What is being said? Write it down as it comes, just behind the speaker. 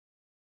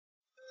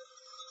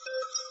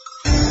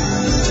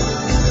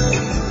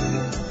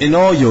In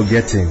all you're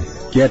getting,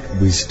 get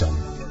wisdom.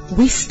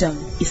 Wisdom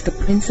is the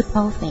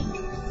principal thing.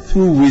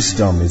 Through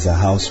wisdom is a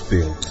house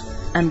built,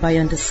 and by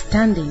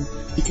understanding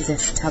it is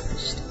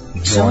established.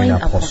 Join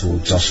Apostle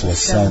Joshua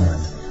Selman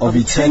of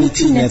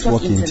Eternity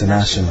Network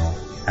International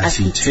as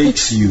he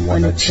takes you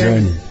on a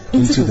journey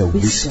into the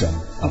wisdom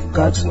of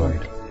God's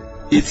Word.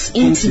 It's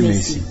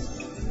intimacy,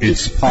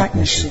 it's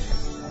partnership,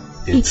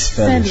 it's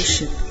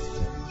fellowship.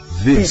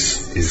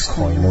 This is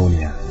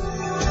Koinonia.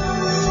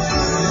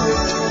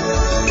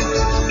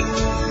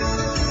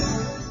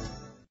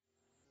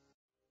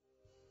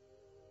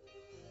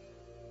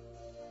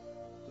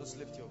 Just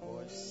lift your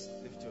voice,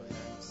 lift your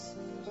hands,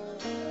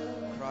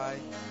 cry,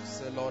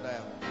 say, Lord, I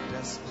am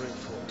desperate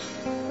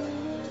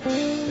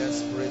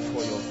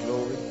for your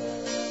glory,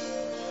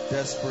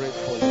 desperate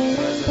for your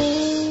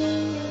presence,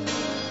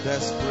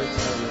 desperate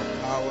for your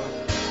power.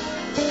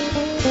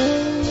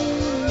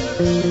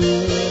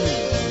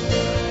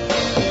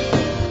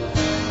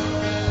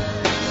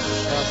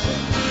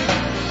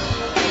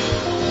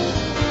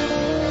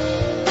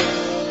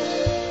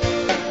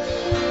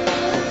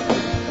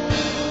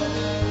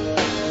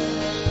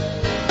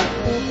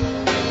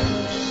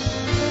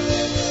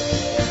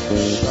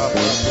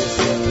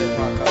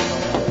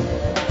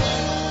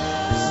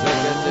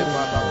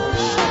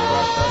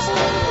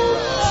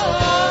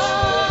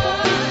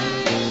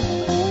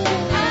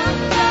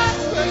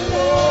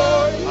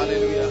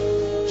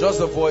 Just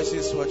the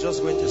voices. We're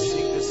just going to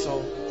sing this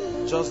song.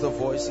 Just the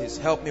voices.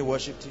 Help me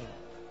worship Him.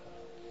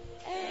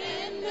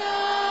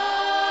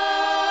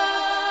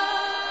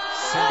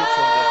 Sing it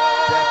from the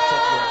depth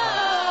of your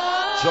heart.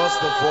 Just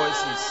the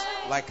voices,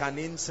 like an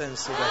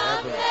incense to the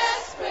heavens.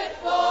 Desperate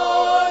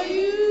for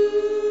you.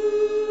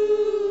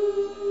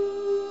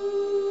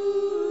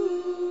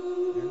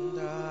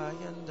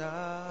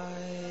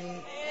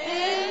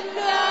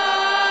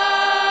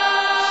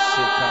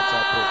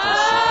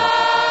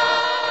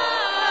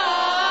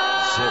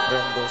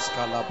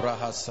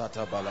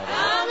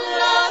 I'm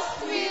lost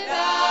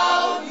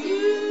without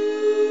you.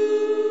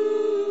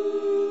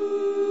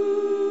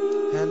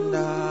 And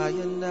I.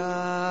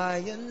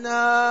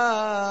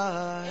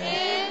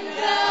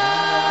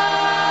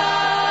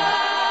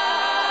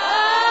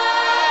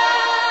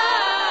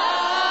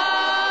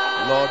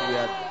 Lord, we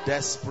are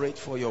desperate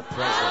for your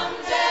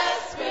presence.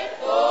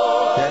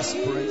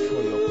 Desperate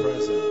for your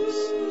presence.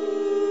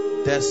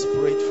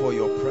 Desperate for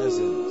your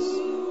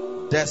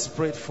presence.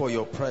 Desperate for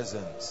your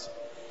presence.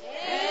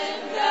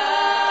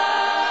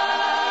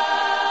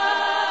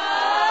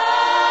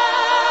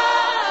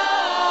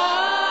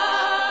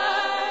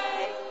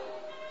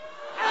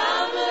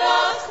 I'm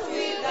lost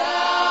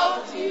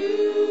without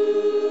you.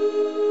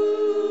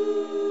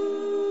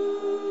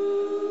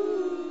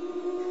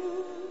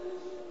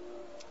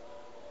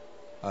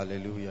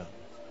 Hallelujah.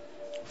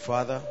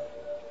 Father,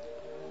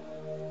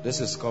 this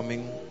is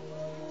coming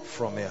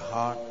from a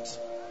heart,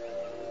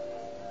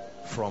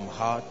 from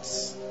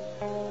hearts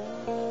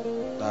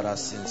that are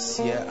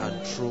sincere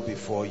and true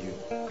before you.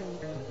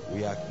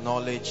 We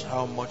acknowledge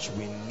how much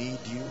we need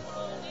you,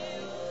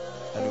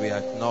 and we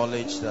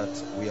acknowledge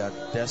that we are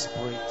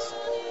desperate,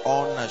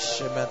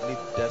 unashamedly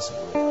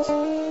desperate.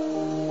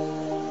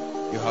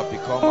 You have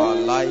become our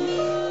life.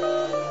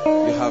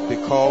 You have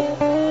become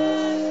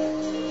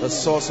the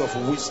source of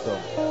wisdom,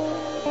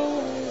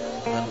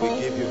 and we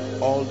give you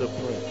all the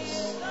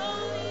praise,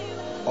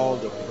 all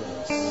the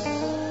praise,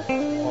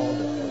 all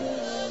the praise.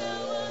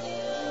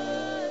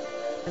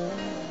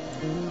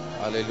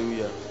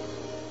 Hallelujah.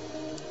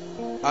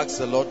 Ask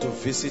the Lord to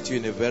visit you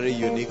in a very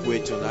unique way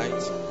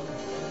tonight.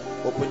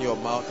 Open your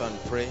mouth and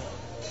pray.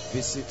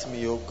 Visit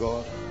me, O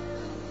God.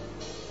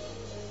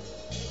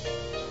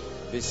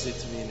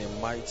 Visit me in a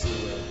mighty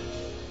way.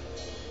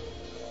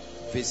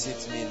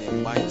 Visit me in a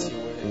mighty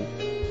way.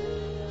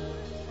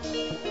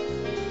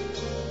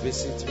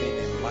 Visit me in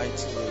a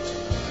mighty way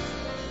tonight.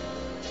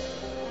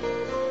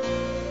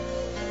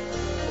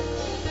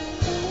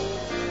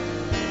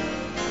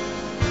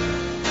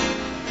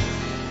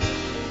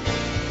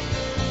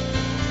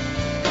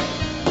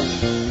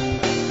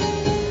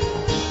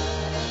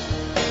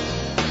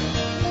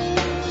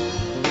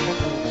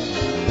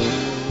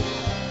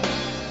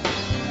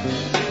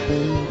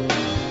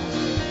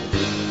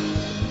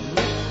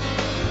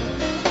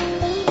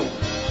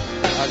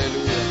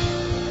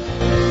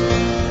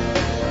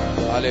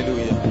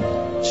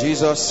 Hallelujah.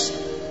 Jesus,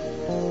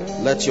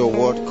 let your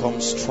word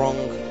come strong.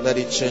 Let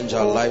it change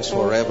our lives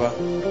forever.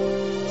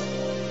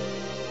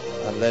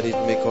 And let it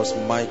make us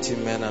mighty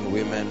men and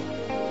women.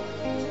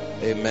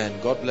 Amen.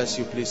 God bless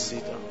you. Please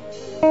sit down.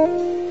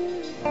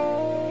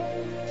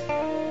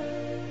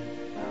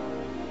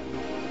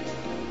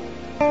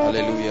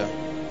 Hallelujah.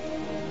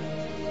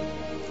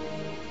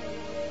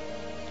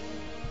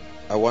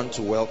 I want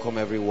to welcome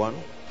everyone.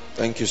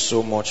 Thank you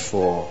so much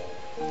for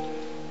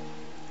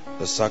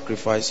the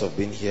sacrifice of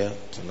being here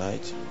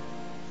tonight.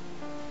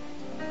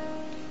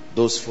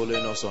 Those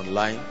following us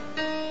online,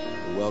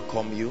 we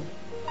welcome you.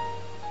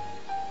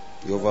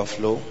 The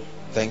overflow.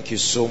 Thank you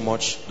so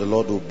much. The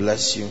Lord will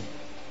bless you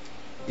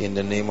in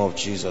the name of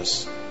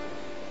Jesus.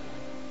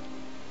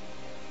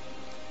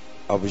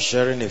 I'll be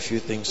sharing a few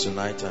things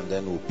tonight and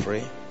then we'll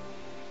pray.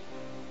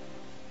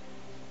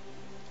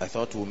 I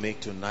thought we'll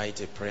make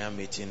tonight a prayer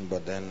meeting,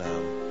 but then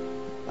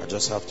I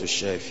just have to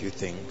share a few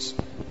things.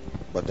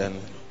 But then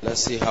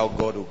let's see how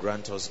God will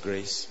grant us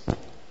grace.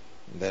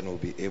 And then we'll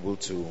be able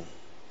to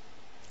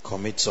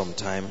commit some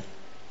time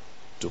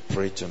to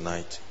pray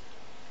tonight.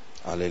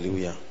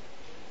 Hallelujah.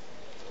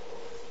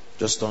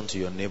 Just turn to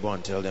your neighbor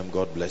and tell them,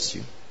 God bless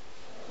you.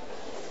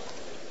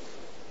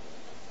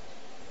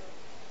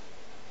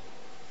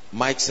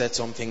 Mike said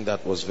something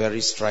that was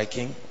very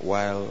striking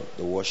while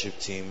the worship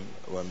team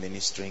were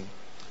ministering.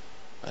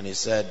 And he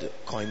said,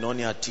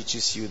 Koinonia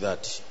teaches you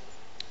that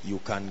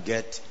you can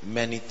get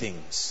many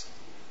things.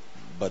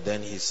 But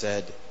then he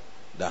said,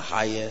 the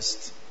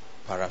highest,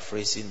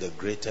 paraphrasing, the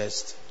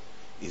greatest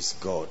is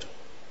God.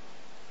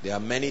 There are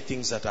many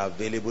things that are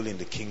available in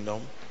the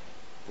kingdom.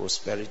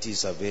 Prosperity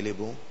is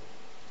available.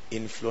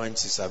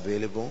 Influence is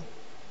available.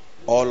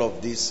 All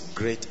of these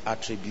great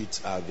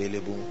attributes are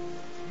available.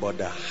 But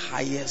the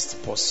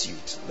highest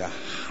pursuit, the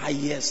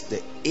highest,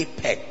 the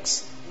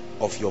apex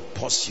of your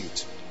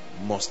pursuit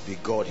must be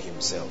God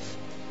himself.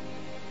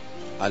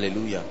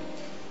 Hallelujah.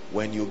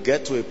 When you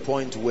get to a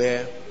point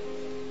where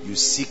you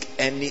seek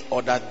any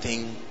other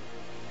thing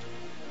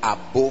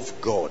above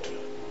God,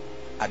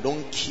 I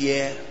don't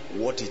care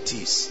what it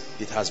is,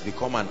 it has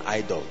become an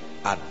idol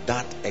at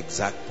that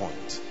exact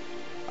point.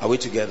 Are we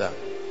together?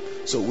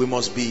 So we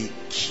must be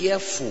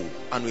careful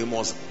and we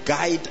must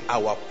guide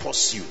our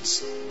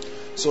pursuits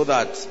so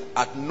that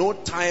at no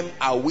time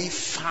are we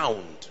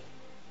found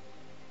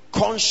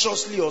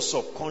consciously or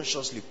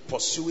subconsciously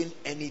pursuing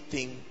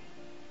anything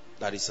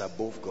that is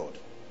above God.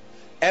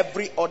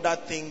 Every other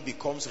thing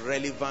becomes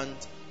relevant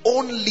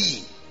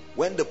only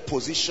when the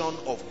position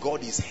of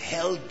God is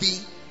healthy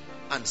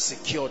and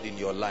secured in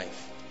your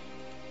life.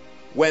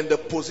 When the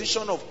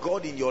position of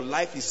God in your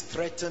life is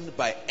threatened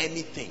by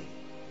anything,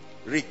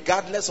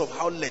 regardless of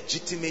how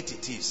legitimate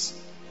it is,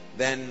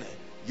 then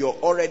you're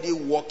already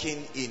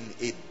walking in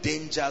a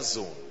danger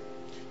zone.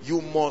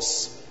 You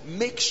must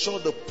make sure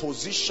the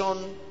position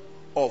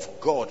of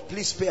God,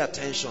 please pay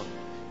attention,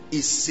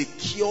 is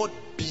secured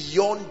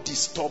beyond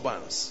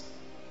disturbance.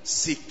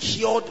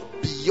 Secured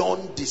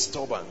beyond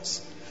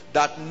disturbance.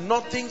 That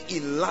nothing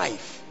in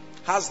life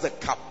has the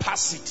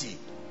capacity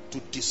to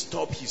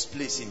disturb his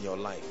place in your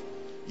life.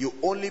 You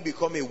only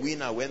become a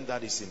winner when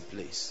that is in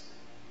place.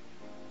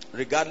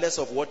 Regardless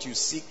of what you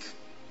seek,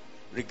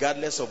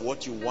 regardless of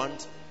what you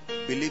want,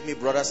 believe me,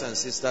 brothers and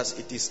sisters,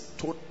 it is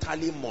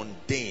totally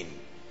mundane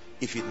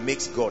if it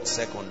makes God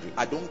secondary.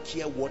 I don't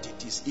care what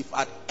it is. If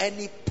at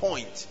any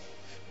point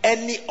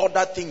any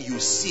other thing you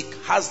seek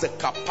has the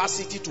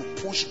capacity to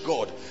push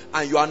God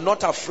and you are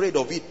not afraid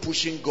of it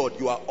pushing God,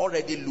 you are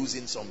already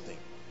losing something.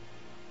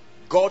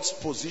 God's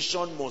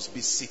position must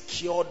be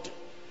secured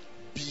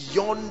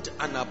beyond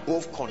and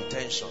above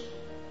contention.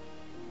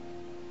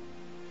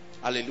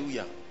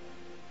 Hallelujah.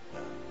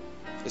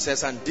 It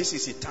says, and this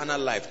is eternal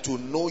life, to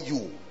know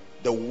you,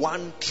 the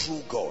one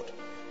true God.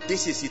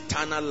 This is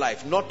eternal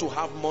life, not to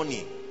have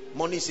money.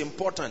 Money is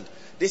important.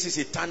 This is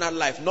eternal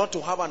life, not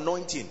to have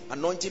anointing.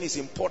 Anointing is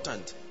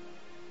important.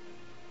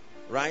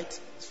 Right?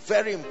 It's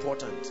very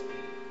important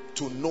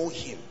to know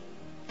him.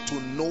 To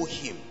know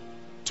him.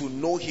 To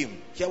know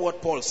him. Hear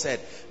what Paul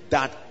said.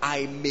 That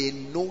I may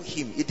know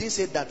him. He didn't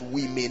say that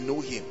we may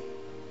know him.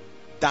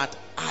 That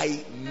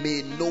I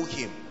may know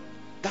him.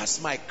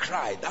 That's my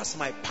cry. That's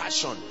my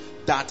passion.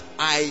 That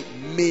I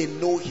may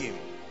know him.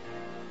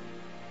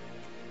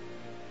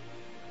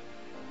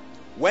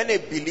 When a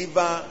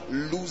believer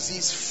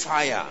loses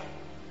fire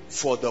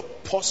for the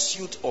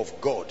pursuit of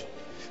God,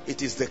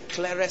 it is the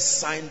clearest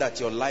sign that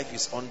your life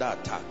is under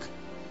attack.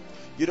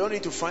 You don't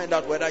need to find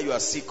out whether you are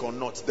sick or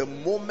not. The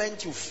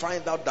moment you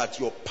find out that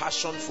your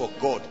passion for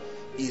God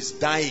is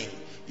dying,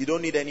 you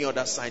don't need any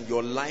other sign.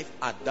 Your life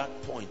at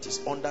that point is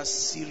under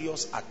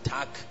serious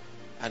attack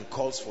and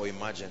calls for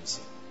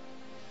emergency.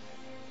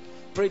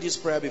 Pray this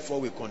prayer before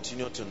we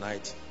continue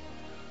tonight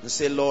and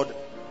say, Lord,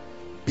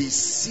 be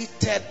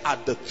seated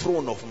at the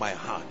throne of my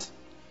heart.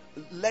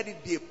 Let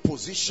it be a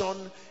position.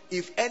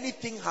 If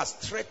anything has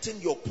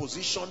threatened your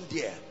position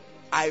there,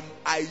 I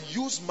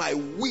use my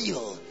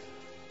will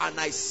and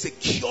I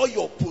secure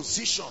your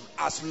position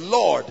as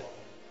Lord,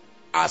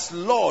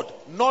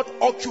 not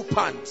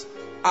occupant,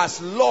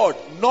 as Lord,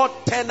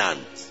 not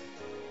tenant,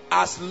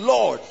 as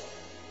Lord,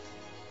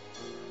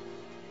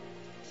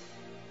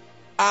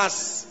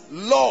 as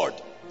Lord.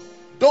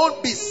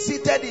 Don't be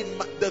seated in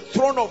the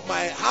throne of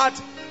my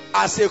heart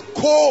as a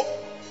co-occupant,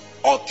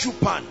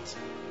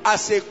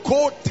 as a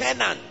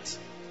co-tenant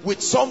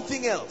with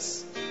something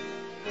else.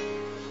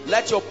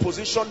 Let your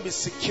position be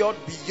secured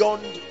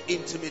beyond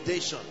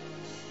intimidation.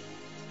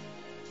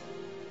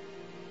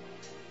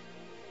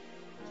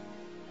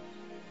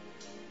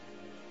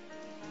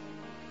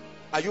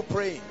 Are you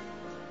praying?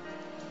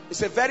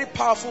 It's a very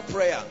powerful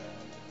prayer.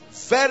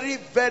 Very,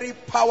 very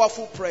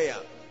powerful prayer.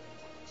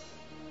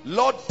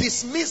 Lord,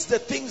 dismiss the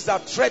things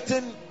that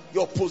threaten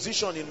your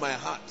position in my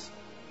heart.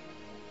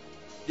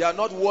 They are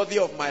not worthy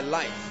of my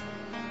life.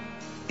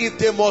 If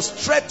they must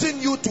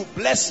threaten you to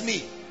bless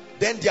me,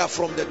 then they are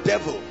from the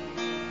devil.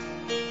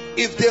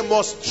 If they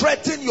must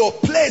threaten your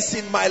place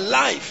in my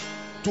life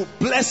to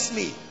bless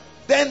me,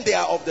 then they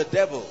are of the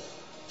devil.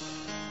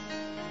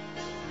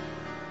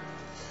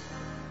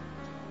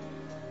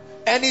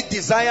 Any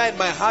desire in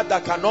my heart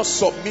that cannot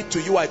submit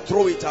to you, I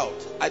throw it out.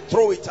 I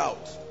throw it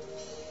out.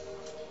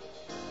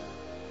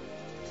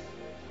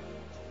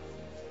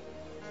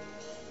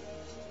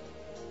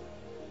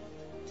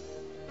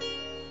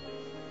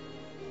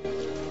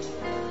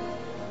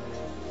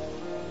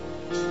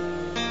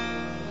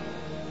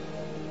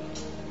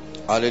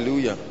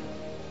 Hallelujah.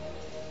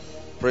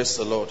 Praise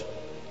the Lord.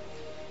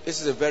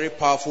 This is a very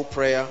powerful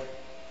prayer.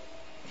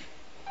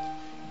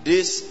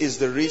 This is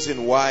the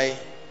reason why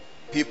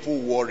people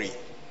worry.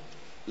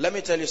 Let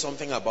me tell you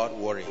something about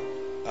worry.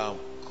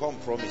 Come,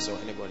 promise, or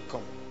anybody,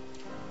 come.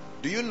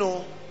 Do you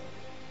know,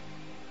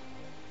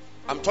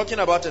 I'm talking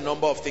about a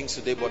number of things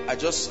today, but I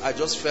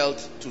just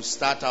felt to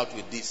start out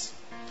with this.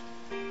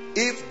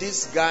 If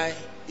this guy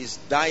is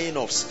dying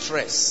of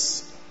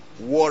stress,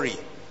 worry,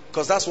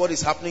 because that's what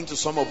is happening to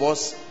some of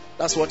us.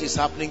 That's what is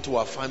happening to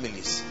our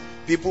families.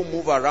 People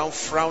move around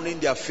frowning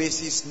their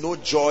faces, no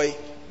joy,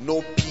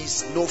 no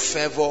peace, no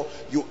favor.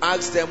 You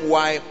ask them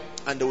why,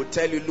 and they will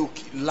tell you, look,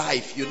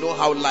 life, you know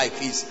how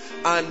life is.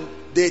 And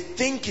they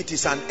think it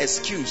is an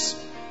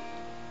excuse.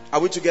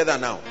 Are we together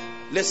now?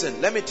 Listen,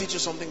 let me teach you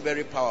something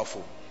very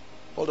powerful.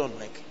 Hold on,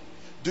 Mike.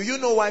 Do you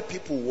know why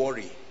people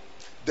worry?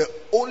 The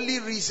only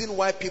reason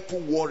why people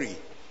worry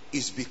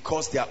is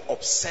because they are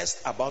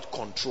obsessed about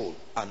control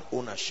and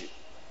ownership.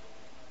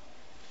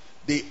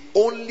 The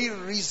only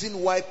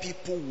reason why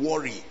people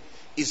worry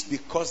is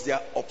because they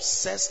are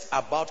obsessed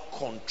about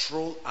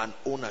control and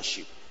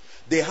ownership.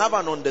 They have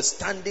an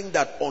understanding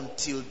that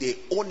until they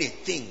own a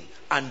thing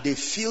and they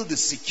feel the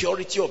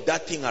security of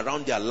that thing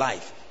around their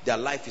life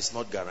is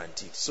not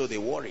guaranteed. So they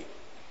worry.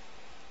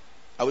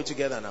 Are we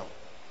together now?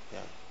 Yeah.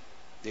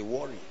 They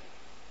worry.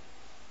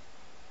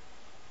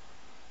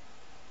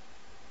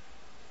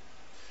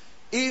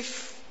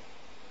 If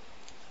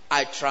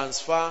I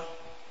transfer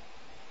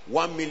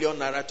 1 million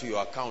naira to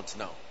your account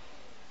now,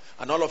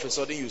 and all of a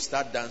sudden you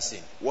start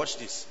dancing, watch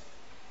this.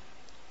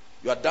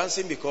 You are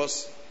dancing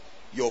because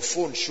your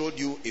phone showed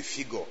you a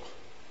figure.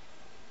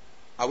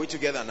 Are we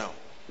together now?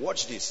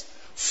 Watch this.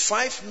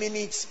 5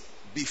 minutes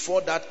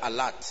before that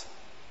alert,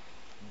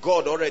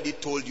 God already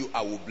told you,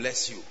 I will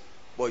bless you.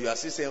 But you are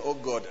still saying, oh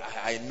God,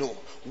 I know.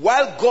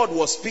 While God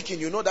was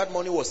speaking, you know that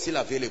money was still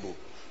available.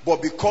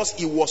 But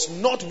because it was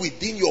not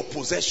within your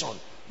possession,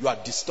 you are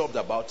disturbed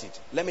about it.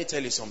 Let me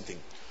tell you something.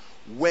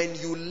 When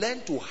you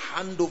learn to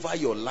hand over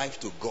your life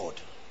to God,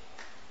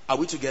 are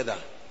we together?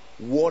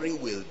 Worry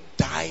will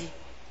die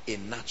a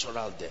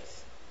natural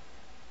death.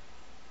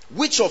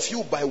 Which of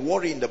you by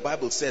worrying, the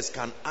Bible says,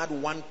 can add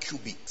 1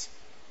 cubit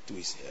to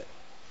his head?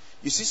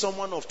 You see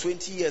someone of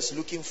 20 years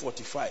looking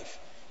 45.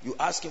 You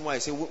ask him why. He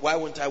say, why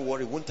won't I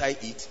worry? Won't I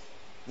eat?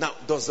 Now,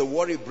 does the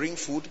worry bring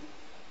food?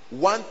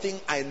 One thing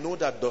I know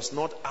that does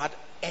not add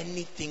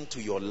anything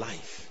to your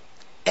life,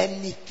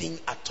 anything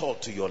at all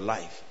to your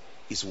life,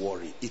 is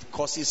worry. It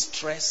causes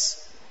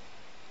stress,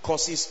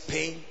 causes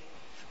pain,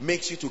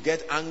 makes you to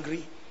get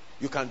angry.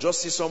 You can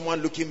just see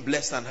someone looking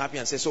blessed and happy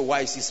and say, so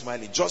why is he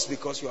smiling? Just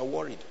because you are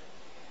worried.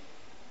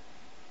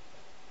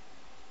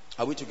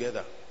 Are we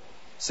together?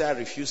 Say, I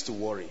refuse to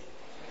worry.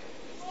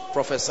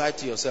 Prophesy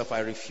to yourself, I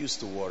refuse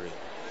to worry.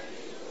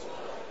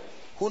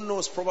 Who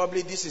knows,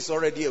 probably this is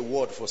already a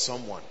word for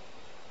someone.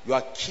 You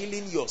are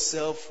killing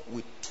yourself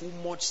with too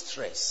much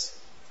stress.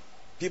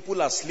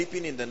 People are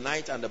sleeping in the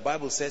night and the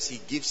Bible says he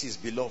gives his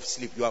beloved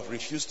sleep. You have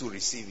refused to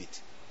receive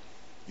it.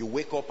 You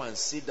wake up and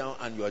sit down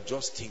and you are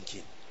just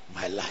thinking,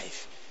 my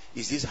life,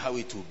 is this how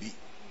it will be?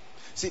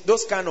 See,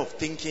 those kind of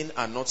thinking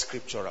are not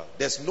scriptural.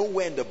 There's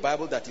nowhere in the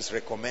Bible that is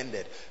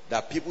recommended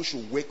that people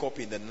should wake up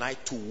in the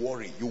night to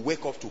worry. You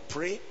wake up to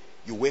pray,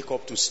 you wake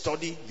up to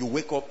study, you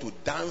wake up to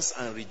dance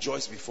and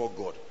rejoice before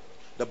God.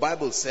 The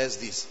Bible says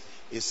this.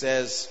 It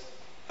says,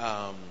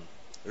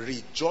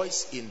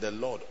 rejoice in the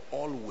Lord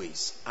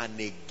always, and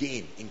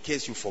again, in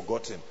case you've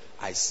forgotten,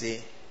 I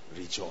say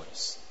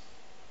rejoice.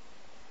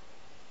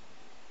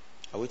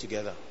 Are we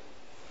together?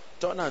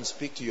 Turn and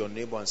speak to your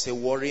neighbor and say,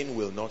 worrying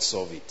will not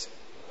solve it.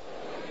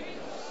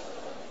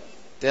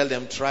 Tell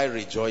them, try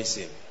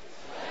rejoicing.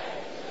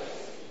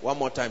 One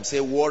more time, say,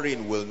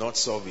 worrying will not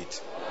solve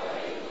it.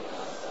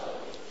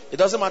 It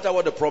doesn't matter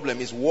what the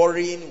problem is,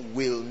 worrying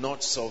will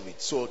not solve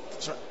it. So,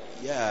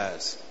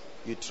 yes,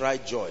 you try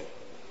joy.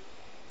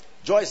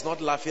 Joy is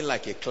not laughing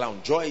like a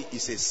clown. Joy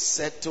is a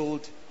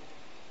settled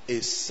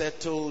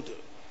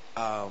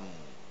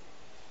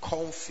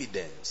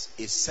confidence,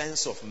 a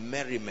sense of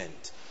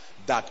merriment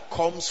that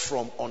comes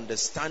from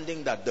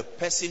understanding that the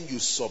person you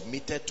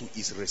submitted to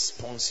is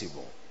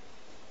responsible.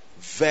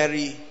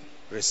 Very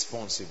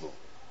responsible.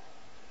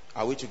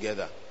 Are we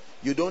together?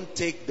 You don't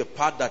take the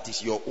part that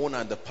is your own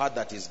and the part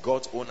that is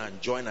God's own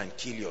and join and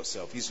kill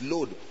yourself. His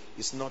load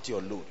is not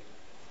your load.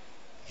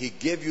 He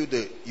gave you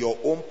your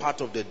own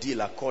part of the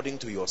deal according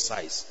to your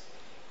size.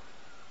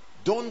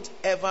 Don't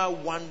ever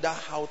wonder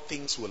how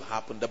things will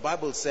happen. The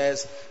Bible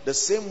says, the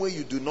same way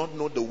you do not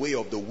know the way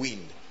of the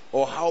wind,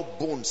 or how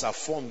bones are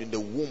formed in the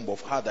womb of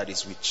her that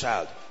is with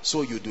child,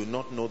 so you do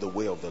not know the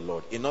way of the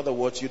Lord. In other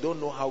words, you don't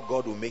know how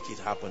God will make it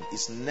happen.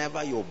 It's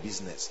never your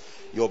business.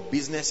 Your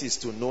business is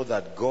to know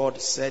that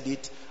God said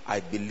it, I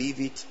believe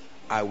it,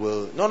 I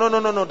will. No,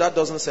 that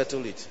doesn't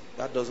settle it.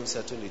 That doesn't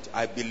settle it.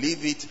 I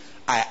believe it,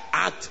 I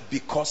act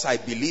because I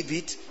believe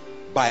it.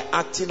 By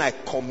acting, I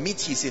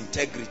commit his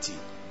integrity.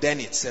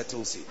 Then it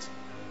settles it.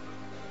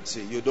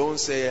 See, you don't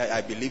say,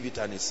 I believe it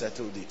and it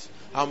settled it.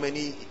 How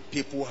many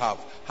people have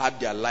had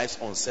their lives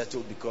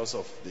unsettled because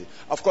of the...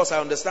 Of course, I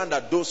understand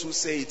that those who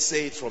say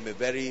it from a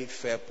very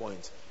fair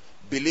point.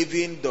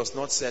 Believing does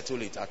not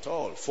settle it at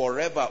all.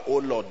 Forever, O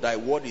Lord, thy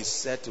word is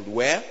settled.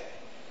 Where?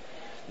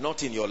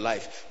 Not in your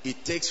life.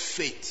 It takes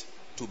faith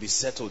to be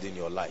settled in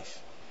your life.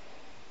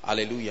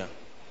 Hallelujah.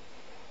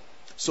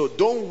 So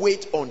don't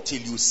wait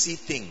until you see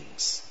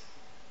things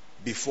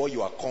before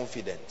you are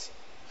confident.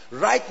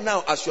 Right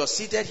now, as you are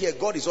seated here,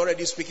 God is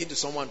already speaking to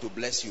someone to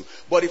bless you.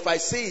 But if I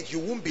say it, you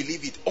won't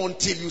believe it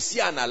until you see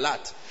an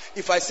alert.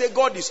 If I say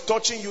God is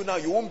touching you now,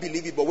 you won't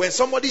believe it. But when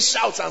somebody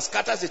shouts and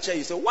scatters the chair,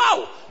 you say,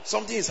 wow,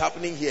 something is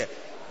happening here.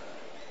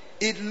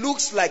 It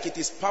looks like it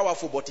is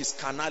powerful, but it's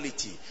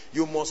carnality.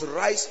 You must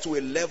rise to a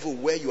level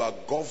where you are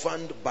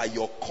governed by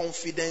your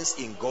confidence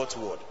in God's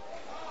word.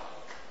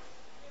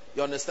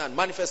 You understand?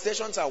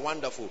 Manifestations are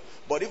wonderful.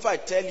 But if I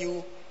tell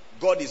you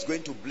God is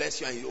going to bless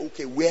you and you,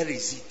 okay, where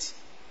is it?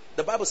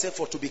 The Bible says,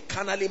 for to be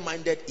carnally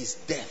minded is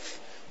death,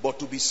 but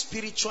to be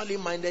spiritually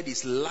minded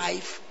is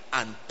life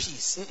and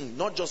peace.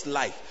 Not just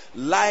life.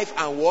 Life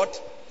and what?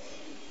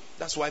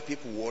 That's why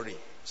people worry.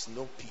 There's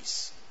no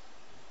peace.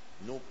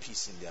 No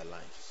peace in their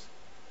lives.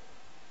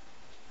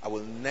 I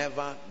will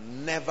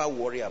never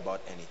worry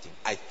about anything.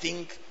 I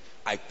think,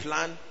 I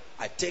plan,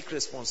 I take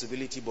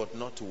responsibility, but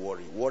not to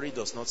worry. Worry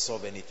does not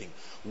solve anything.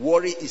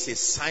 Worry is a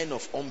sign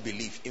of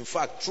unbelief. In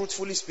fact,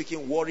 truthfully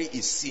speaking, worry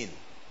is sin.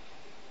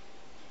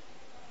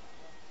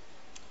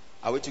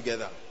 Are we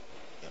together?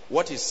 Yeah.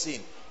 What is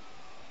sin?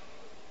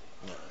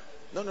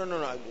 No.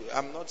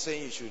 I'm not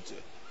saying you should.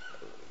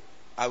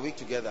 Are we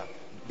together?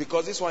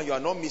 Because this one you are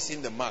not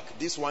missing the mark.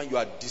 This one you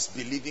are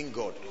disbelieving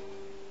God.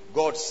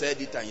 God said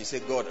it and you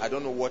say, God, I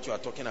don't know what you are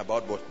talking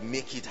about, but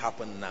make it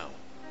happen now.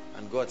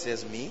 And God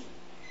says, me?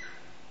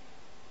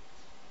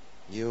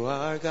 You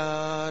are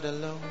God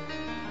alone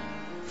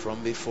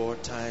from before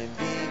time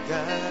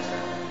began.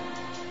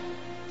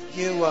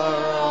 You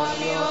are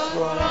on your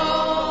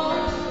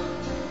throne.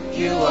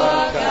 You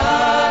are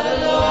God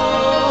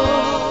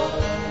alone.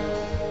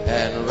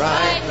 And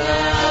right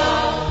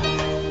now,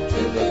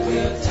 through the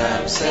good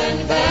times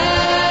and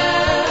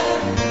bad,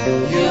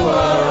 you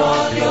are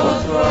on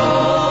your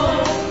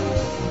throne.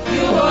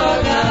 You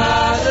are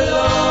God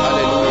alone.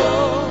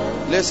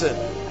 Hallelujah. Listen.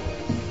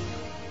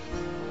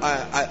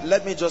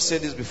 Let me just say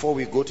this before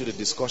we go to the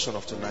discussion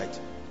of tonight.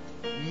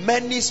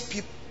 Many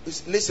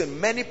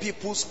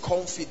people's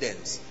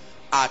confidence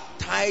are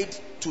tied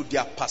to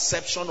their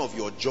perception of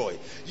your joy.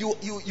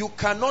 You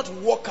cannot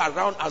walk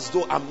around as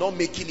though I'm not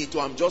making it,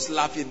 or I'm just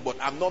laughing, but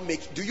I'm not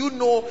making. Do you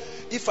know,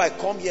 if I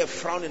come here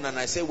frowning and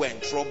I say we're in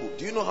trouble,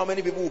 do you know how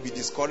many people will be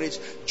discouraged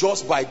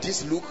just by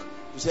this look?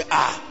 You say,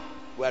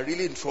 we're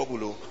really in trouble.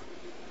 Oh.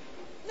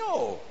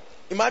 No.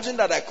 Imagine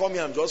that I come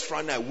here, I'm just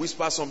frowning, I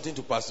whisper something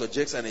to Pastor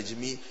Jakes and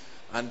Ejimi,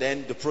 and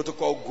then the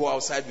protocol go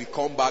outside, we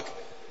come back.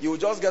 You will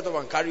just get up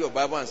and carry your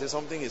Bible and say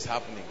something is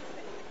happening.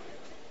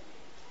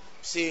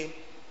 See,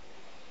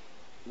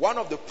 one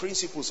of the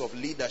principles of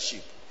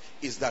leadership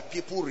is that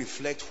people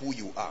reflect who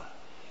you are.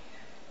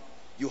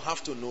 You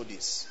have to know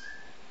this.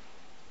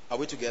 Are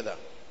we together?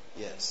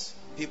 Yes.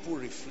 People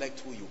reflect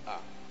who you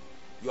are.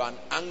 You are an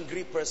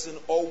angry person,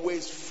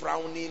 always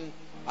frowning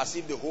as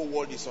if the whole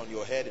world is on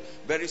your head.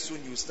 Very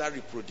soon you start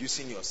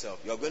reproducing yourself.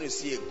 You are going to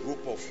see a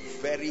group of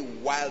very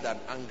wild and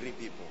angry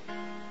people.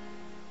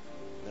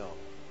 No.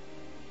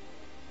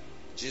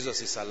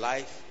 Jesus is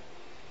alive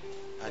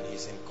and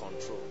he's in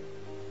control.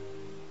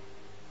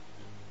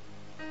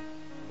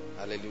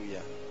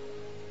 Hallelujah.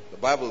 The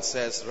Bible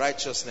says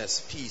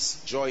righteousness,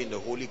 peace, joy in the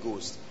Holy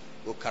Ghost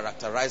will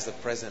characterize the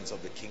presence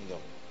of the kingdom.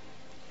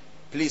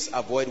 Please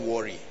avoid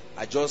worry.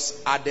 I just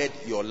added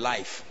your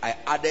life. I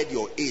added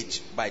your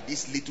age by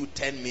this little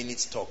 10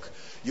 minutes talk.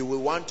 You will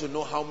want to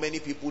know how many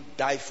people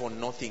die for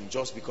nothing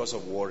just because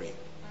of worry.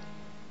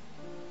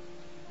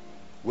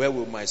 Where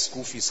will my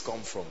school fees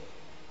come from?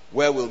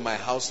 Where will my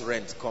house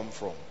rent come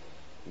from?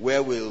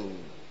 Where will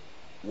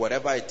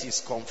whatever it is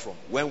come from?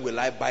 When will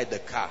I buy the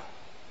car?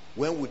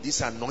 When will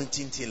this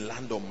anointing thing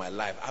land on my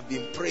life? I've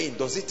been praying.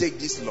 Does it take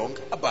this long?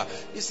 Abba,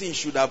 this thing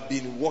should have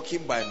been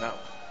working by now.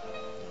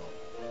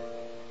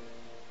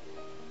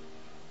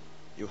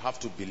 You have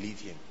to believe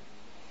him.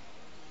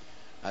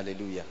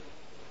 Hallelujah.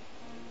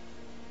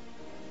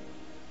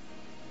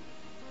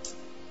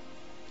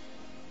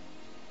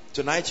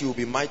 Tonight you will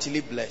be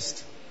mightily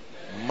blessed.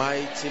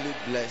 Mightily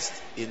blessed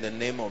in the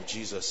name of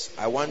Jesus.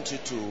 I want you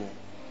to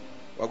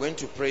We're going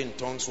to pray in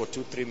tongues for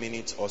 2-3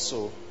 minutes or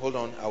so. Hold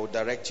on, I will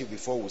direct you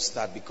before we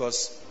start,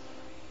 because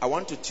I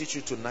want to teach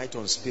you tonight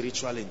on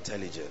spiritual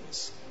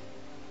intelligence.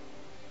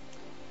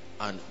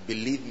 And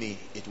believe me,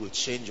 it will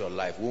change your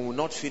life. We will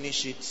not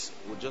finish it.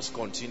 We'll just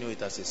continue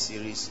it as a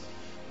series.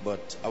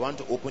 But I want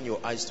to open your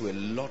eyes to a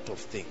lot of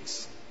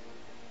things.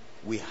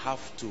 We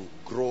have to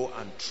grow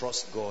and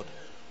trust God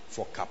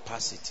for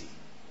capacity.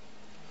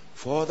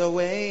 For the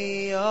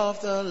way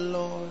of the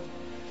Lord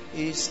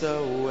is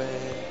the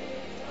way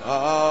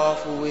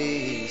of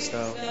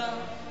wisdom.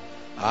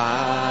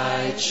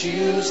 I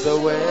choose the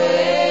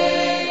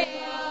way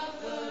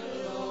of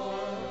the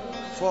Lord.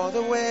 For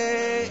the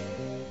way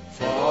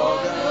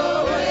of the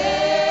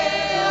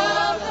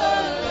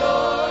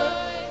Lord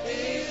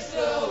is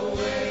the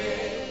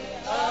way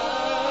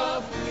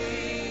of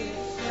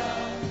wisdom.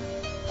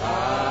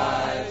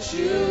 I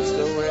choose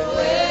the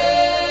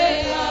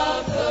way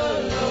of the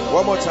Lord.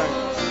 One more time.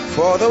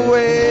 For the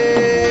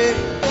way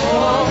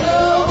of the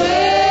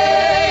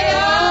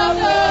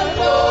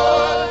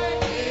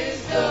Lord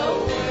is the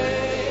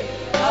way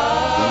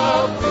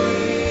of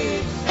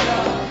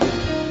wisdom.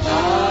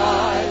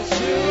 I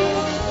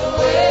choose the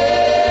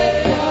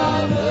way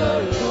of the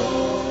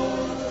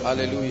Lord.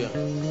 Hallelujah.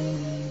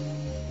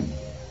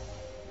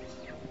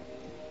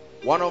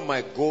 One of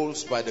my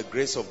goals by the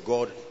grace of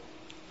God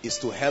is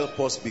to help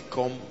us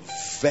become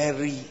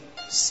very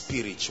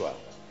spiritual.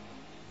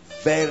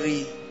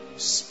 Very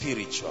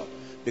spiritual.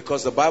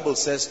 Because the Bible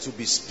says to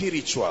be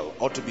spiritual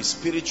or to be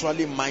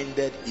spiritually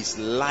minded is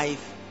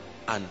life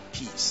and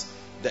peace.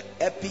 The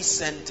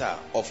epicenter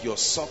of your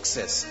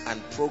success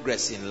and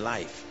progress in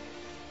life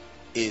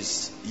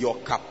is your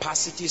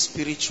capacity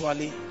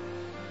spiritually,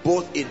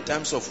 both in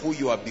terms of who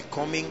you are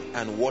becoming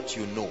and what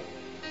you know.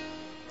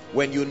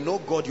 When you know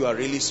God, you are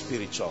really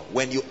spiritual.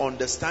 When you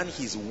understand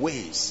His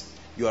ways,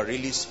 you are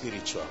really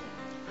spiritual.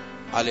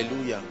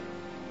 Hallelujah.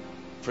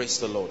 Praise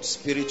the Lord.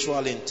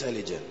 Spiritual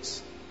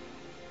intelligence.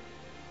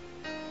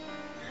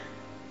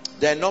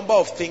 There are a number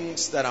of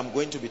things that I'm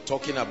going to be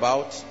talking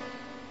about.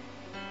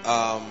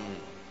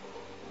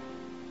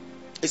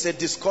 It's a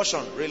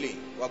discussion, really.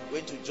 We're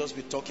going to just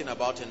be talking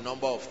about a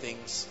number of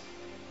things.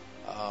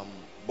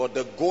 But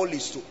the goal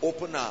is to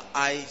open our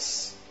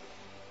eyes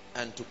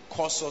and to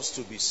cause us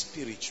to be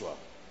spiritual.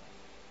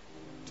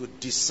 To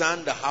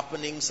discern the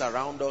happenings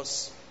around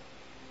us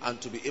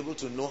and to be able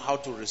to know how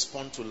to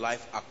respond to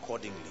life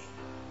accordingly.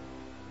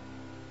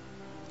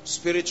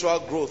 Spiritual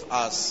growth,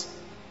 as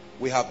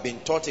we have been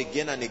taught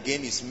again and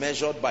again, is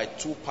measured by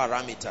 2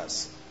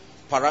 parameters.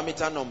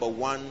 Parameter number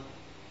 1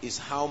 is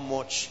how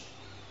much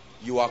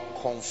you are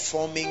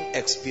conforming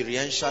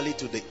experientially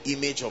to the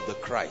image of the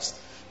Christ.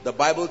 The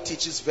Bible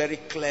teaches very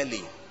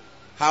clearly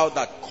how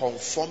that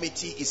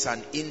conformity is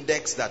an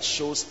index that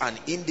shows an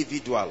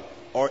individual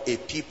or a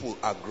people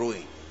are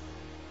growing.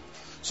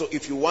 So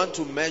if you want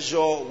to measure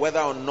whether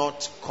or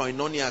not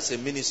koinonia as a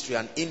ministry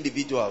and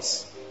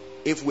individuals,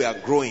 if we are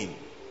growing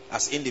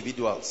as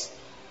individuals,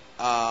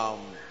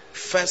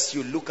 first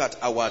you look at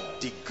our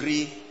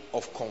degree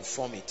of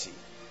conformity.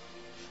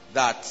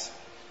 That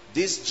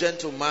this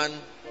gentleman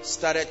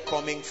started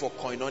coming for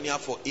koinonia,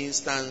 for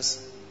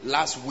instance,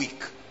 last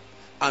week,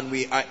 and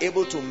we are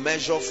able to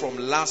measure from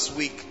last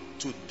week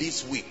to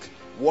this week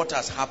what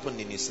has happened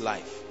in his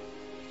life.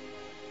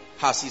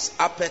 Has his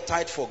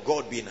appetite for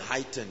God been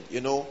heightened?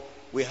 You know,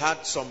 we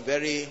had some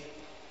very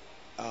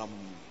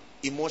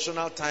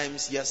emotional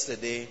times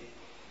yesterday.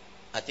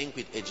 I think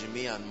with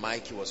Ejimi and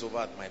Mike, he was over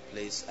at my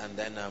place, and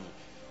then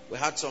we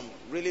had some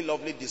really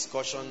lovely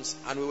discussions,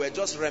 and we were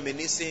just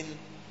reminiscing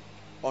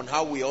on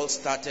how we all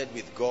started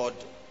with God,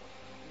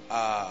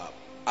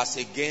 as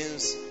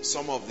against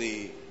some of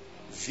the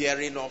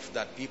veering off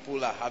that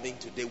people are having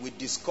today. We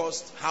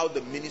discussed how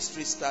the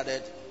ministry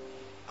started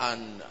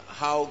and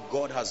how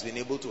God has been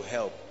able to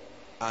help,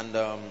 and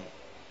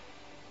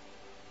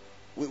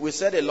we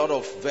said a lot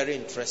of very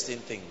interesting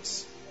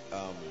things.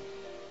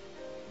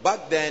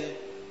 Back then,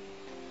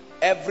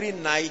 every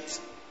night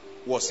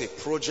was a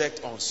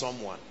project on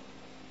someone.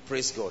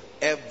 Praise God.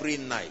 Every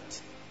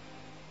night.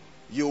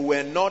 You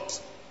were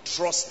not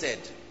trusted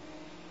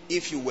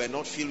if you were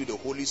not filled with the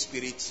Holy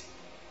Spirit,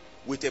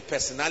 with a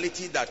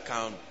personality that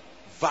can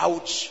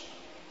vouch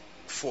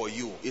for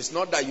you. It's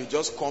not that you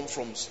just come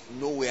from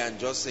nowhere and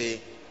just say,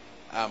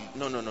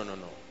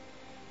 no.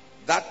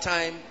 That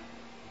time,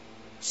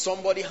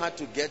 somebody had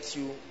to get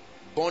you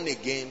born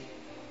again,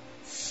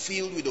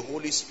 filled with the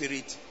Holy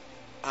Spirit,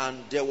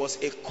 and there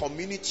was a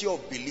community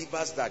of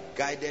believers that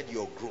guided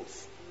your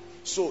growth.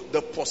 So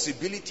the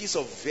possibilities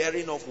of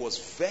veering off was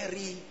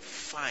very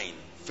fine.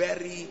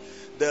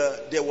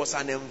 There was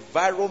an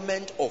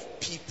environment of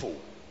people.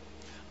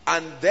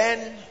 And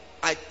then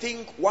I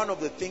think one of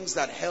the things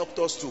that helped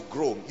us to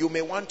grow, you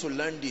may want to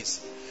learn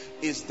this,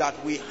 is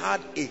that we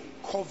had a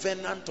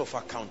covenant of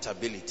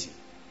accountability.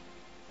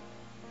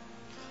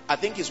 I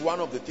think it's one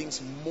of the things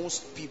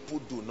most people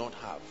do not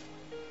have.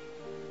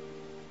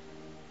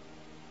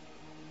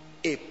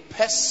 A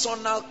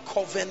personal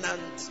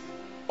covenant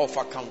of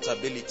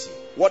accountability.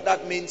 What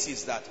that means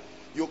is that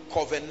You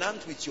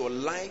covenant with your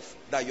life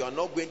that you are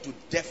not going to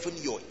deafen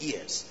your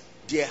ears.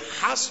 There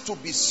has to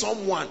be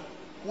someone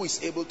who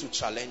is able to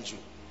challenge you.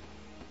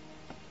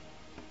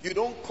 You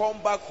don't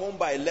come back home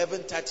by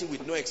 11:30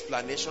 with no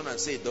explanation and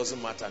say it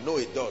doesn't matter. No,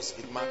 it does.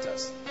 It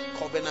matters.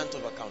 Covenant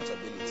of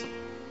accountability.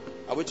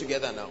 Are we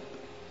together now?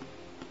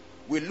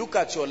 We look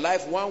at your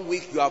life 1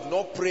 week, you have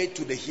not prayed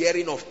to the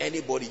hearing of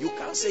anybody. You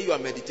can't say you are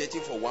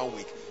meditating for 1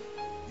 week.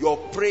 Your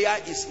prayer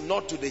is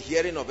not to the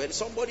hearing of anybody.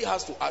 Somebody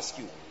has to ask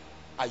you,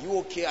 are you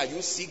okay? Are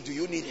you sick? Do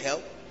you need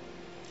help?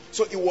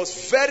 So it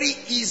was very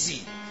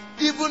easy.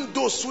 Even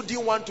those who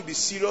didn't want to be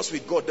serious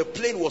with God, the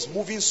plane was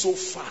moving so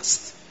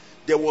fast.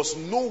 There was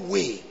no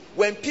way.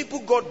 When people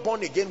got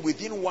born again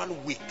within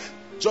 1 week,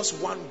 just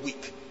 1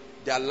 week,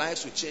 their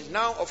lives will change.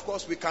 Now, of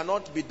course, we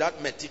cannot be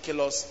that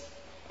meticulous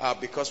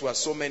because we are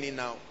so many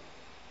now.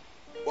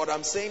 But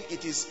I'm saying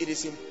it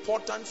is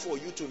important for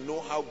you to know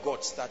how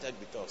God started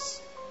with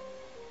us.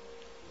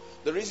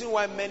 The reason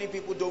why many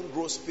people don't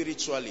grow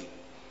spiritually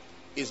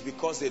is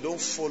because they don't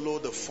follow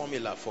the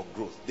formula for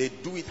growth. They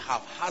do it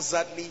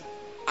haphazardly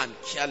and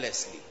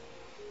carelessly.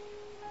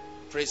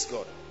 Praise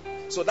God.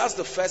 So that's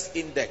the first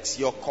index,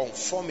 your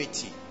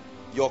conformity.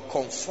 Your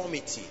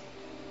conformity.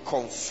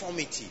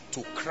 Conformity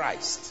to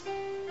Christ.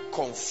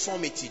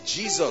 Conformity.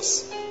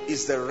 Jesus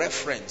is the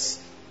reference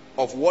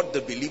of what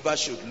the believer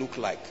should look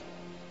like.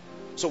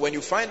 So when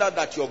you find out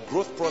that your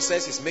growth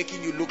process is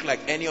making you look like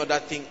any other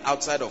thing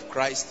outside of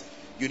Christ,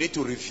 you need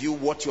to review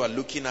what you are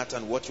looking at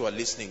and what you are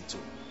listening to.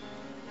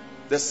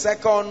 The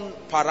second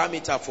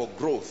parameter for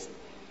growth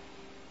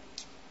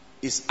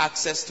is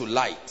access to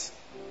light.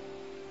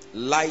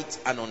 Light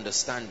and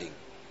understanding.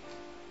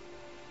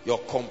 Your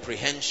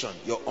comprehension,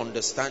 your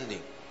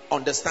understanding.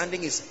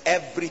 Understanding is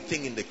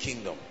everything in the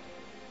kingdom.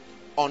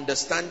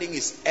 Understanding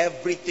is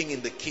everything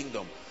in the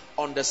kingdom.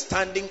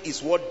 Understanding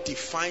is what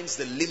defines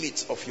the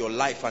limits of your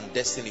life and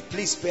destiny.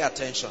 Please pay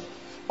attention.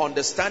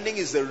 Understanding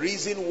is the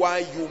reason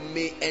why you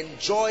may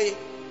enjoy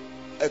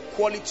a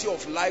quality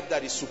of life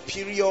that is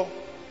superior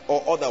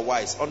or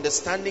otherwise.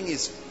 Understanding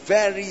is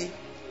very,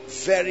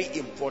 very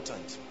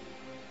important.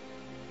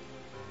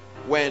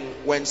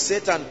 When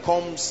Satan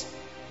comes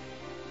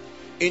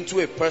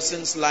into a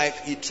person's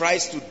life, he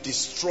tries to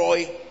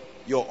destroy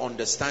your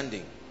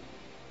understanding.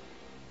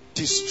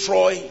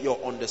 Destroy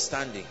your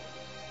understanding.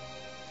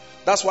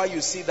 That's why you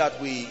see that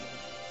we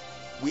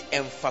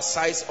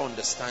emphasize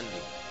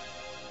understanding.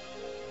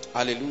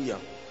 Hallelujah.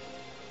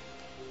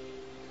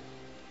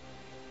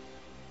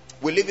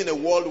 We live in a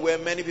world where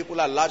many people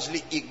are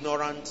largely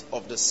ignorant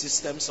of the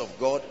systems of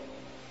God.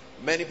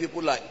 Many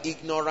people are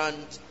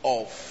ignorant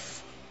of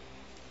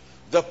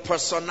the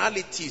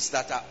personalities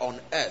that are on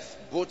earth,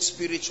 both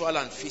spiritual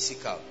and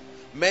physical.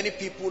 Many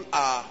people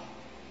are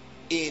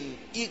in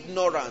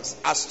ignorance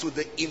as to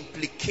the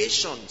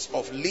implications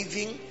of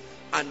living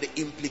and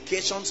the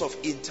implications of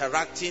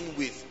interacting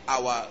with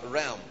our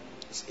realm.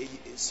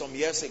 Some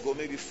years ago,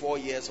 maybe 4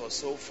 years or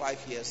so,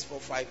 5 years,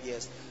 5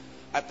 years,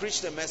 I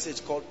preached a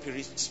message called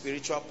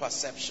spiritual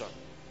perception.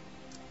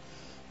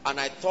 And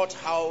I taught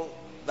how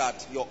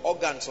that your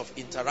organs of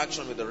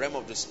interaction with the realm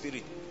of the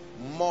spirit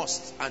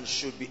must and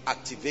should be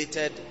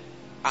activated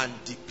and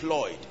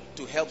deployed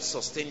to help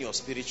sustain your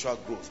spiritual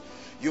growth.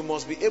 You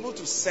must be able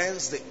to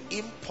sense the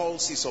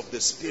impulses of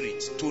the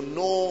spirit, to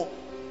know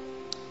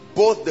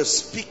both the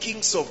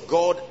speakings of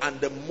God and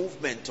the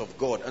movement of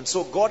God. And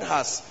so God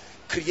has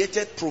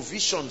created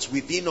provisions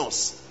within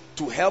us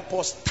to help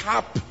us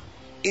tap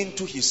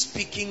into his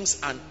speakings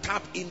and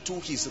tap into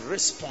his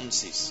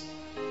responses.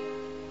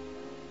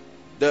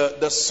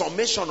 The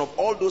summation of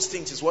all those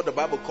things is what the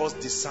Bible calls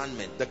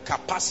discernment, the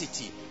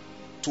capacity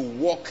to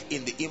walk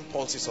in the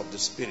impulses of the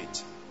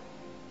spirit.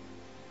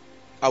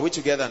 Are we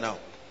together now?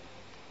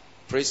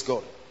 Praise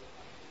God.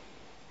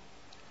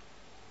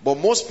 But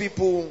most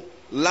people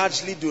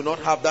largely do not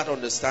have that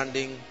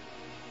understanding,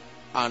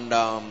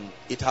 and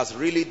it has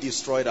really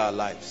destroyed our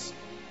lives.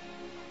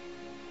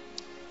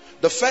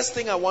 The first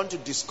thing I want to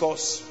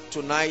discuss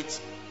tonight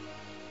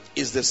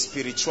is the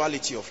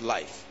spirituality of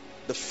life.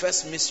 The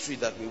first mystery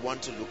that we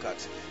want to look at.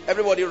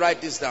 Everybody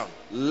write this down.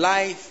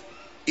 Life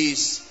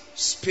is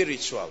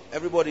spiritual.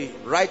 Everybody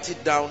write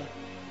it down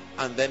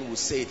and then we'll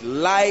say it.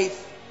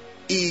 Life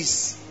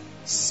is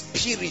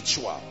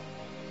spiritual.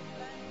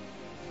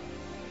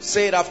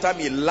 Say it after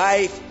me.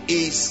 Life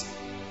is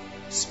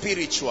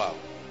spiritual.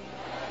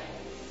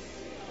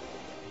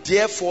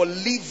 Therefore,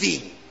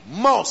 living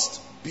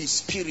must be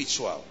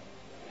spiritual.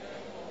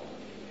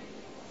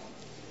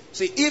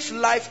 See, if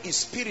life is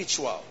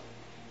spiritual,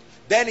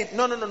 then it,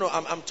 no,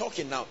 I'm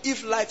talking now.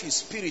 If life is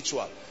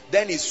spiritual,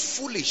 then it's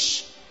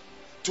foolish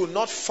to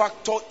not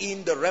factor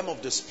in the realm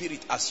of the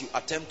spirit as you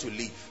attempt to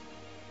live.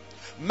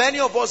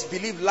 Many of us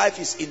believe life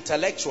is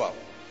intellectual.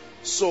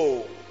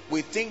 So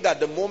we think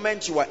that the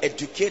moment you are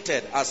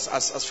educated,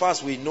 as far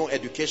as we know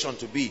education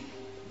to be,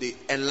 the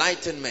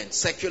enlightenment,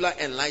 secular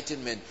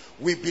enlightenment,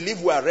 we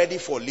believe we are ready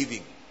for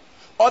living.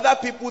 Other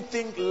people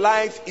think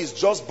life is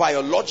just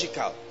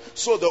biological.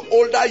 So the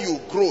older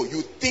you grow,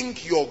 you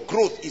think your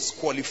growth is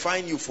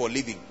qualifying you for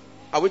living.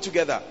 Are we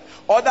together?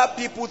 Other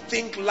people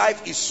think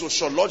life is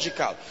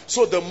sociological.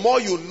 So the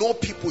more you know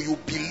people, you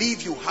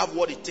believe you have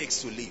what it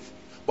takes to live.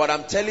 But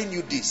I'm telling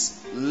you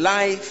this,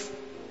 life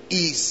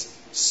is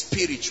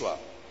spiritual.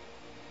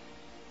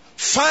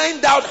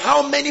 Find out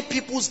how many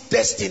people's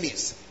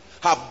destinies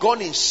have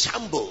gone in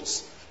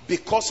shambles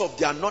because of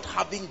their not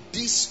having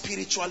this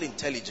spiritual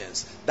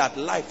intelligence, that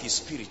life is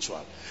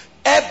spiritual.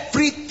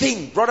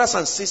 Everything, brothers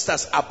and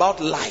sisters, about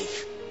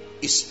life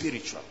is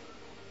spiritual.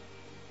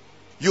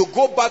 You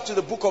go back to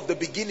the book of the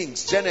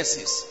beginnings,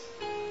 Genesis,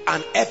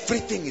 and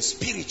everything is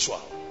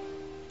spiritual.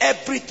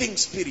 Everything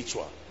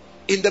spiritual.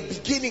 In the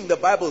beginning, the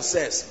Bible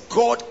says,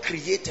 God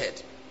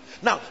created.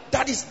 Now,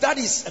 that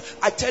is,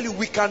 I tell you,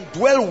 we can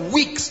dwell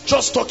weeks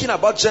just talking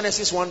about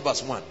Genesis 1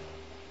 verse 1.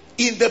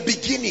 In the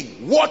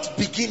beginning, what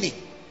beginning?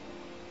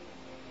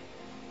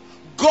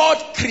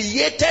 God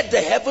created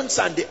the heavens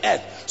and the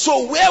earth.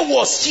 So where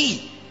was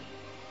he?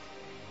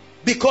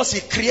 Because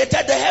he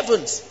created the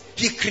heavens.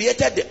 He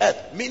created the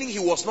earth, meaning he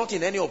was not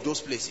in any of those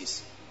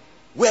places.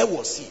 Where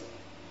was he?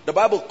 The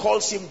Bible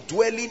calls him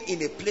dwelling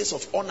in a place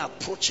of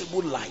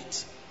unapproachable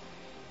light.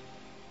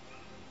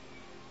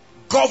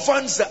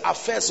 Governs the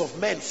affairs of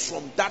men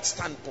from that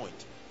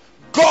standpoint.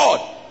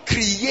 God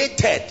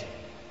created,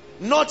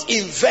 not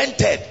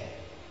invented.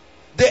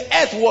 The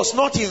earth was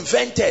not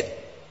invented.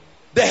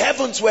 The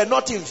heavens were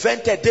not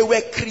invented. They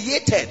were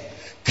created.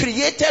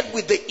 Created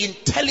with the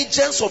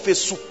intelligence of a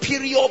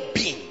superior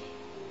being.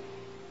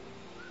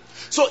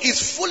 So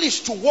it's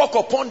foolish to walk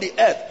upon the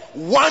earth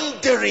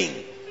wondering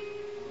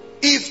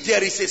if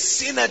there is a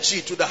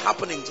synergy to the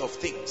happenings of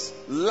things.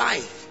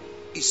 Life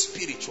is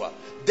spiritual.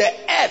 The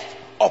earth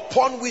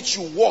upon which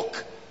you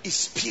walk is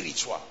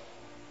spiritual.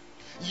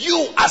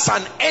 You as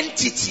an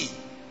entity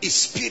is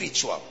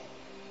spiritual.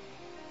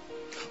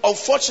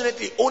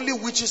 Unfortunately, only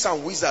witches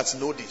and wizards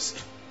know this.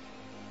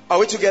 Are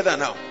we together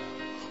now?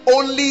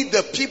 Only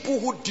the people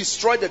who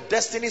destroy the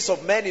destinies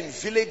of men in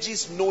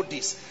villages know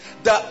this.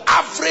 The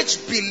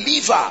average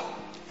believer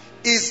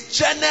is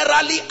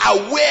generally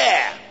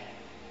aware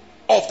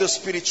of the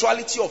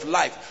spirituality of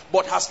life,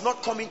 but has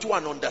not come into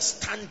an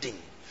understanding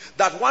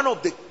that one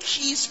of the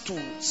keys to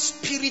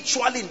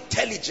spiritual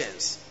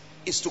intelligence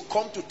is to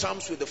come to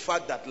terms with the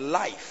fact that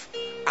life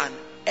and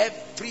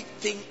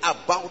everything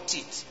about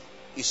it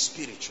is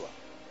spiritual.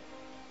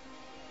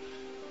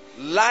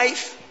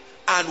 Life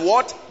and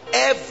what?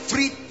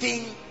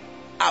 Everything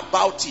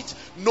about it.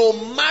 No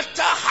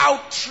matter how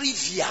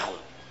trivial,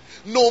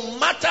 no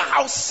matter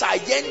how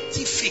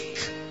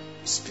scientific,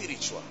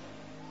 spiritual.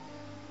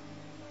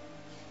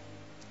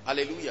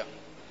 Hallelujah.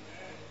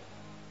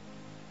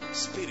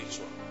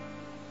 Spiritual.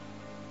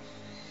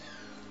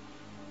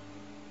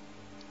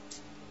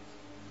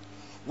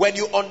 When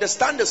you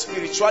understand the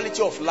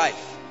spirituality of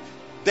life,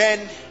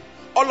 then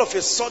all of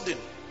a sudden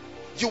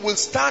you will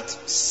start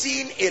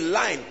seeing a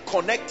line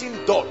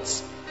connecting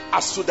dots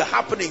as to the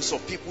happenings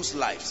of people's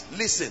lives.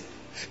 Listen,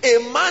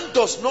 a man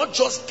does not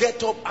just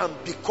get up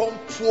and become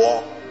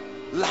poor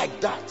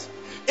like that.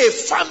 A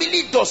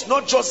family does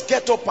not just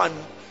get up and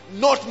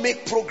not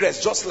make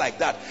progress just like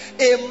that.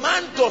 A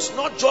man does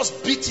not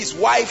just beat his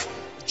wife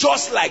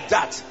just like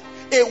that.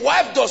 A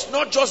wife does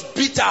not just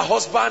beat her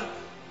husband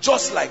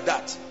just like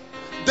that.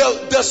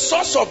 The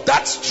source of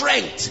that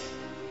strength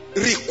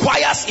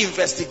requires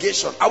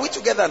investigation. Are we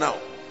together now?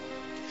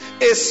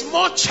 A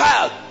small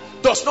child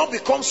does not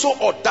become so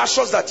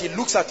audacious that he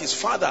looks at his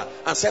father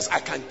and says, I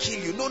can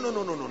kill you. No.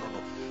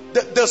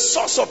 The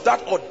source of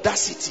that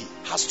audacity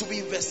has to be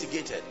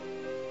investigated.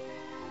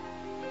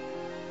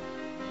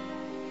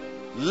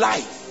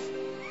 Life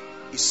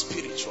is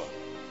spiritual.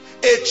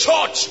 A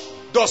church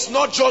does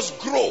not just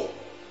grow.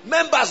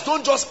 Members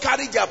don't just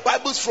carry their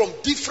Bibles from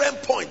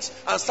different points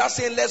and start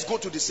saying, let's go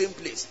to the same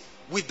place,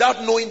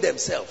 without knowing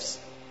themselves.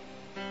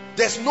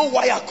 There's no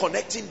wire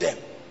connecting them.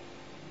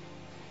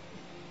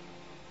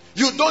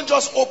 You don't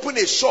just open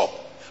a shop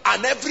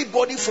and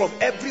everybody from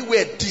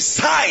everywhere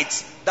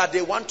decides that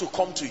they want to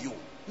come to you.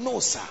 No,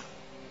 sir.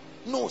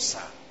 No,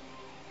 sir.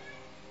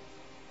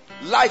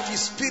 Life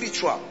is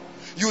spiritual.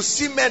 You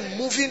see men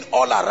moving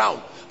all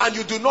around and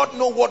you do not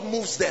know what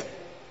moves them.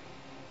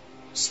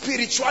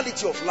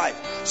 Spirituality of life.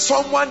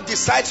 Someone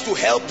decides to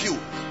help you,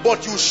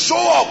 but you show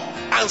up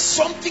and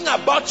something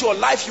about your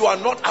life you are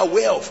not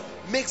aware of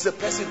makes the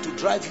person to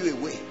drive you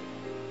away.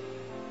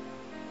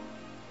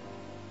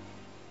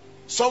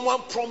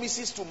 Someone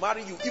promises to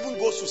marry you, even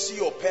goes to see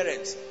your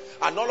parents,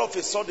 and all of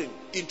a sudden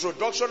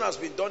introduction has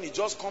been done. He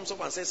just comes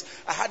up and says,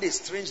 I had a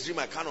strange dream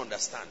I can't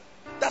understand.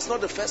 That's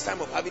not the first time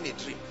of having a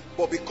dream,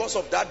 but because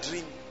of that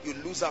dream you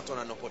lose out on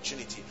an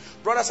opportunity.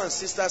 Brothers and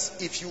sisters,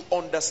 if you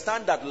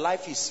understand that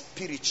life is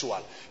spiritual,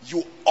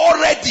 you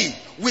already,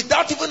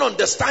 without even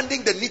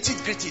understanding the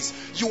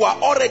nitty-gritties, you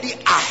are already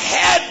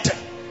ahead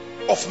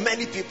of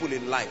many people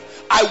in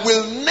life. I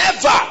will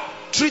never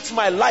treat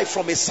my life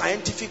from a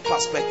scientific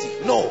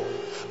perspective. No,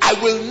 I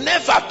will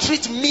never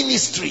treat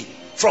ministry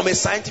from a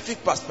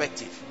scientific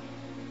perspective.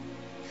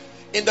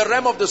 In the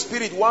realm of the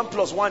spirit, 1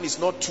 + 1 is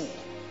not 2.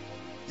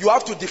 You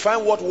have to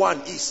define what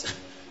 1 is.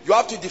 You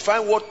have to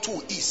define what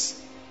 2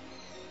 is.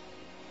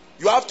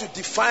 You have to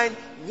define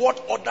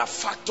what other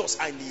factors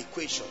are in the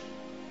equation.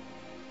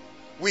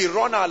 We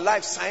run our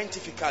lives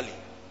scientifically.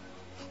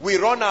 We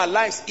run our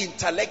lives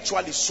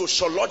intellectually,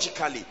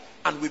 sociologically,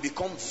 and we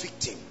become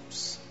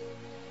victims.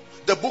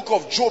 The book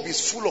of Job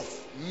is full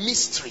of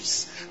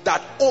mysteries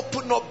that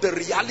open up the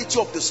reality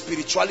of the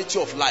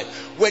spirituality of life.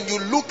 When you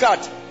look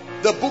at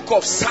the book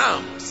of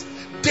Psalms,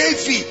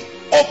 David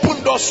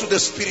opened us to the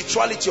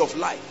spirituality of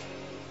life.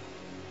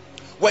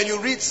 When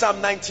you read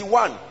Psalm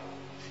 91,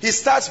 he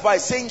starts by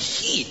saying,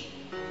 he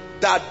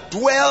that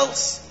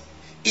dwells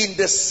in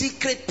the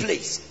secret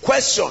place.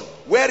 Question,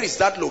 where is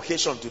that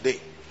location today?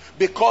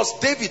 Because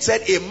David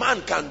said a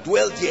man can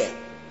dwell there.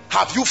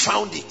 Have you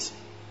found it?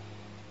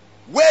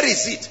 Where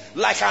is it?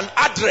 Like an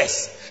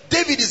address.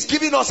 David is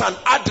giving us an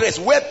address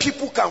where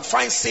people can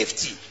find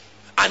safety.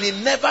 And he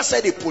never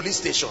said a police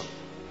station.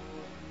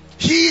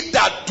 He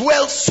that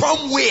dwells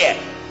somewhere,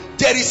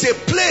 there is a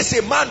place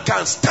a man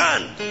can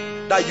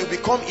stand that you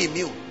become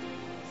immune.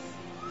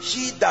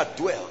 He that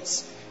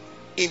dwells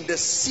in the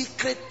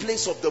secret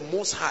place of the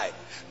Most High.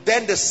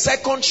 Then the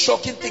second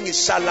shocking thing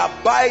is, shall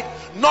abide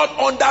not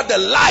under the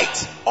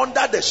light,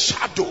 under the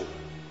shadow.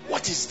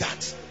 What is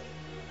that?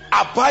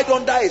 Abide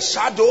under a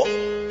shadow.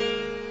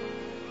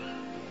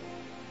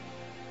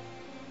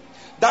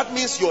 That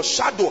means your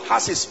shadow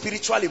has a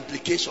spiritual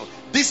implication.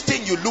 This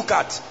thing you look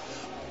at.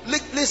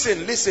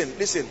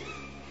 Listen.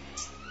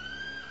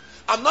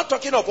 I'm not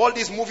talking of all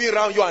this moving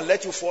around you and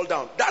let you fall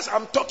down.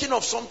 I'm talking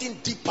of something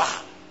deeper.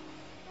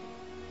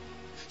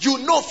 You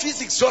know,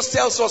 physics just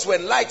tells us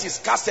when light is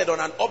casted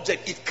on an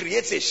object, it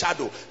creates a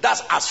shadow.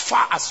 That's as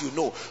far as you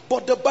know.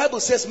 But the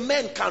Bible says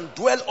men can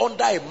dwell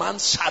under a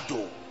man's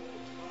shadow.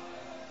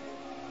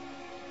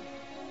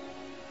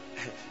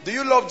 Do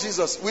you love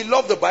Jesus? We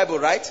love the Bible,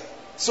 right?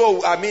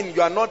 So, I mean,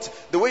 you are not,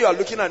 the way you are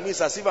looking at me is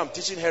as if I'm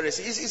teaching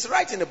heresy. It's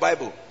right in the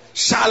Bible.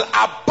 Shall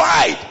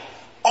abide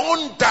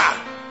under.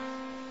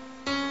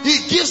 He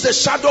gives the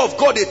shadow of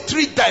God a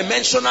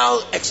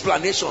three-dimensional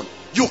explanation.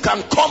 You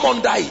can come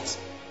under it.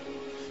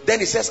 Then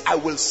he says, I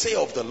will say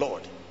of the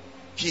Lord,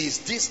 he is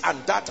this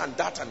and that and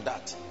that and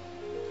that.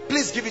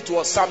 Please give it to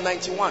us, Psalm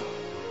 91.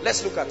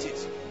 Let's look at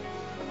it.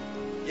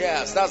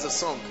 Yes, that's the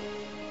song.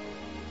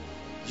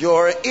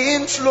 Your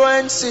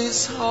influence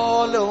is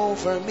all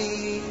over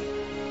me.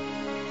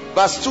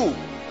 Verse 2. And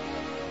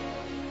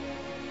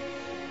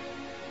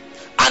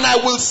I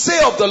will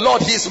say of the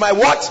Lord, he is my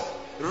what?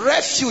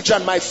 Refuge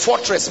and my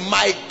fortress,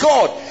 my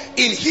God.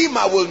 In him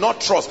I will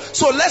not trust.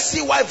 So let's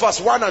see why verse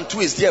 1 and 2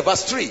 is there.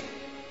 Verse 3.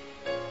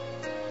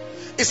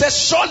 It says,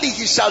 surely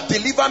he shall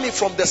deliver me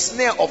from the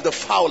snare of the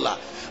fowler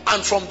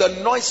and from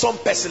the noisome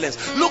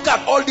pestilence. Look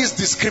at all these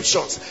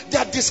descriptions. They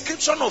are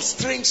description of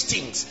strange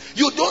things.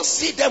 You don't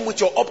see them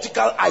with your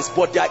optical eyes,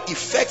 but their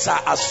effects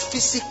are as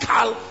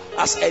physical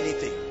as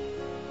anything.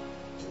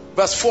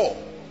 Verse 4.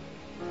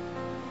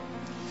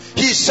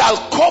 He shall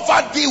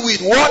cover thee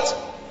with what?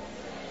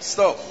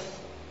 Stop.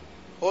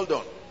 Hold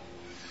on.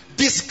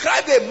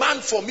 Describe a man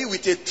for me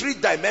with a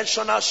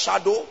three-dimensional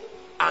shadow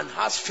and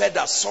has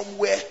feathers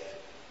somewhere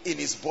in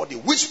his body.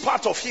 Which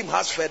part of him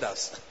has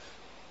feathers?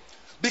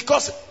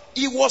 Because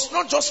he was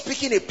not just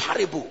speaking a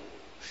parable.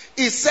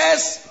 He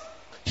says,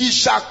 he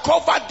shall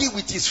cover thee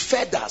with his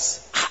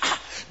feathers.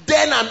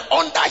 Then and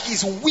under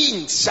his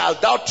wings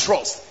shalt thou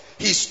trust.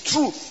 His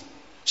truth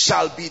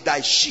shall be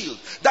thy shield.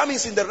 That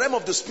means in the realm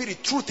of the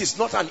spirit, truth is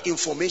not an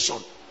information.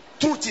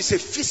 Truth is a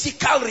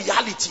physical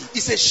reality.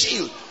 It's a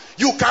shield.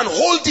 You can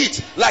hold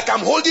it like I'm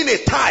holding a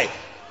tie.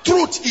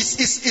 Truth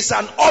is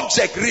an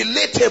object,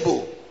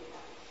 relatable.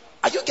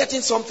 Are you getting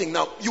something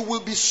now? You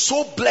will be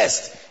so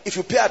blessed if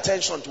you pay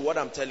attention to what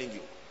I'm telling you.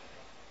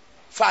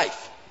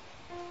 5.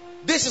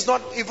 This is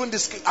not even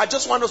this. I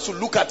just want us to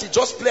look at it.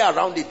 Just play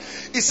around it.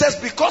 It says,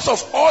 because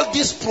of all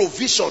these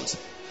provisions,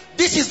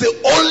 this is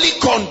the only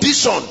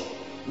condition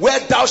where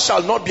thou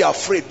shalt not be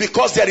afraid.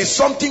 Because there is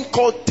something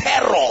called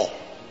terror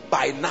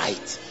by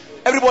night.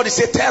 Everybody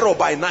say terror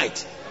by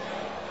night.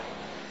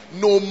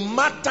 No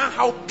matter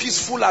how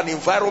peaceful an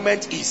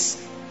environment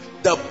is,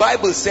 the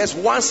Bible says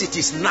once it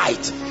is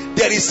night,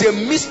 there is a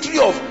mystery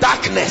of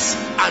darkness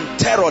and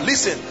terror.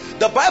 Listen,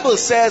 the Bible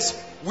says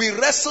we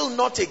wrestle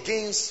not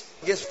against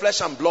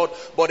flesh and blood,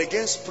 but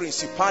against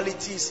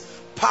principalities,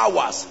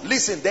 powers.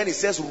 Listen, then it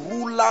says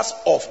rulers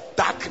of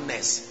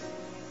darkness.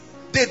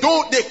 They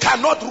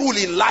cannot rule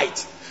in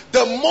light.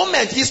 The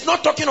moment, he's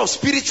not talking of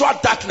spiritual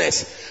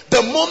darkness.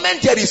 The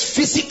moment there is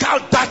physical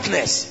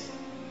darkness,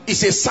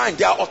 it's a sign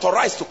they are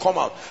authorized to come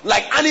out.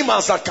 Like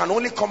animals that can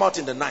only come out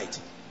in the night.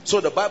 So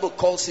the Bible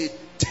calls it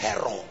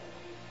terror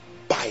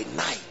by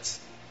night.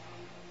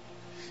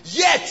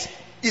 Yet,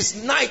 it's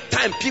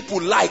nighttime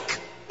people like.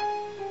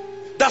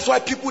 That's why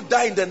people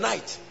die in the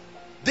night.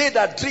 They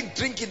that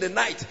drink in the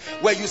night.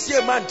 When you see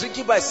a man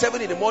drinking by 7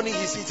 in the morning,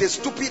 he's a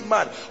stupid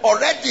man.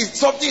 Already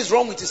something is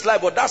wrong with his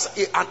life, but that's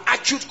an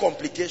acute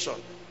complication.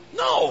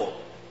 No.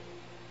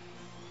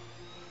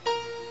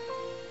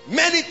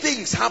 Many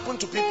things happen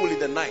to people in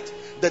the night.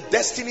 The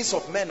destinies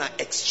of men are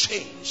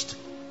exchanged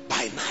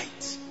by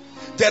night.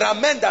 There are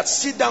men that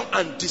sit down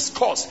and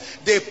discuss.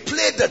 They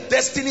play the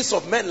destinies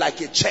of men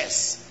like a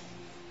chess.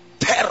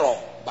 Terror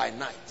by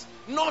night.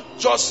 Not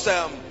just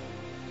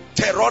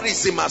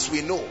terrorism as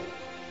we know.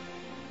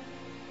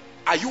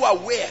 Are you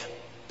aware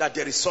that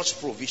there is such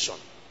provision?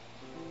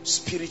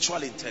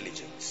 Spiritual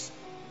intelligence.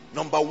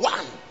 Number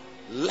one,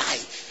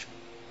 life.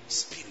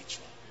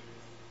 Spiritual.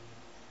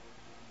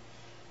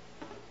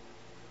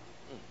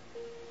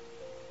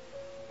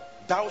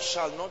 Thou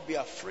shalt not be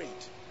afraid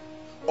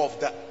of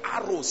the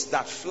arrows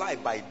that fly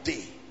by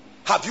day.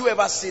 Have you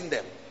ever seen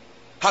them?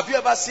 Have you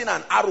ever seen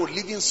an arrow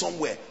living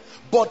somewhere?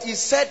 But he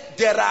said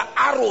there are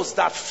arrows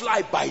that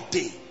fly by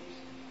day.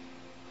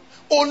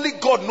 Only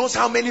God knows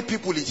how many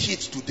people it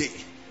hits today,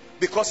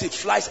 because it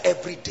flies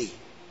every day.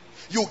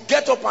 You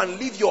get up and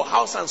leave your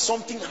house and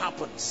something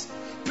happens.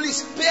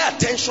 Please pay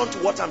attention to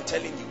what I'm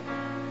telling you.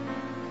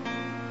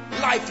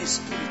 Life is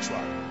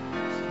spiritual.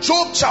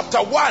 Job chapter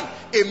 1,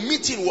 a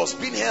meeting was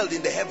being held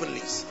in the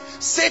heavenlies.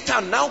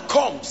 Satan now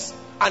comes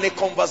and a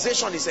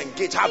conversation is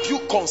engaged. Have you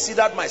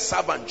considered my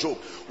servant Job?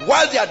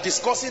 While they are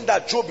discussing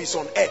that, Job is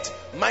on earth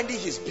minding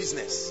his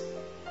business.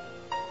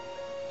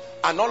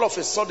 And all of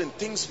a sudden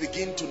things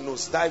begin to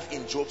nosedive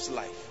in Job's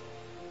life.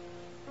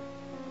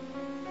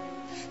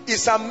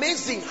 It's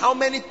amazing how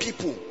many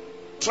people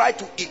try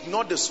to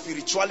ignore the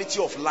spirituality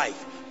of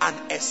life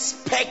and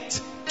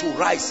expect to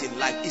rise in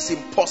life. It's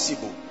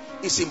impossible.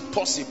 It's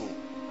impossible.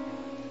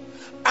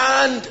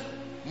 And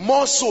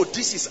more so,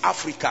 this is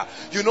Africa.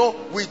 You know,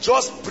 we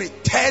just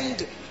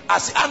pretend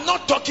as... I'm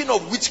not talking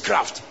of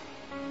witchcraft.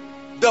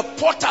 The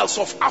portals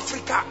of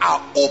Africa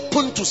are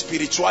open to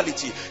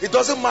spirituality. It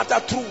doesn't matter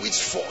through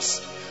which force.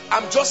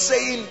 I'm just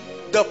saying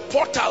the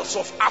portals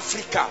of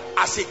Africa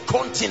as a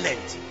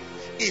continent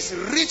is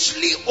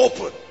richly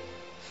open.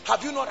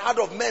 Have you not heard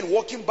of men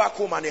walking back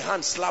home and a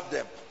hand slap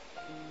them?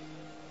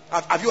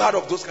 Have you heard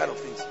of those kind of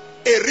things?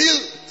 A real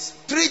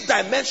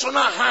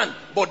three-dimensional hand,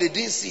 but they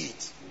didn't see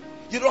it.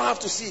 You don't have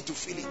to see it to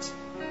feel it.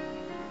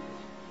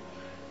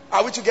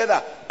 Are we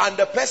together? And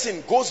the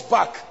person goes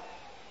back,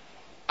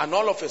 and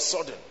all of a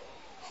sudden,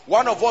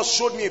 one of us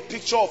showed me a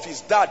picture of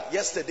his dad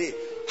yesterday.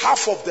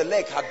 Half of the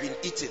leg had been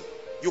eaten.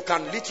 You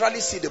can literally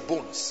see the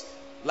bones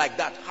like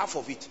that, half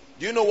of it.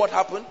 Do you know what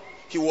happened?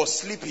 He was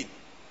sleeping.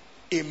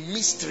 A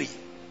mystery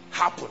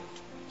happened.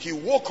 He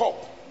woke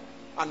up,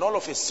 and all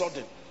of a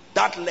sudden,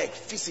 that leg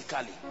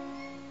physically.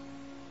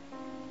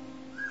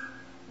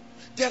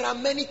 There are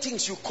many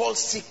things you call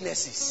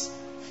sicknesses.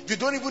 You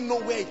don't even know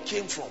where it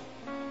came from.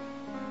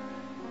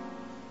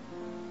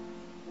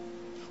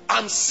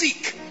 I'm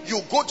sick.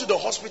 You go to the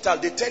hospital,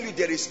 they tell you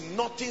there is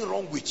nothing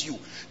wrong with you.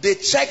 They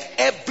check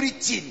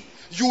everything.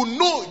 You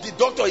know, the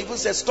doctor even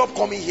says, stop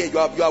coming here.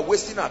 You are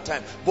wasting our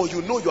time. But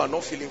you know you are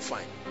not feeling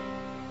fine.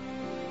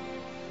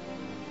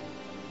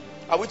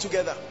 Are we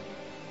together?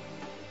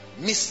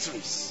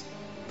 Mysteries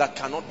that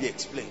cannot be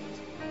explained.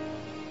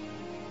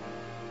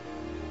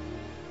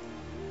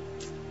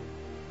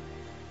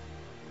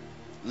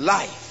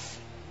 Life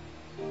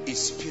is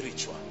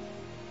spiritual.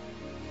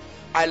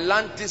 I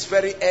learned this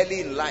very early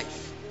in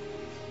life.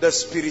 The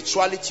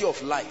spirituality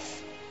of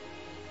life.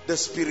 The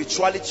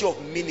spirituality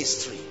of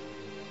ministry.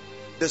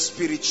 The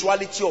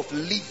spirituality of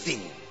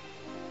living.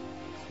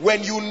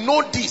 When you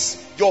know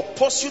this, your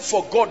pursuit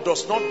for God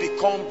does not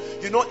become,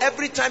 you know,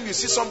 every time you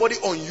see somebody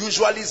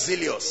unusually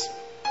zealous,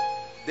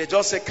 they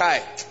just say,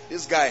 Kai,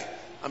 this guy,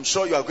 I'm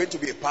sure you are going to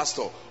be a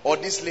pastor. Or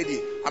this lady,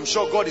 I'm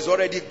sure God is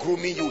already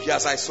grooming you. He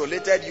has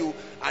isolated you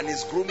and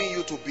is grooming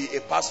you to be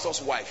a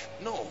pastor's wife.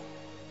 No.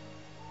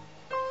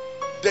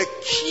 The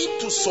key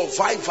to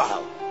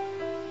survival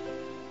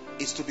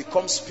is to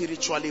become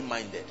spiritually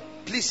minded.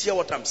 Please hear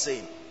what I'm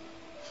saying.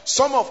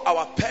 Some of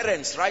our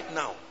parents right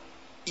now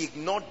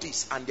ignore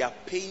this and they are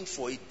paying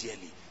for it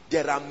dearly.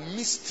 There are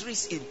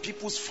mysteries in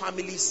people's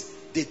families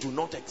they do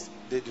not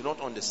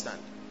understand.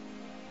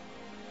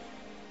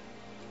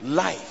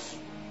 Life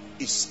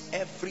is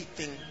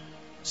everything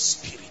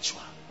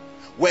spiritual.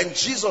 When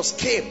Jesus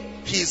came,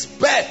 his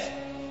birth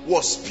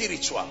was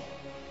spiritual.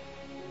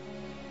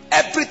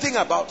 Everything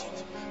about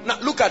it. Now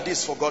look at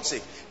this, for God's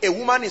sake. A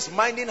woman is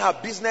minding her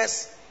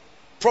business,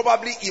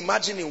 probably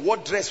imagining,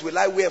 what dress will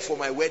I wear for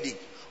my wedding?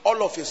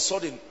 All of a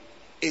sudden,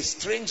 a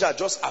stranger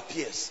just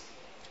appears.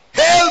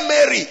 Hail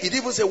Mary! He didn't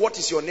even say, what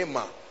is your name,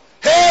 ma?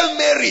 Hail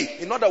Mary!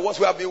 In other words,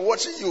 we have been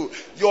watching you.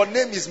 Your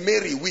name is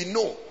Mary. We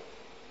know.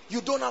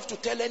 You don't have to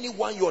tell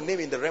anyone your name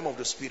in the realm of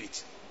the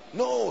spirit.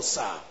 No,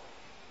 sir.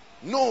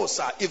 No,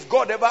 sir. If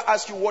God ever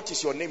asks you what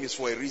is your name, it's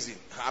for a reason.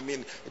 I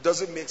mean, it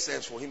doesn't make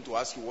sense for him to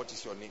ask you what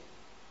is your name.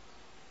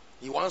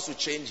 He wants to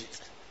change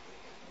it.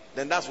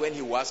 Then that's when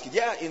he will ask you.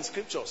 Yeah, in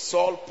scripture,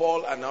 Saul,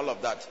 Paul, and all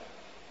of that.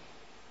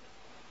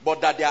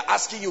 But that they are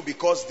asking you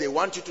because they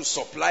want you to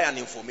supply an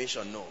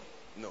information. No,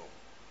 no,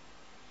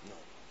 no.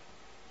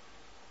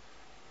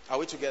 Are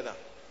we together?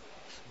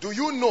 Do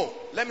you know?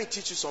 Let me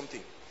teach you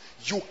something.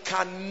 You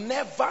can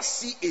never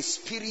see a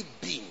spirit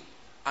being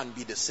and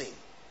be the same.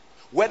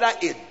 whether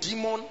a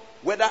demon,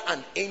 whether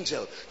an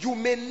angel, you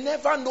may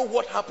never know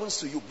what happens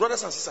to you.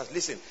 Brothers and sisters,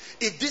 listen.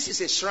 If this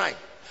is a shrine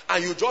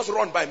and you just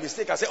run by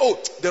mistake and say,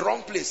 oh, the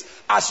wrong place,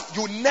 as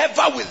you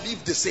never will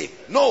live the same.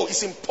 No,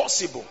 it's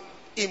impossible.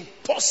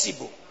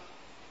 Impossible.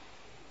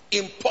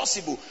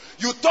 Impossible.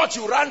 You thought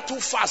you ran too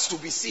fast to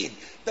be seen.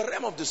 The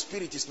realm of the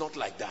spirit is not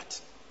like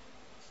that.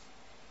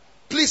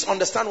 Please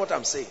understand what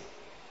I'm saying.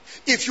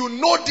 If you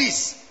know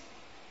this,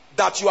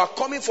 that you are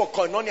coming for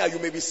koinonia, you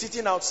may be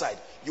sitting outside,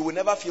 you will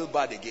never feel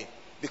bad again.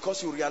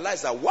 Because you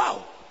realize that,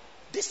 wow,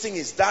 this thing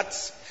is that.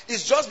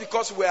 It's just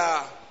because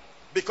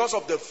because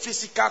of the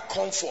physical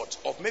comfort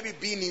of maybe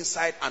being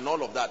inside and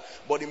all of that.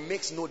 But it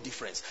makes no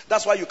difference.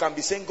 That's why you can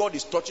be saying God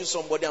is touching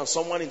somebody and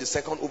someone in the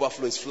second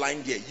overflow is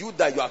flying there. You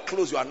that you are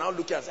close, you are now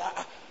looking and say,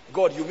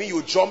 God, you mean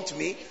you jumped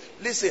me?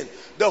 Listen,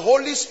 the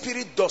Holy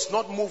Spirit does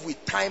not move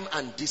with time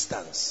and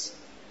distance.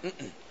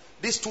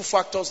 These two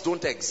factors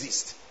don't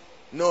exist.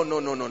 No.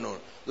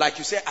 Like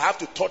you say, I have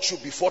to touch you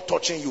before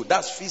touching you.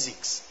 That's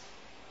physics.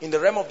 In the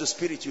realm of the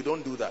spirit, you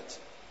don't do that.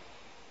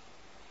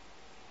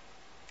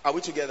 Are we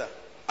together?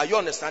 Are you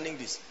understanding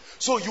this?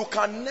 So you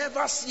can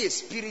never see a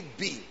spirit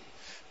being.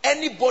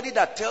 Anybody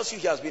that tells you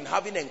he has been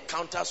having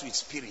encounters with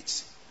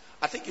spirits,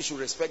 I think you should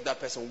respect that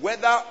person,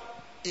 whether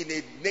in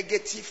a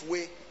negative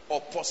way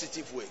or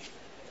positive way.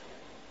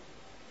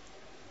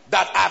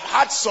 That I've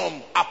had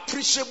some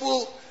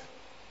appreciable,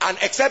 and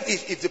except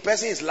if the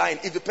person is lying,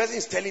 if the person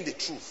is telling the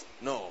truth,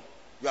 no.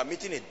 You are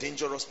meeting a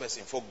dangerous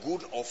person, for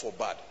good or for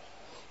bad.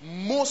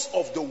 Most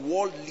of the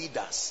world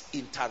leaders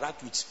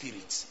interact with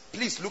spirits.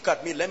 Please look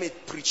at me, let me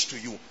preach to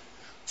you.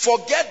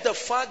 Forget the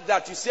fact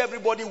that you see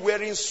everybody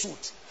wearing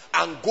suit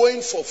and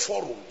going for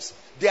forums.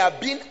 They are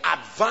being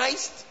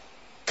advised,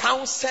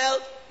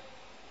 counseled,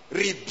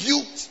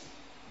 rebuked,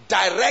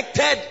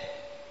 directed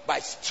by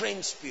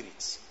strange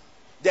spirits.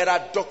 There are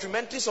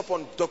documentaries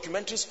upon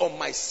documentaries on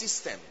my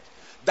system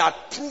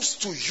that proves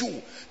to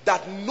you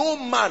that no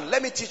man,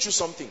 let me teach you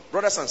something,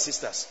 brothers and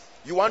sisters.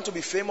 You want to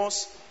be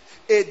famous?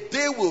 A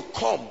day will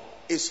come,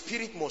 a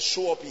spirit must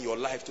show up in your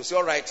life to say,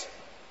 all right,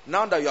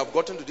 now that you have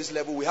gotten to this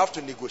level, we have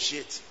to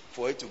negotiate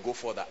for it to go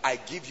further. I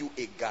give you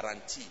a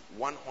guarantee,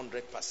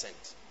 100%.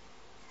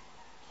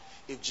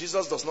 If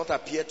Jesus does not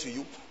appear to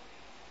you,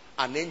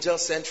 an angel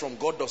sent from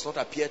God does not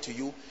appear to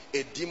you,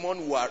 a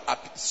demon will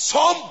appear.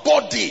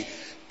 Somebody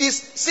is,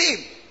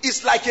 see,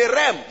 it's like a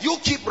realm. You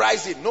keep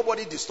rising,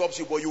 nobody disturbs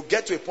you, but you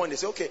get to a point, they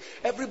say, okay,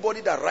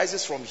 everybody that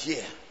rises from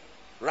here,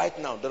 right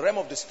now, the realm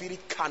of the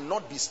spirit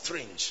cannot be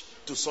strange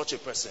to such a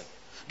person.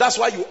 That's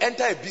why you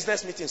enter a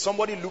business meeting,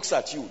 somebody looks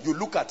at you, you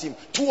look at him,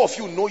 two of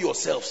you know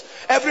yourselves.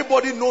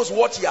 Everybody knows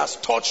what he has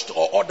touched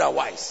or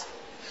otherwise.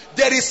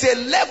 There is a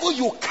level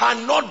you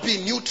cannot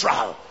be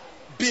neutral.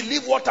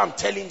 Believe what I'm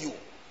telling you.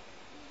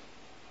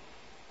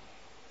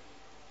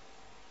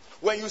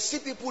 When you see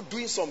people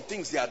doing some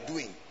things they are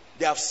doing,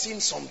 they have seen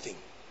something.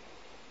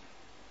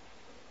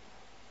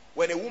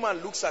 When a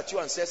woman looks at you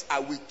and says,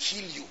 I will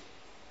kill you,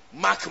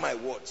 mark my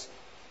words,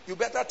 you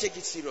better take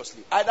it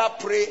seriously. Either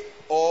pray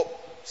or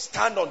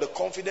stand on the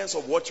confidence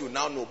of what you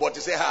now know. But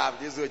to say,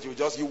 this is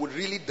what you would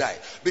really die.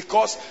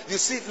 Because you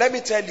see, let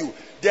me tell you,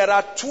 there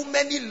are too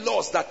many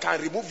laws that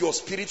can remove your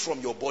spirit from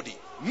your body.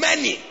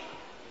 Many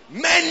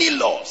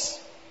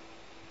laws.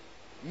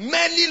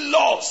 Many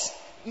laws.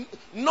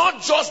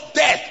 Not just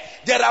death.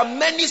 There are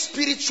many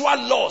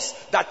spiritual laws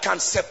that can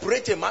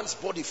separate a man's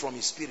body from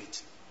his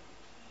spirit.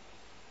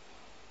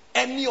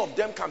 Any of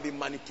them can be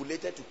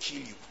manipulated to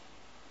kill you.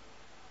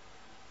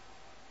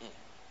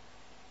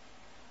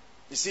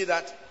 You see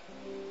that?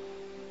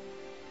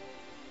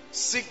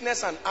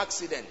 Sickness and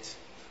accident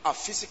are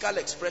physical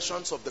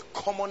expressions of the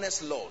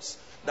commonest laws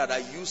that are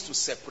used to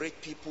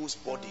separate people's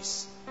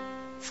bodies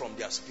from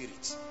their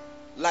spirits.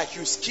 Like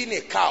you skin a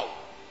cow.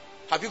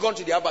 Have you gone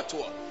to the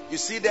abattoir? You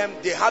see them,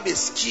 they have a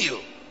skill.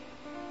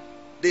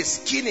 They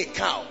skin a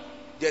cow.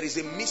 There is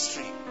a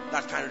mystery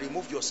that can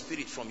remove your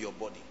spirit from your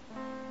body.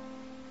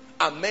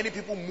 And many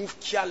people move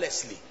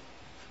carelessly.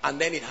 And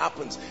then it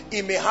happens.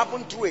 It may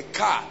happen through a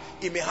car.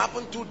 It may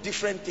happen through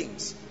different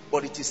things.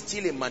 But it is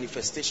still a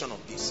manifestation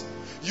of this.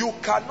 You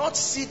cannot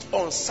sit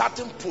on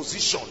certain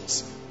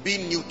positions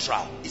being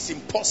neutral. It's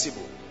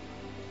impossible.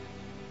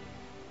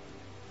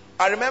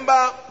 I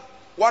remember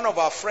one of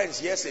our friends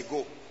years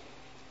ago.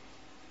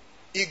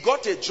 He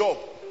got a job.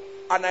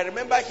 And I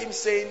remember him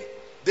saying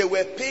they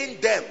were paying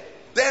them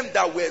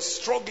that were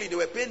struggling, they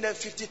were paying them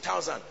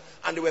 50,000.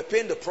 And they were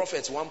paying the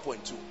prophets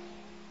 1.2.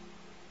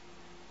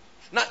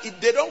 Now,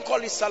 they don't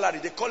call it salary,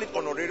 they call it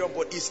honorarium,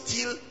 but it's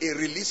still a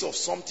release of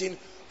something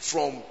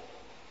from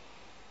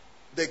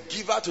the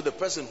giver to the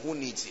person who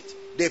needs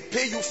it. They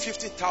pay you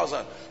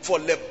 50,000 for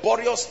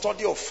laborious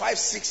study of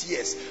 5-6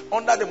 years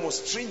under the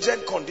most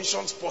stringent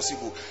conditions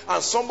possible.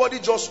 And somebody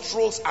just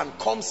strolls and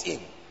comes in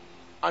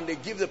and they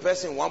give the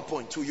person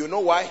 1.2. You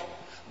know why?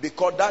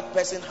 Because that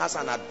person has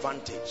an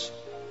advantage.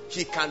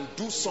 He can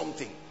do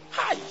something.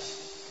 Hi.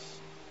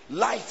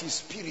 Life is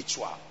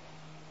spiritual.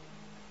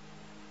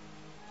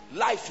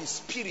 Life is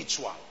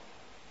spiritual.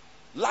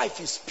 Life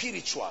is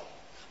spiritual.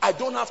 I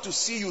don't have to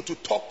see you to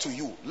talk to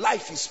you.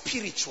 Life is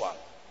spiritual.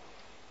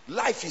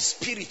 Life is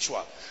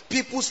spiritual.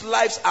 People's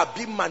lives are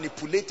being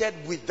manipulated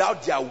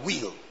without their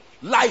will.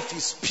 Life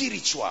is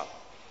spiritual.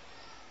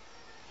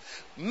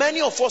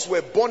 Many of us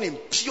were born in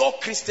pure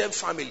Christian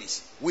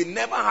families. We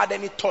never had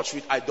any touch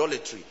with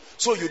idolatry.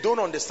 So you don't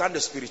understand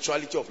the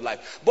spirituality of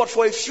life. But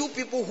for a few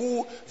people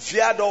who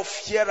veered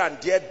off here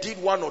and there,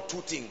 did one or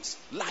two things,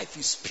 life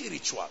is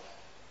spiritual.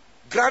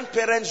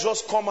 Grandparents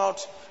just come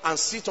out and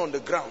sit on the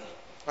ground.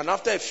 And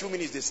after a few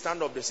minutes, they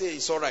stand up. They say,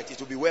 it's all right. It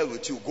will be well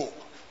with you. Go.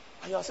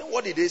 And you are saying,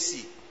 what did they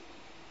see?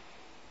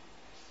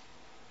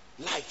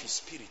 Life is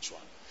spiritual.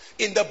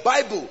 In the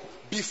Bible,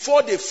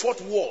 before they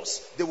fought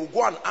wars, they will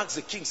go and ask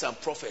the kings and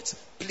prophets,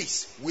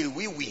 please, will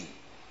we win?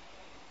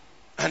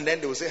 And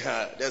then they will say,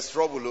 there's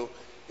trouble.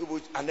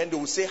 And then they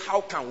will say,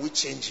 how can we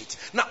change it?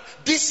 Now,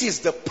 this is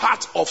the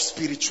part of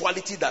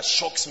spirituality that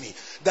shocks me.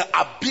 The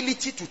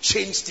ability to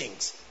change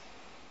things.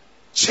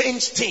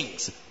 Change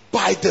things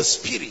by the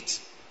Spirit.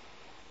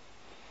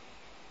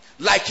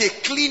 Like a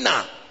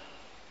cleaner.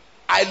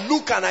 I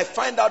look and I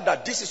find out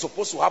that this is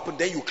supposed to happen.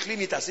 Then you clean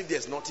it as if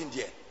there's nothing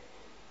there.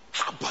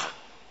 Haba.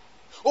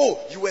 Oh,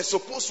 you were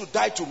supposed to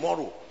die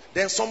tomorrow.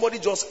 Then somebody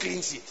just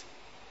cleans it.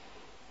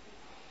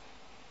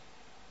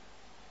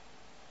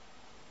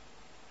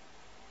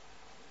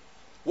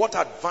 What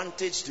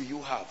advantage do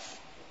you have?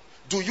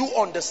 Do you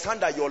understand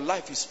that your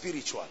life is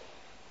spiritual?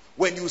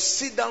 When you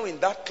sit down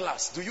in that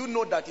class, do you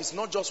know that it's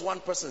not just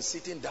one person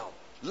sitting down?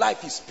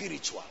 Life is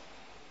spiritual.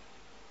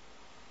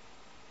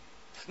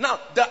 Now,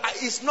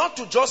 it's not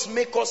to just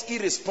make us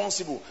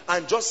irresponsible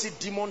and just see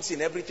demons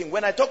in everything.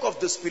 When I talk of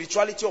the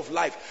spirituality of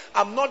life,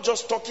 I'm not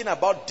just talking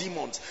about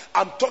demons.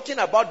 I'm talking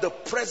about the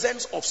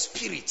presence of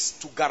spirits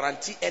to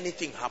guarantee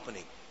anything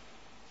happening.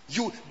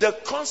 The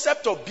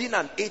concept of being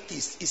an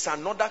atheist is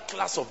another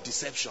class of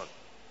deception.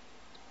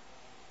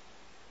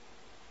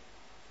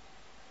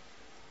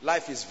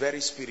 Life is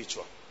very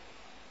spiritual.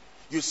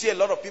 You see a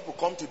lot of people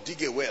come to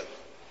dig a well.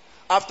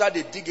 After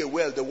they dig a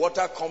well, the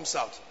water comes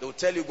out. They will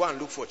tell you, go and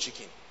look for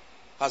chicken.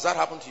 Has that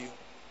happened to you?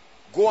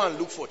 Go and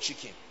look for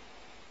chicken.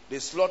 They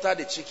slaughter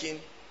the chicken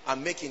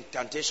and make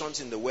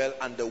incantations in the well,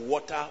 and the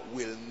water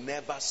will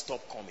never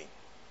stop coming.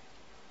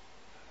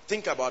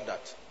 Think about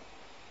that.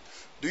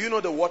 Do you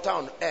know the water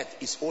on earth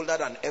is older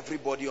than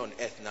everybody on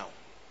earth now?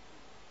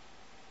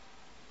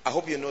 I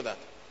hope you know that.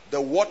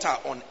 The water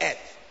on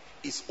earth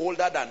is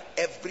older than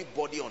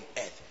everybody on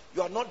earth.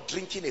 You are not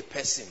drinking a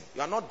person.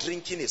 You are not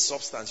drinking a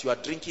substance. You are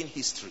drinking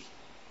history.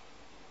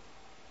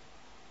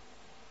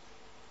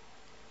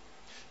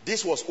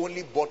 This was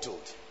only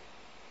bottled.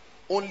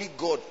 Only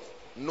God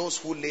knows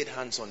who laid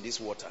hands on this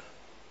water.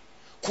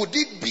 Could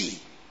it be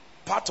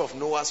part of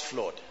Noah's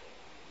flood?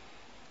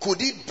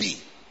 Could it be?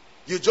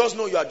 You just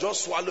know you are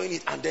just swallowing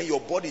it and then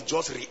your body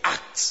just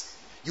reacts.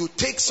 You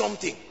take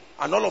something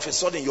and all of a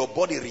sudden your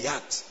body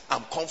reacts.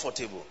 I'm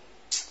comfortable.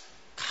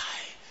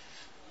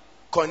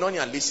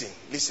 Koinonia,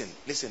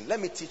 listen.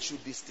 Let me teach you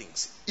these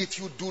things. If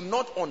you do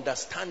not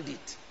understand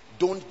it,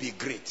 don't be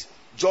great.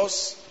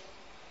 Just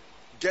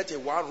get a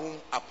one-room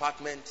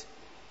apartment,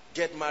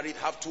 get married,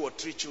 have 2 or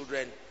 3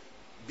 children,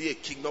 be a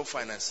kingdom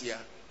financier,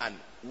 and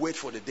wait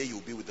for the day you'll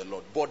be with the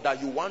Lord. But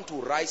that you want to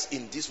rise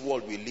in this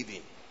world we live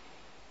in.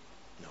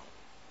 No.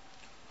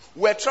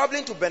 We're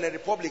traveling to Benin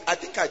Republic. I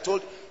think I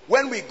told,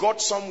 when we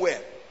got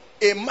somewhere,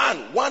 a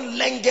man, one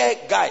lenge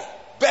guy,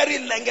 very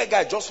lenge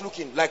guy, just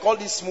looking like all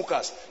these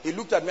smokers. He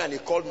looked at me and he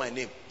called my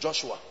name,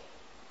 Joshua.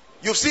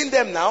 You've seen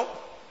them now.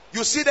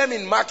 You see them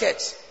in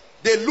markets.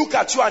 They look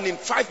at you and in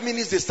 5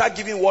 minutes they start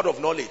giving word of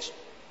knowledge.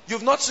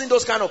 You've not seen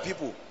those kind of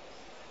people.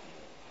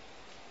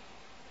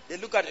 They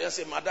look at you and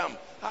say, Madam,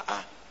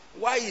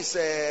 why is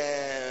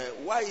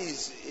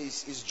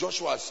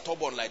Joshua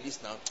stubborn like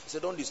this now? I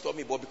said, don't disturb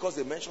me. But because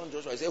they mentioned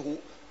Joshua, I say, who?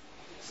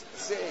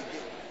 Say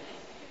again.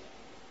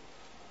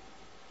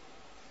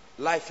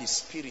 Life is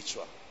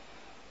spiritual.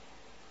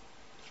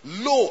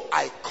 Lo,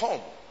 I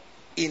come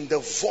in the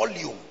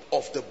volume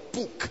of the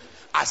book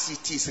as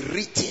it is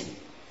written.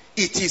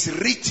 It is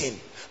written.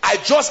 I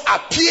just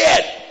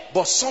appeared,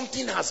 but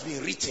something has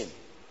been written.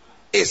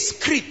 A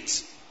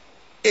script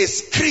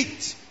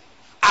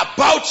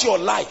about your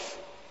life,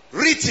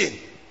 written.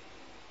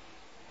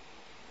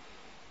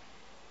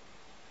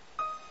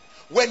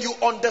 When you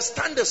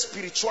understand the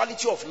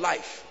spirituality of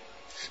life,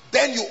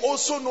 then you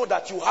also know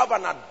that you have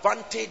an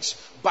advantage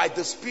by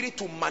the Spirit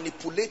to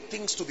manipulate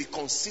things to be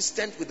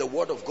consistent with the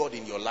Word of God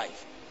in your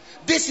life.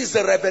 This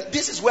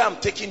is where I'm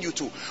taking you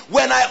to.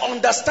 When I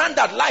understand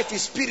that life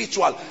is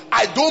spiritual,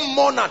 I don't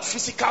mourn at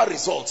physical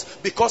results,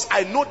 because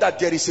I know that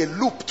there is a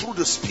loop through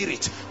the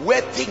Spirit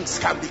where things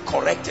can be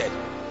corrected.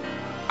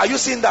 Are you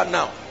seeing that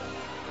now?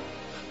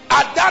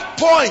 At that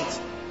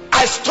point,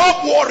 I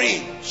stop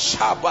worrying.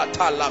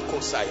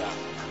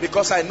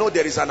 Because I know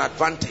there is an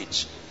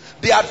advantage.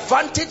 The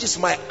advantage is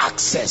my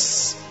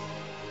access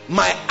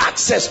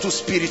to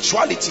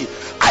spirituality.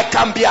 I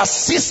can be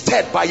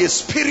assisted by a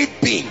spirit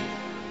being.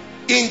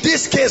 In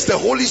this case, the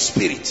Holy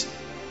Spirit.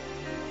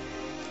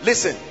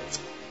 Listen,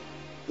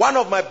 One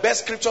of my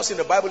best scriptures in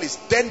the Bible is,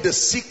 then the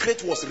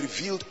secret was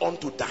revealed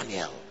unto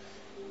Daniel.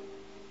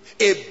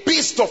 A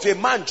beast of a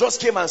man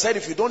just came and said,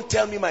 if you don't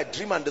tell me my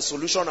dream and the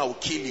solution, I will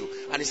kill you.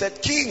 And he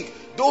said, King,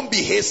 don't be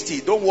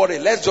hasty. Don't worry.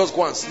 Let's just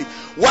go and sleep.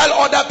 While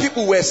other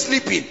people were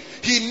sleeping,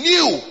 he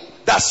knew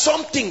that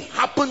something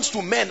happens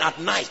to men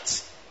at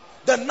night.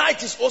 The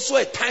night is also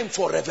a time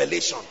for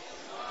revelation.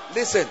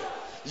 Listen,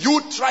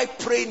 you try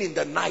praying in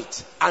the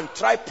night and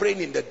try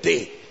praying in the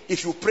day.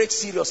 If you pray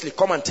seriously,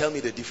 come and tell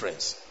me the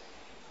difference.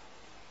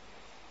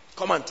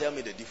 Come and tell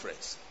me the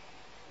difference.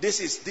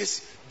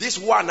 This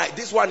one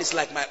is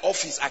like my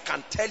office. I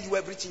can tell you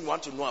everything you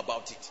want to know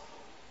about it.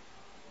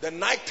 The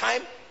night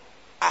time,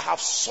 I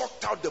have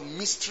sought out the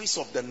mysteries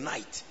of the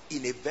night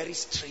in a very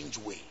strange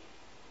way.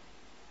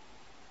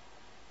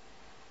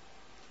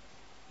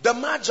 The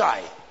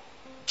Magi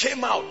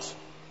came out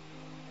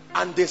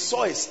and they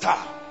saw a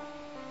star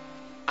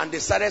and they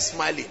started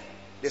smiling.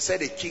 They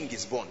said a king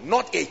is born,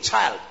 not a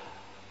child.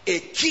 A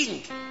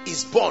king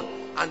is born.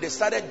 And they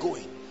started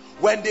going.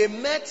 When they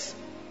met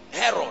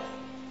Herod,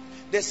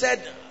 they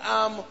said,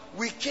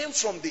 we came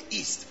from the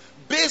east.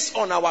 Based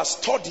on our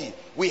study,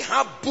 we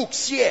have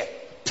books here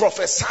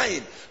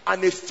prophesying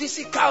and a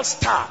physical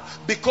star.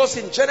 Because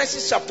in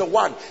Genesis chapter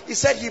 1, he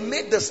said he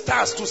made the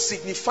stars to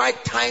signify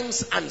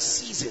times and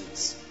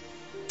seasons.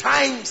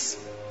 Times,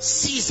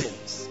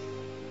 seasons.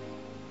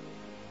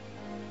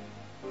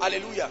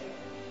 Hallelujah.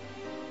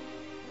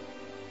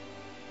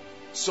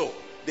 So,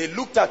 they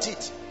looked at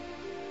it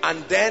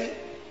and then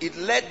it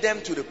led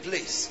them to the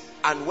place.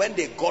 And when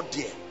they got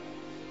there,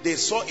 they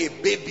saw a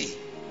baby.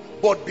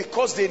 But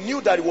because they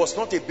knew that it was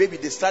not a baby,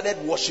 they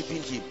started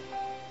worshiping him.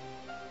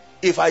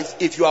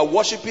 If you are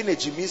worshiping a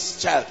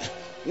Jimmy's child,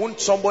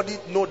 won't somebody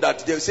know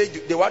that they say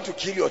they want to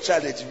kill your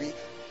child, a Jimmy?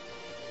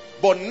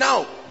 But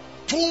now,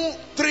 2,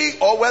 3,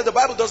 or well, the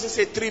Bible doesn't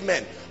say 3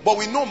 men, but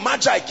we know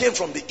Magi came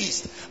from the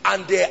east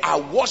and they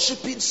are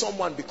worshiping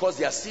someone because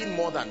they are seeing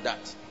more than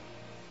that.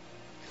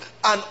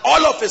 And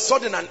all of a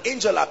sudden an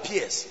angel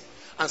appears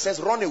and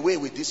says, run away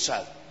with this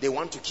child. They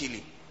want to kill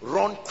him.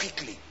 Run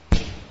quickly.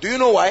 Do you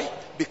know why?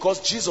 Because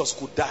Jesus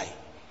could die.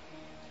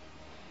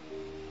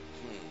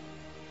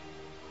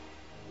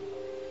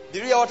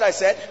 Did you hear what I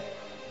said?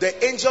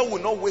 The angel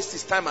will not waste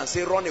his time and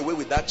say, run away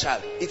with that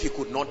child if he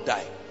could not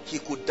die. He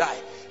could die.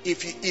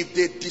 If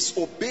they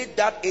disobeyed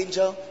that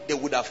angel, they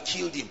would have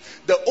killed him.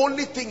 The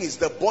only thing is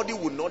the body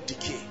would not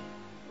decay.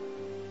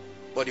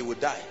 But he would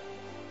die.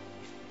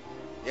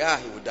 Yeah,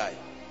 he would die.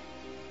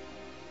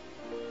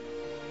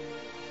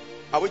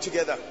 Are we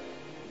together?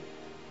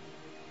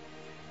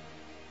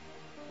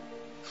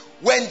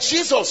 When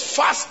Jesus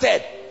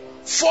fasted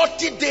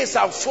 40 days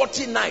and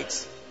 40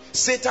 nights,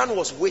 Satan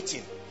was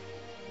waiting.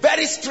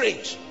 Very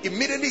strange.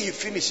 Immediately he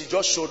finished, he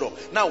just showed up.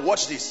 Now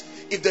watch this.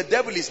 If the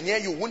devil is near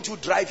you, won't you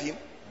drive him?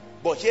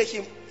 But here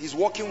he's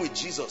walking with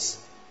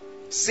Jesus.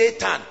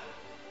 Satan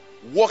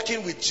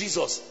walking with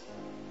Jesus.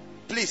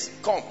 Please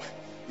come.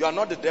 You are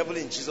not the devil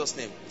in Jesus'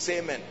 name. Say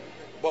amen.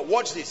 But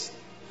watch this.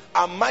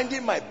 I'm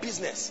minding my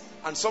business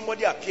and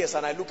somebody appears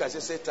and I look and say,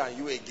 Satan,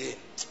 you again.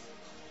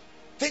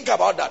 Think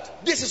about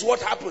that. This is what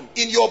happened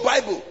in your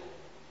Bible.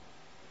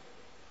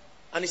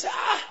 And he said,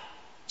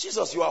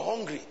 Jesus, you are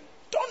hungry.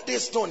 Turn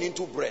this stone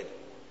into bread.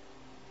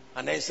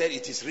 And then he said,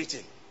 it is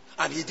written.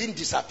 And he didn't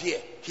disappear.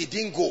 He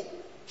didn't go.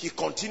 He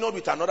continued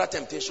with another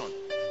temptation.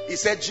 He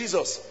said,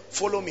 Jesus,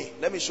 follow me.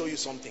 Let me show you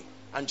something.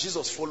 And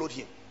Jesus followed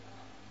him.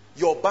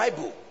 Your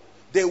Bible,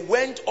 they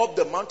went up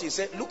the mountain. He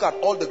said, look at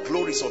all the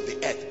glories of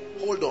the earth.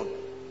 Hold on.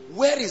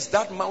 Where is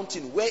that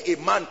mountain where a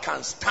man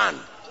can stand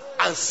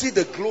and see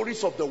the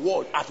glories of the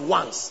world at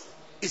once?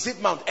 Is it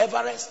Mount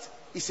Everest?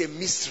 It's a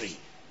mystery.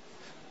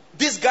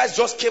 These guys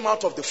just came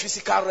out of the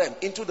physical realm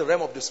into the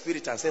realm of the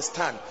spirit and said,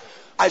 stand.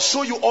 I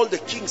show you all the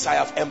kings I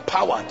have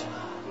empowered.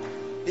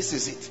 This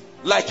is it.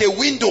 Like a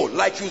window,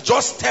 like you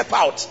just step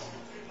out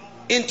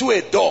into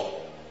a door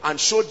and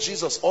show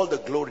Jesus all the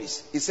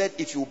glories. He said,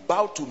 if you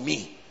bow to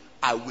me,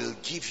 I will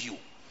give you.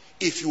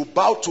 If you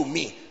bow to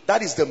me,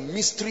 that is the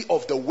mystery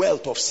of the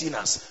wealth of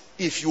sinners.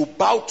 If you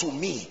bow to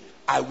me,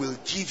 I will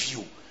give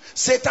you.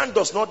 Satan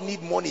does not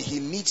need money, he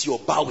needs your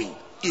bowing.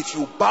 If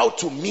you bow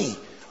to me,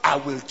 I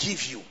will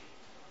give you.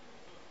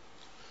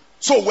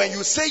 So when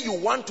you say you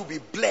want to be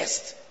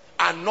blessed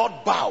and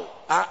not bow,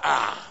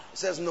 he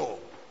says no,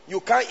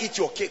 you can't eat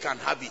your cake and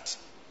have it.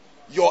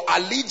 Your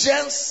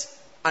allegiance,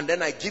 and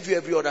then I give you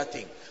every other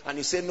thing. And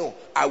you say no,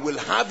 I will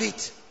have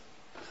it.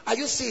 Are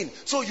you seeing?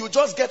 So you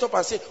just get up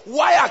and say,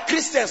 why are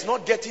Christians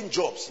not getting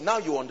jobs? Now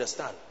you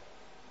understand.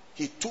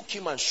 He took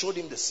him and showed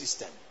him the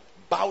system.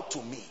 Bow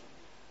to me.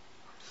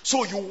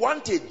 So you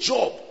want a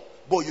job,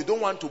 but you don't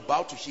want to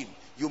bow to him.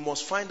 You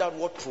must find out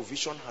what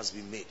provision has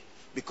been made.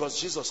 Because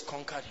Jesus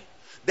conquered him.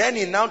 Then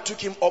he now took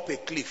him up a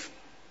cliff.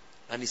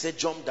 And he said,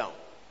 jump down.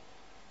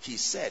 He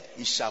said,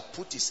 he shall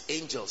put his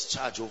angels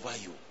charge over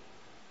you.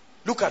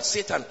 Look at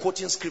Satan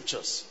quoting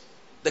scriptures.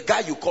 The guy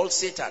you call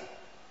Satan.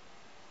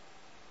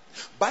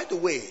 By the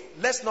way,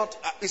 let's not,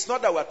 it's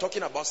not that we're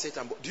talking about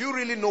Satan, but do you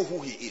really know who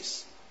he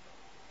is?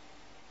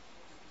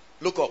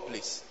 Look up,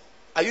 please.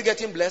 Are you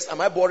getting blessed?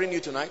 Am I boring you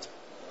tonight?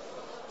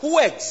 Who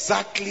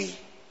exactly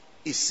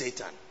is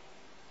Satan?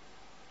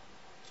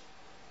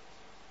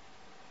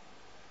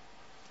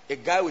 A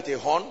guy with a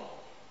horn,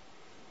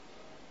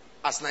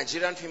 as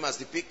Nigerian film has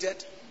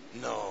depicted?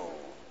 No.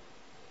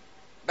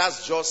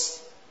 That's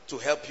just to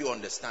help you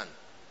understand.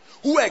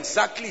 Who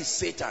exactly is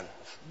Satan?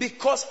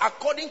 Because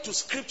according to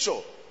scripture,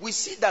 we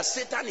see that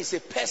Satan is a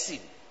person.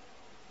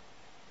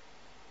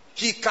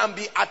 He can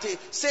be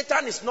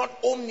Satan is not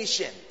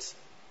omniscient,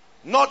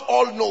 not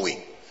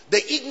all-knowing.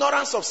 The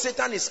ignorance of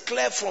Satan is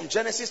clear from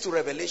Genesis to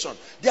Revelation.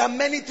 There are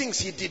many things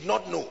he did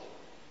not know.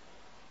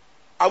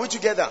 Are we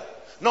together?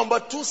 Number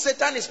two,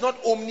 Satan is not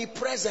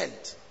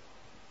omnipresent.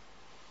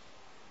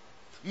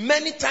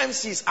 Many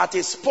times he's at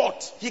a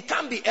spot. He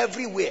can't be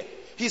everywhere.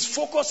 He's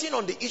focusing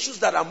on the issues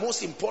that are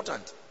most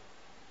important.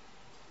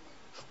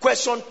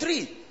 Question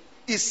 3.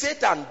 Is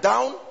Satan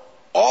down,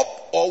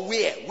 up, or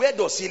where? Where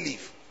does he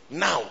live?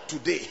 Now,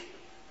 today.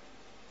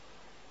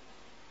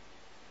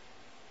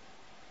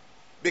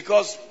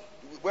 Because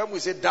when we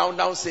say down,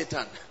 down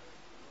Satan,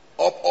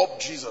 up,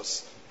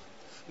 Jesus.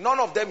 None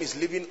of them is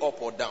living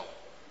up or down.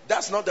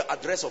 That's not the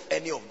address of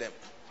any of them.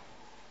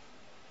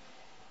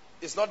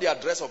 It's not the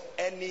address of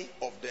any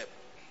of them.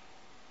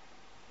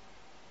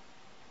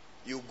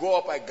 You go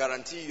up, I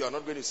guarantee you are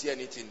not going to see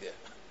anything there.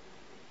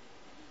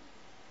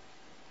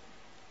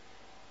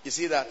 You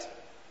see that?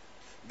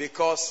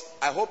 Because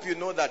I hope you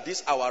know that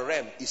this our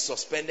realm is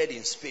suspended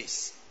in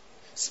space.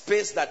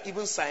 Space that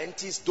even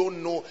scientists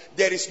don't know.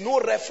 There is no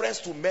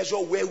reference to measure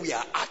where we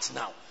are at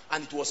now.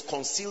 And it was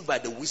concealed by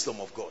the wisdom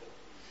of God.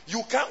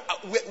 You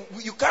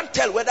can't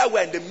tell whether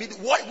we're in the middle.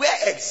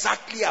 Where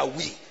exactly are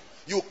we?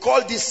 You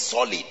call this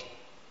solid.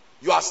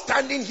 You are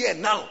standing here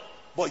now,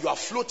 but you are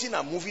floating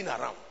and moving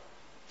around.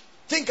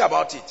 Think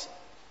about it.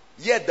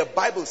 Yet the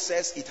Bible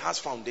says it has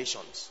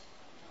foundations.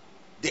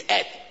 The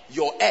earth,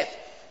 your earth.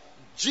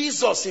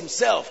 Jesus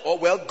himself, or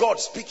well, God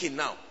speaking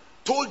now,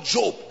 told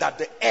Job that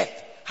the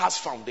earth has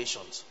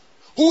foundations.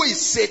 Who is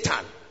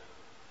Satan?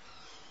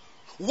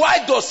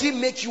 Why does he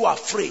make you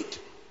afraid?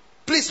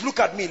 Please look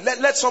at me.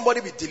 Let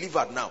somebody be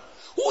delivered now.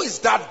 Who is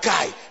that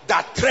guy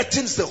that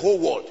threatens the whole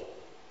world?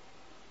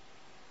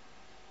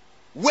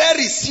 Where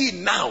is he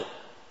now?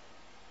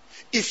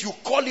 If you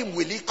call him,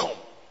 will he come?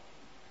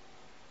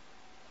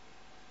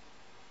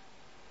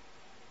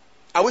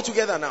 Are we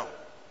together now?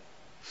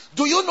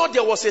 Do you know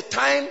there was a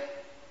time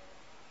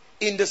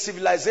in the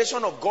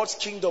civilization of God's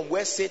kingdom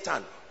where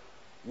Satan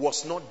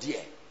was not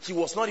there? He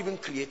was not even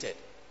created.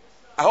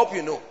 I hope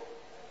you know.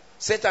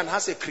 Satan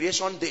has a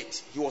creation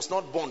date. He was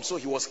not born, so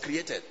he was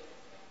created.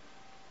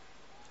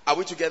 Are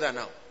we together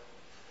now?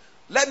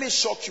 Let me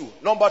shock you.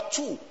 Number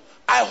 2,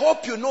 I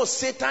hope you know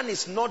Satan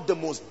is not the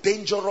most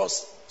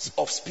dangerous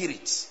of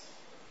spirits.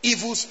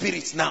 Evil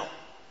spirits now.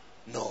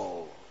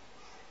 No.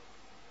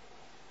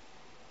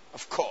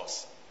 Of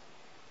course.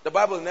 The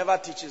Bible never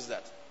teaches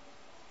that.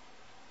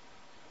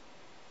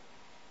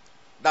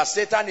 That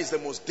Satan is the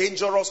most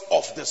dangerous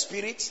of the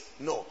spirits?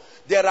 No.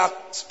 There are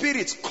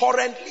spirits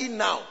currently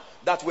now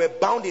that were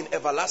bound in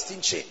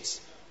everlasting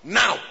chains.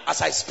 Now,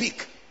 as I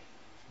speak,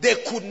 they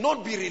could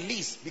not be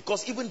released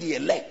because even the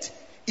elect,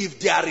 if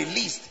they are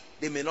released,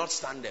 they may not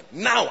stand them.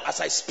 Now,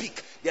 as I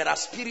speak, there are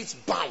spirits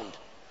bound.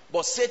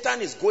 But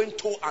Satan is going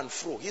to and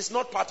fro. He's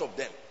not part of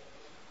them.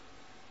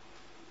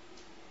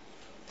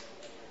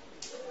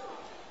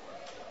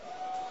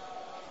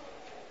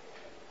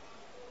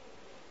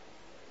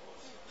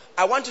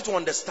 I want you to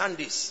understand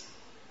this.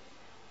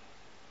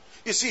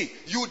 You see,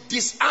 you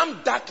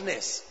disarm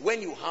darkness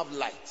when you have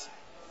light.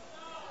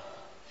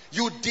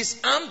 You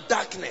disarm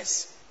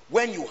darkness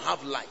when you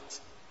have light.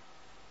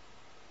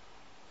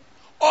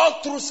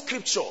 All through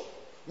scripture,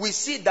 we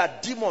see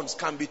that demons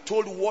can be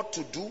told what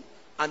to do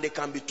and they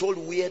can be told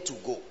where to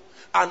go.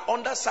 And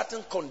under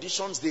certain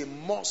conditions, they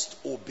must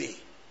obey.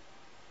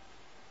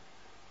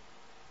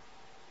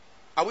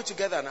 Are we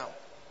together now?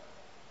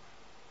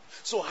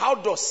 So how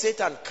does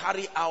Satan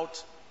carry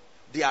out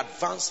the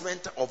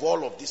advancement of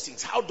all of these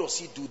things? How does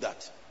he do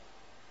that?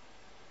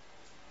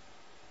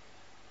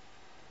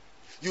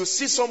 You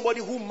see somebody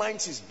who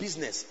minds his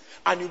business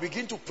and you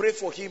begin to pray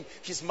for him.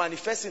 He's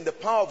manifesting, the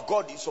power of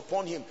God is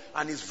upon him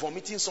and he's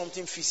vomiting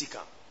something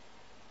physical.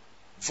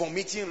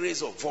 Vomiting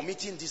razor,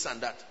 vomiting this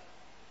and that.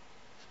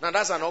 Now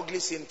that's an ugly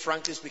sin,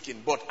 frankly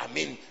speaking, but I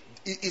mean,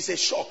 it's a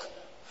shock.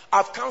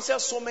 I've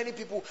counseled so many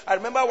people. I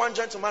remember one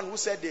gentleman who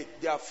said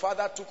their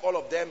father took all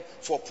of them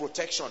for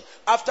protection.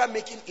 After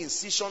making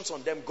incisions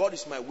on them, God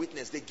is my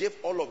witness, they gave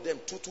all of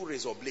them two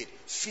razor blade.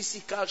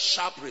 Physical,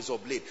 sharp razor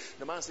blade.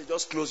 The man said,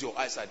 just close your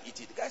eyes and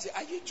eat it. The guy said,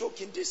 are you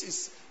joking? This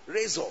is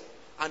razor.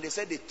 And they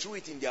said they threw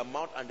it in their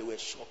mouth and they were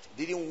shocked.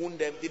 Didn't wound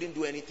them, didn't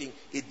do anything.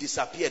 It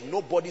disappeared.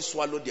 Nobody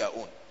swallowed their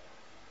own.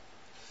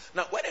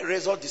 Now, when a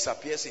razor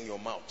disappears in your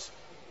mouth,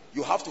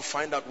 you have to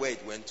find out where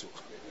it went to.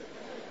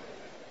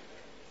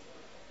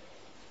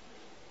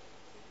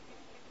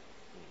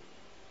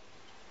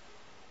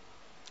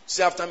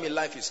 Say after me,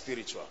 life is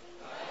spiritual.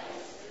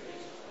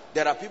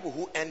 There are people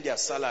who earn their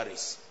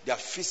salaries. Their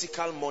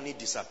physical money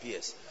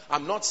disappears.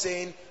 I'm not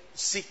saying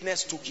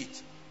Sickness took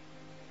it.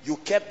 You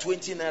kept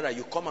 20 naira,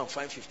 you come and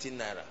find 15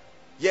 naira.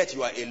 Yet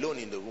you are alone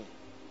in the room.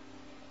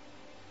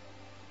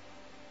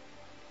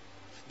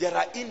 There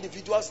are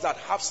individuals that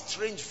have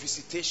strange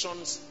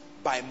visitations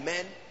by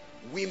men,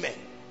 women.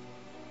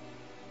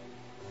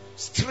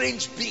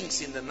 Strange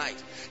beings in the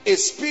night. A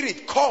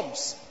spirit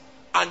comes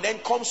and then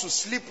comes to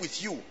sleep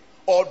with you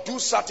or do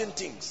certain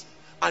things.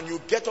 And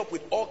you get up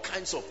with all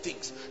kinds of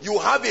things. You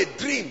have a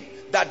dream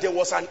that there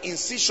was an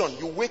incision.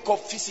 You wake up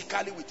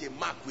physically with a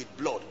mark with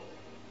blood.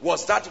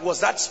 Was that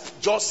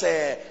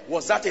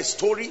a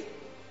story?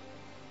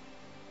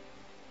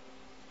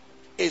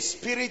 A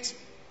spirit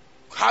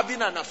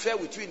having an affair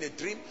with you in a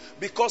dream?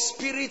 Because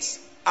spirits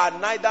are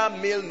neither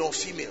male nor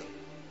female.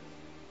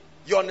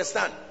 You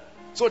understand?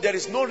 So there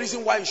is no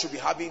reason why you should be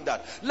having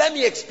that. Let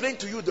me explain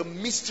to you the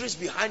mysteries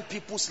behind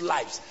people's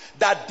lives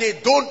that they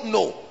don't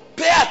know.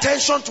 Pay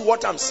attention to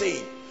what I'm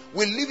saying.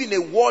 We live in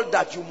a world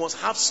that you must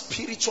have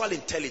spiritual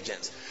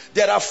intelligence.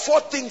 There are 4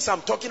 things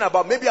I'm talking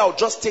about. Maybe I'll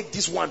just take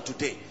this one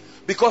today,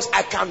 because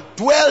I can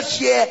dwell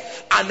here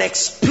and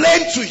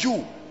explain to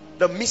you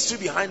the mystery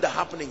behind the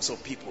happenings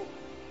of people.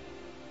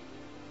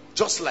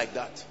 Just like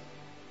that.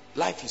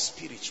 Life is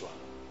spiritual.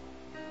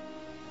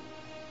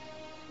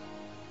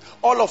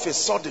 All of a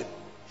sudden,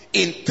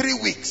 in 3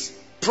 weeks,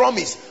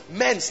 promise,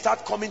 men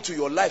start coming to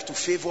your life to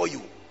favor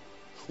you.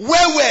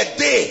 Where were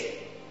they?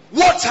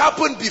 What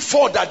happened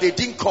before that they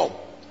didn't come?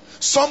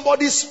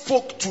 Somebody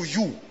spoke to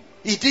you.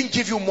 He didn't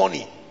give you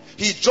money.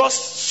 He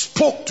just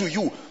spoke to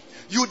you.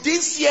 You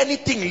didn't see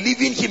anything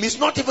leaving him. It's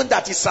not even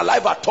that his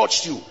saliva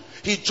touched you.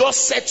 He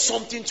just said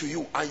something to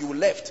you and you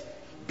left,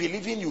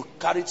 believing you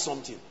carried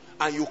something.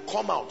 And you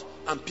come out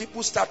and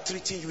people start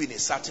treating you in a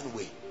certain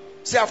way.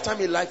 Say after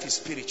me, life is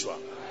spiritual.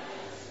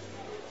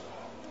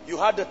 You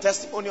heard the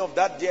testimony of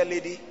that dear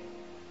lady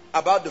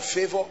about the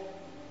favor.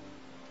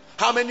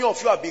 How many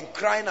of you have been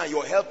crying and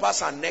your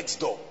helpers are next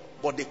door,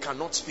 but they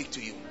cannot speak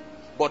to you?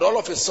 But all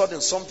of a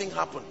sudden something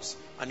happens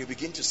and you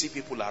begin to see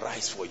people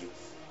arise for you.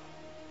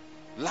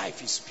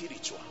 Life is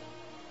spiritual.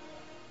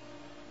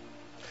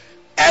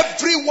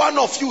 Every one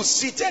of you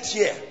seated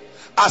here,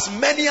 as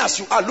many as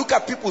you are, look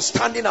at people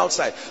standing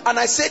outside. And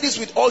I say this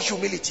with all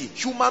humility.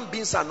 Human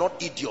beings are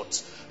not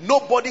idiots.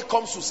 Nobody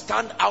comes to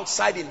stand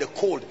outside in the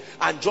cold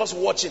and just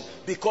watching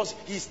because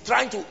he's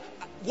trying to.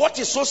 What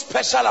is so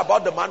special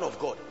about the man of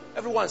God?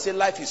 Everyone say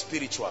life is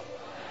spiritual.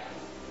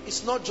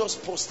 It's not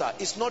just poster.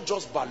 It's not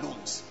just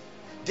balloons.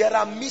 There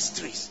are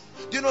mysteries.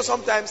 Do you know,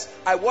 sometimes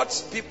I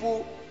watch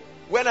people,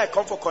 when I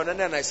come for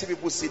Koinonia and I see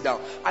people sit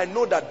down, I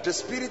know that the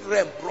spirit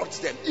realm brought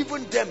them.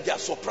 Even them, they are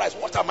surprised.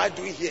 What am I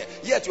doing here?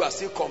 Yet you are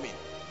still coming.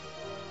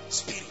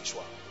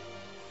 Spiritual.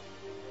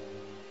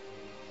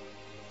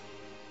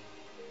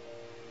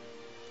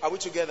 Are we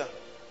together?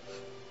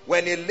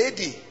 When a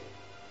lady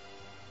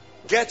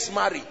gets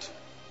married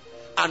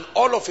and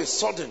all of a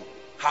sudden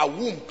her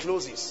womb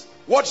closes.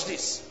 Watch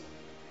this.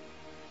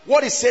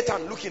 What is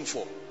Satan looking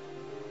for?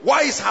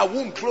 Why is her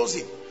womb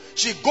closing?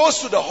 She goes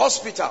to the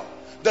hospital.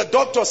 The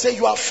doctor says,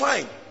 you are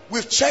fine.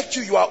 We've checked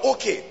you. You are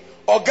okay.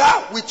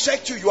 Oga, we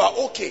checked you. You are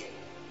okay.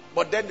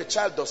 But then the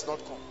child does not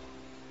come.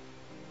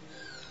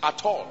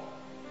 At all.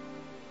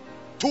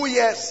 2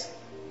 years,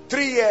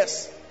 3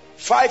 years,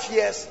 5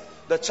 years,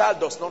 the child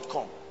does not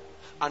come.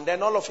 And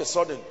then all of a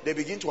sudden, they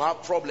begin to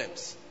have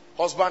problems.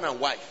 Husband and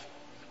wife.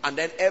 And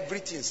then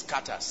everything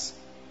scatters.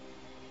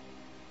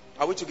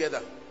 Are we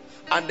together?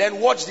 And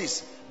then watch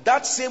this.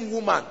 That same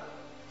woman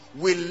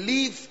will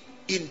live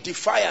in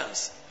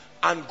defiance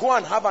and go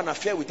and have an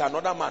affair with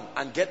another man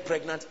and get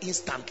pregnant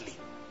instantly.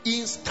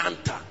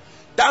 Instanta.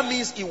 That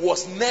means it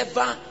was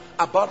never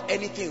about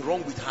anything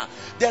wrong with her.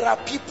 There are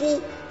people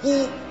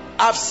who,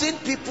 I've seen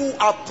people,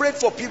 I've prayed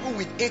for people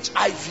with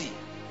HIV.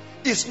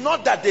 It's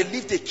not that they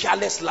lived a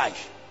careless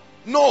life.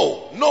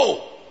 No,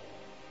 no.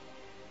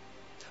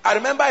 I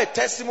remember a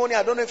testimony,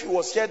 I don't know if it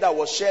was shared, that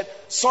was shared.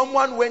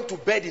 Someone went to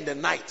bed in the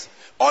night.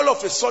 All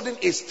of a sudden,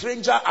 a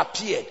stranger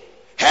appeared,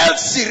 held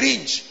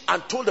syringe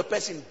and told the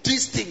person,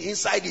 this thing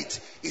inside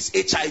it is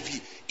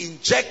HIV.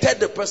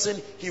 Injected the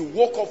person, he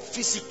woke up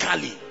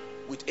physically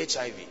with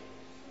HIV.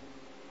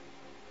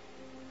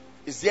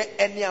 Is there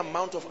any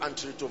amount of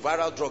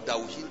antiretroviral drug that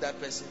will heal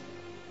that person?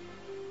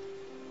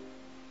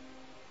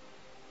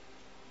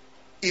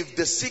 If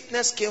the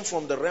sickness came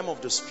from the realm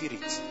of the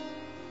spirit,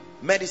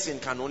 medicine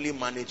can only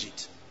manage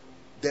it.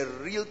 The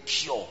real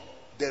cure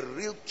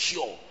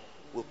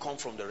will come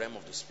from the realm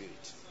of the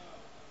spirit.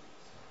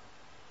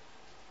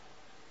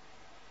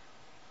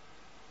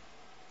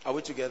 Are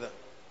we together?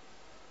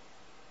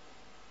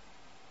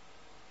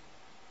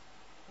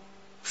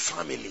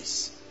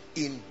 Families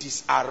in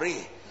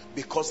disarray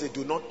because they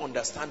do not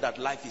understand that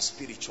life is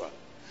spiritual.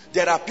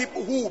 There are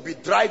people who will be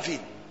driving,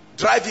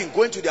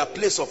 going to their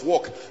place of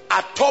work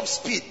at top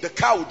speed. The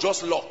car will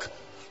just lock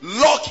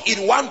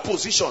in one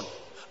position.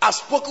 I've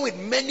spoken with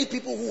many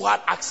people who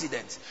had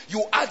accidents.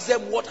 You ask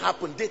them what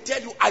happened, they tell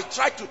you, I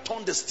tried to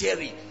turn the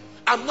steering.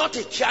 I'm not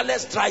a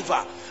careless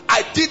driver.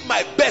 I did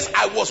my best.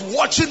 I was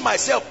watching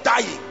myself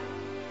dying.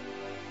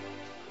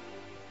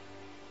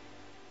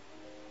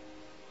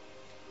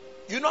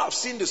 You know, I've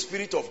seen the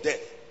spirit of death.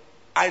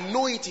 I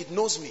know it, it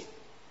knows me.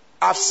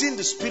 I've seen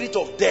the spirit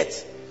of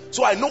death.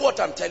 So I know what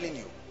I'm telling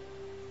you.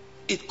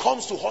 It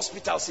comes to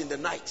hospitals in the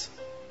night.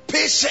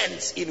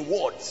 Patients in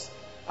wards.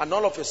 And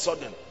all of a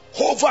sudden,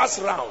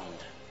 hovers round.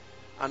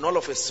 And all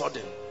of a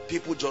sudden,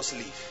 people just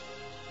leave.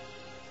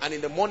 And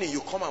in the morning, you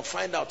come and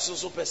find out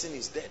so person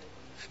is dead.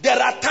 There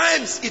are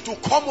times it will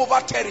come over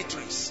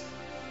territories.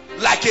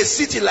 Like a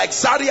city, like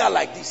Zaria,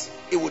 like this.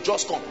 It will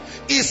just come.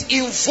 It's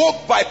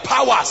invoked by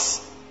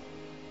powers.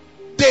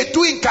 They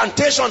do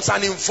incantations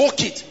and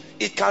invoke it.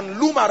 It can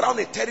loom around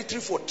a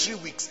territory for 3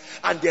 weeks.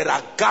 And there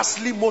are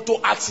ghastly motor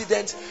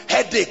accidents,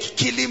 headache,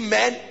 killing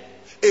men.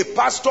 A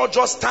pastor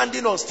just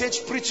standing on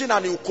stage preaching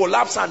and he will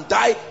collapse and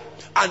die.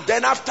 And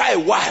then after a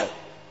while,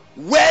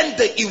 when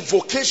the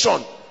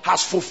invocation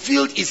has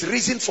fulfilled its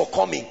reason for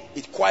coming,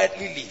 it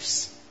quietly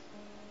leaves.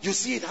 You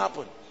see it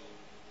happen.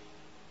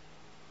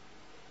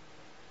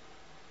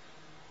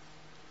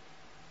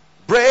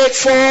 Break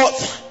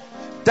forth,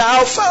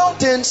 thou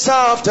fountains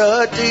of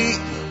the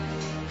deep,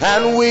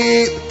 and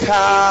weep,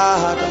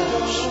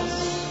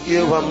 Kadosh.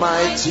 You are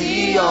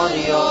mighty on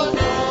your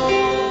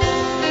throne.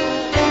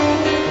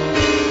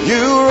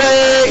 You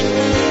reign,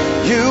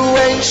 you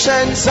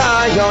ancient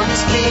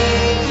Zion's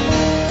King.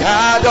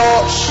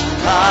 Kadosh,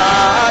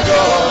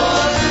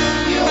 Kadosh.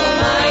 You are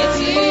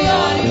mighty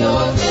on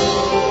your throne.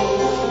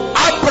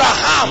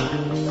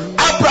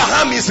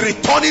 Abraham is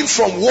returning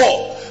from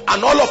war,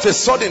 and all of a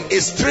sudden a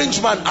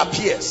strange man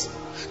appears.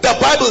 The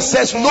Bible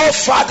says no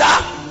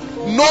father,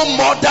 no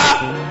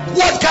mother.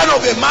 What kind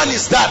of a man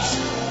is that?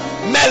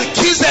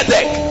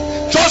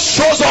 Melchizedek just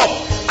shows up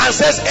and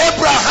says,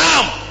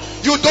 Abraham,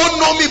 you don't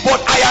know me,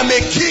 but I am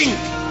a king.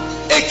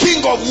 A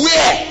king of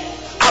where?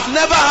 I've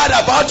never heard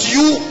about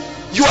you.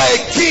 You are a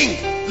king.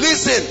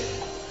 Listen.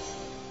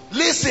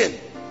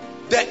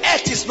 The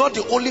earth is not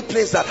the only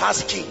place that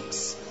has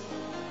kings.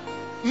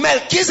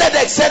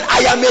 Melchizedek said,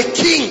 I am a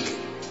king.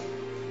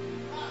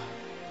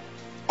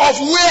 Of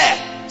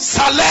where?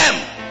 Salem,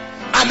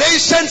 an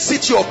ancient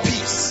city of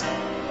peace.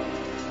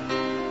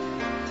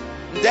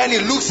 Then he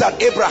looks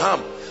at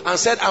Abraham and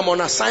said, I'm on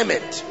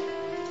assignment.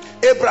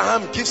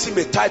 Abraham gives him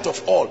a tithe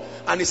of all.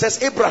 And he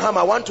says, Abraham,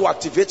 I want to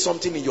activate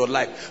something in your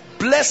life.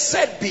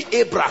 Blessed be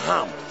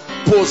Abraham,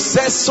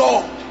 possessor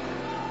of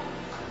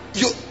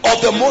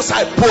the Most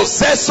High,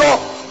 possessor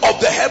of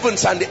the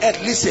heavens and the earth.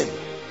 Listen,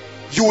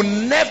 you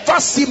never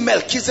see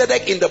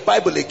Melchizedek in the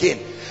Bible again.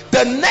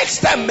 The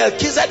next time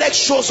Melchizedek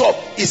shows up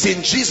is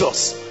in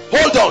Jesus.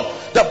 Hold on.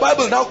 The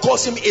Bible now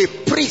calls him a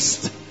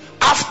priest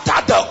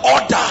after the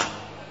order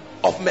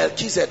of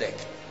Melchizedek.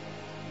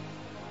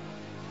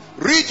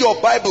 Read your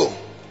Bible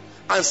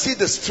and see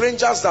the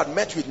strangers that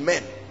met with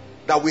men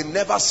that we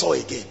never saw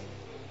again.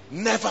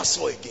 Never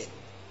saw again.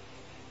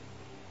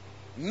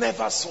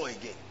 Never saw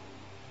again.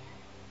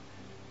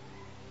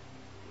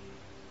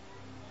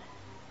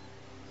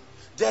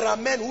 There are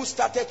men who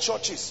started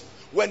churches.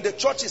 When the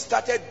churches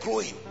started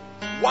growing,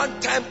 one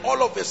time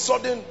all of a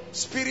sudden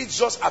spirits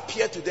just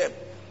appeared to them.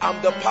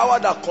 I'm the power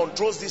that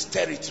controls this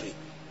territory.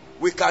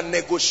 We can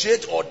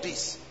negotiate all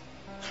this.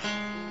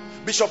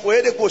 Bishop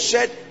Oyedepo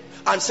shared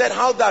and said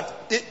how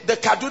that the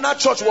Kaduna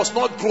church was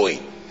not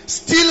growing.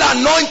 Still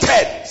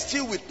anointed,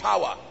 still with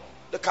power.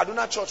 The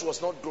Kaduna church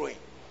was not growing.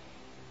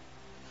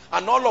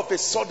 And all of a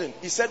sudden,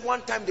 he said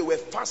one time they were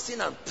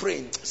fasting and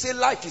praying. Say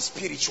life is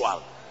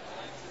spiritual.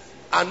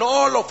 And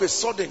all of a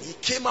sudden, he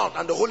came out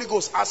and the Holy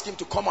Ghost asked him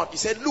to come out. He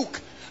said,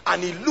 look.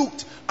 And he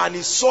looked and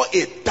he saw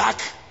a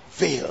dark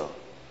veil.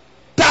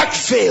 Dark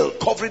veil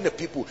covering the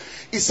people.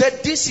 He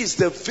said, this is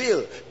the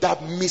veil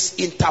that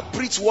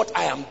misinterprets what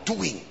I am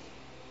doing.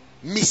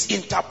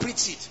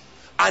 Misinterprets it.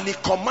 And he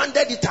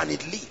commanded it and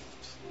it left.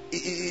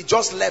 He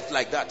just left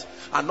like that.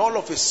 And all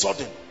of a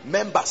sudden,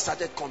 members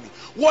started coming.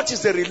 What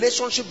is the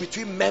relationship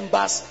between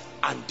members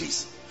and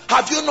this?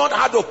 Have you not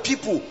heard of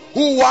people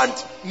who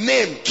want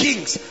name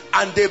kings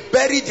and they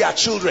bury their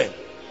children?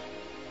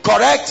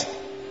 Correct?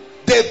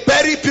 They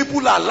bury people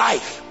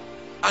alive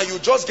and you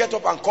just get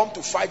up and come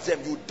to fight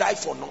them. You die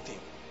for nothing.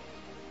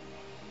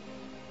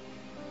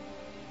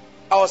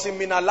 I was in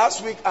Mina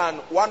last week and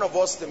one of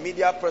us, the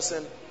media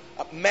person,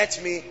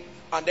 met me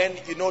and then,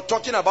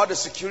 talking about the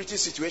security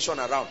situation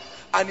around.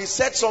 And he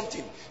said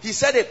something. He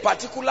said a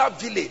particular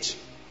village,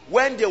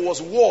 when there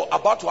was war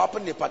about to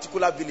happen in a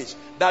particular village,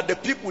 that the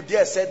people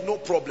there said no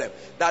problem.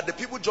 That the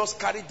people just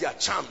carried their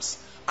charms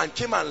and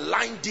came and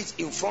lined it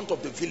in front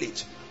of the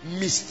village.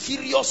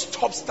 Mysterious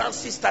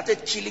substances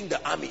started killing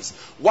the armies.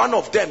 One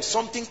of them,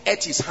 something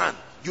ate his hand.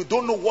 You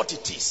don't know what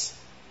it is.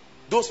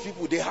 Those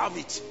people, they have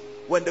it.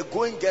 When the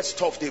going gets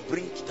tough, they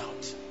bring it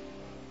out.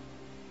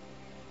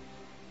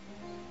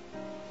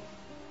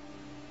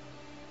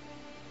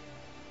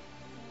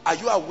 Are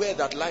you aware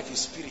that life is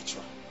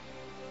spiritual?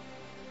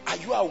 Are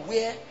you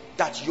aware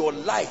that your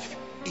life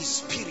is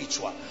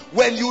spiritual?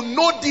 When you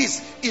know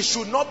this, it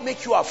should not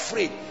make you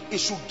afraid. It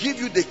should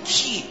give you the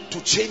key to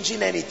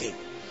changing anything.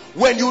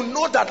 When you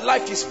know that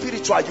life is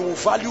spiritual, you will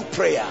value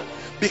prayer.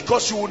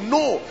 Because you will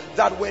know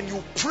that when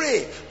you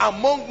pray,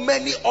 among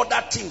many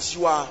other things,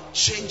 you are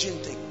changing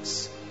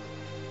things.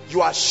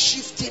 You are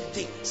shifting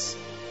things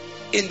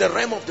in the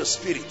realm of the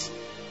spirit.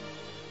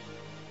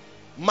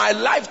 My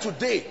life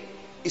today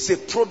is a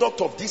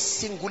product of this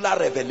singular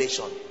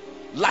revelation.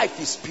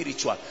 Life is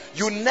spiritual.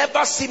 You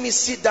never see me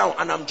sit down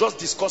and I'm just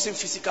discussing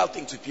physical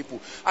things with people.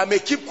 I may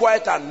keep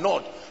quiet and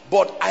nod,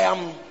 but I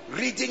am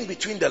reading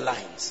between the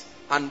lines.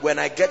 And when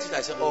I get it,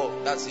 I say,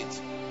 oh, that's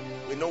it.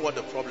 We know what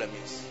the problem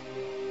is.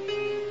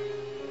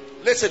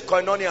 Listen,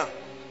 Koinonia,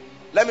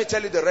 let me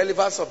tell you the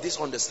relevance of this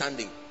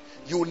understanding.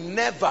 You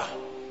never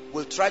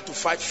will try to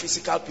fight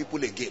physical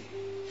people again.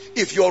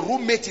 If your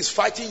roommate is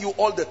fighting you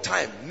all the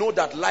time, know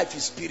that life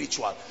is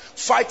spiritual.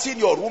 Fighting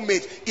your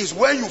roommate is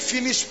when you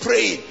finish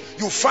praying,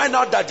 you find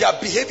out that they are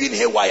behaving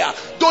haywire.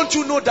 Don't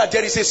you know that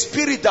there is a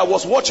spirit that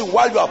was watching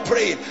while you are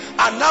praying,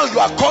 and now you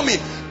are coming,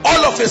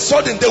 all of a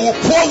sudden they will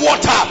pour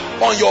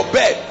water on your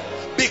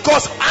bed,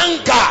 because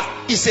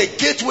anger is a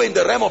gateway in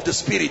the realm of the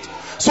spirit.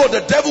 So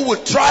the devil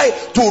will try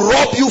to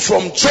rob you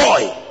from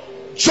joy.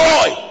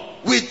 Joy,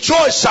 with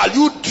joy shall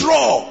you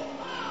draw.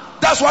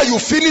 That's why you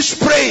finish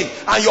praying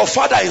and your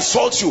father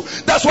insults you.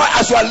 That's why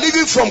as you are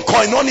leaving from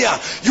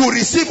Koinonia, you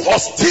receive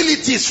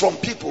hostilities from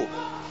people.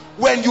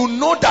 When you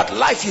know that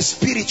life is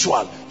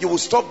spiritual, you will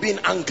stop being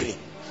angry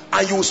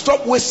and you will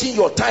stop wasting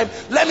your time.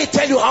 Let me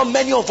tell you how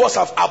many of us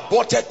have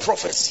aborted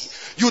prophecy.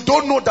 You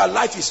don't know that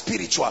life is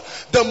spiritual.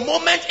 The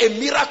moment a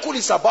miracle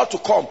is about to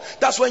come,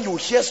 that's when you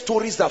hear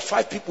stories that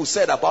 5 people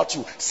said about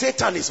you.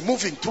 Satan is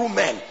moving through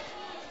men.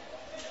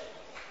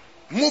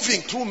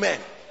 Moving through men.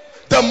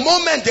 The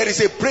moment there is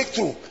a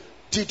breakthrough,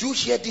 did you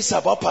hear this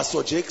about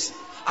Pastor Jakes?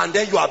 And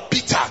then you are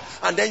bitter,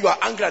 and then you are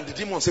angry, and the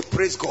demon say,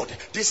 praise God,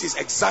 this is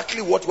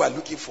exactly what we are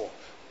looking for.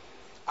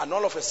 And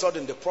all of a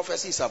sudden the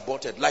prophecy is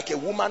aborted, like a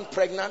woman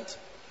pregnant.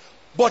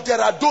 But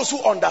there are those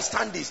who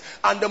understand this,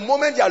 and the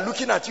moment they are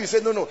looking at you, you say,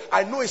 no,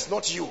 I know it's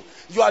not you.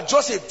 You are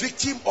just a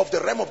victim of the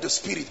realm of the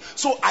spirit.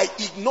 So I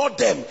ignore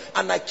them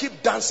and I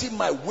keep dancing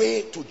my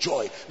way to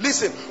joy.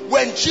 Listen,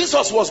 when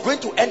Jesus was going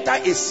to enter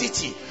a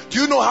city,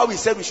 do you know how he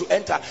said we should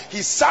enter?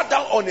 He sat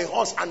down on a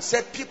horse and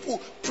said,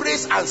 people,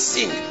 praise and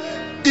sing.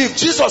 If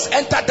Jesus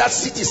entered that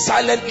city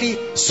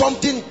silently,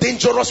 something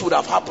dangerous would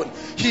have happened.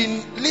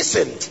 He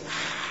listened.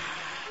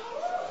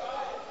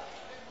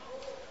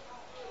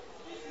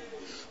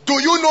 Do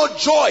you know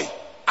joy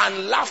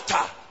and laughter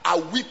are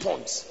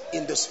weapons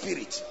in the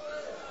spirit?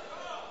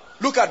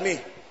 Look at me.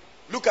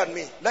 Look at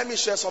me. Let me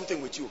share something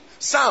with you.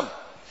 Sam,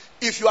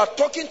 if you are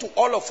talking to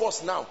all of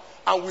us now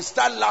and we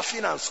start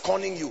laughing and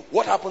scorning you,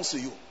 what happens to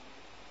you?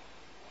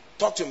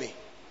 Talk to me.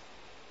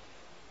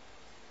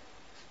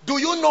 Do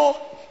you know,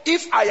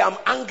 if I am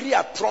angry,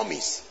 I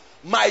promise,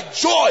 my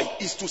joy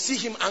is to see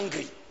him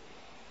angry.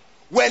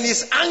 When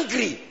he's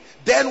angry,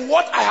 then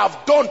what I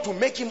have done to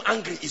make him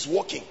angry is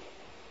working.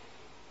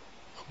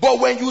 But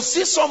when you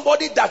see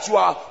somebody that you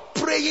are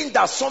praying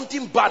that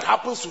something bad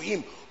happens to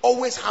him,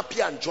 always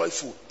happy and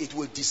joyful, it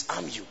will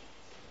disarm you.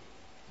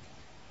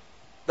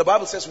 The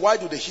Bible says, why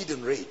do the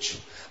heathen rage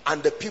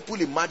and the people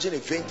imagine a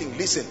vain thing?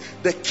 Listen,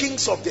 the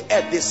kings of the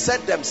earth, they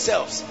set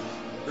themselves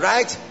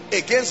right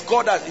against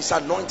God as is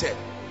anointed.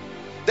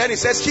 Then it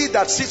says, he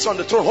that sits on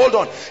the throne, hold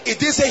on, it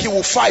didn't say he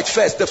will fight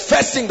first. The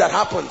first thing that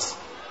happens,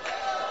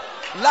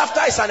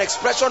 laughter is an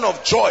expression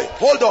of joy.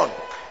 Hold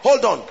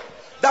on.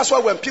 That's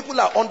why when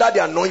people are under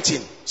the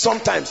anointing,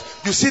 sometimes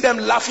you see them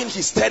laughing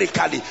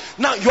hysterically.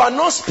 Now you are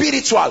not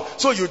spiritual,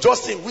 so you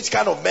just think, which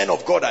kind of men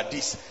of God are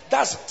these?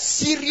 That's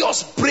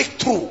serious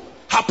breakthrough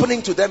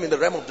happening to them in the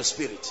realm of the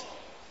spirit.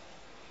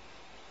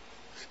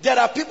 There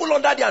are people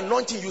under the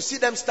anointing, you see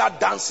them start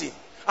dancing.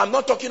 I'm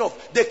not talking of,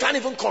 they can't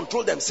even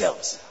control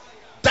themselves.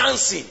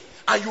 Dancing,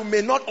 and you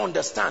may not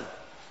understand.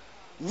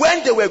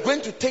 When they were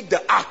going to take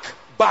the ark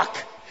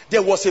back,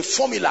 there was a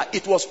formula.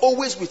 It was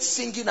always with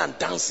singing and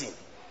dancing.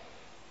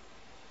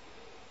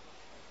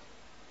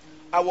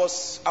 I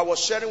was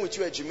sharing with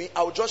you, Jimmy.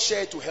 I will just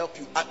share it to help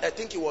you. I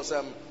think it was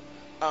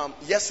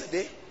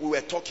yesterday we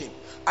were talking.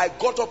 I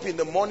got up in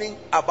the morning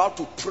about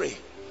to pray,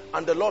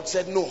 and the Lord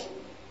said, no,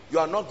 you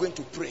are not going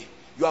to pray.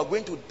 You are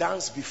going to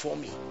dance before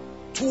me.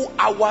 2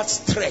 hours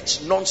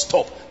stretch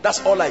non-stop.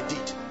 That's all I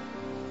did.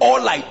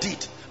 All I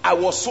did. I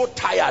was so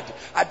tired.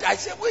 I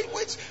said, wait,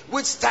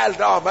 which style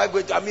now am I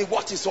going to? I mean,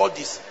 what is all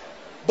this?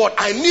 But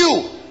I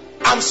knew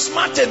I'm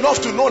smart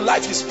enough to know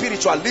life is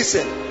spiritual.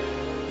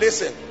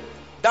 Listen.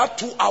 That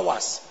 2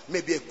 hours may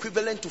be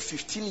equivalent to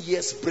 15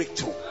 years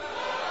breakthrough.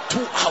 2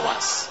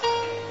 hours.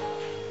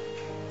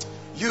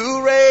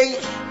 You reign,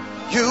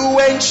 you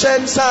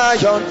ancient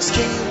Zion's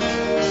King.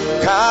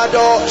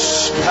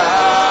 Kadosh,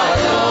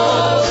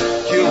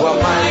 Kadosh, you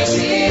are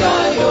mighty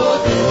on your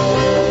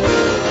throne.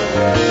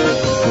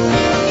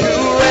 You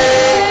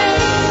reign,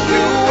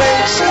 you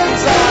ancient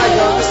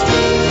Zion's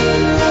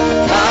King.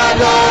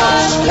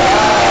 Kadosh,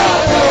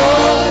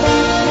 Kadosh,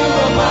 you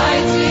are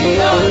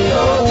mighty on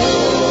your throne.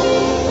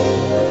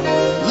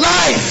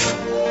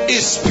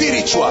 Is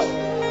spiritual.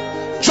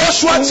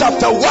 Joshua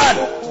chapter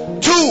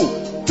 1,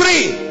 2,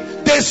 3.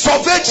 They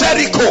surveyed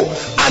Jericho,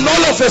 and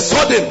all of a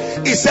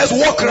sudden it says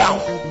walk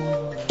around.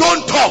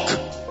 Don't talk,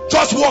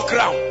 just walk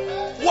around.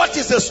 What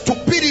is the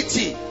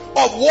stupidity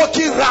of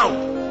walking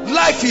around?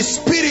 Life is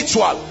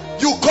spiritual.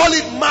 You call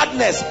it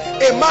madness.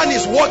 A man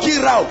is walking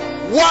around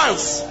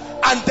once,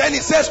 and then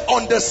it says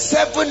on the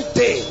 7th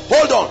day.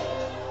 Hold on,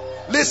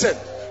 listen.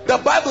 The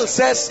Bible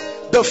says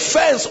the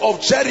fence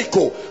of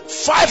Jericho,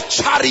 5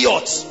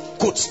 chariots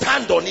could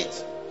stand on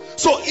it.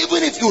 So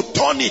even if you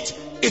turn it,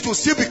 it will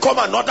still become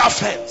another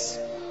fence.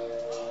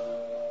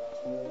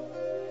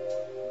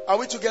 Are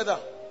we together?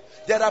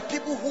 There are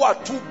people who are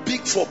too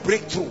big for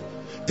breakthrough.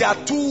 They are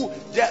too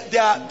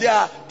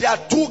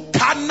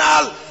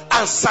carnal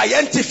and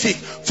scientific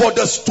for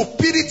the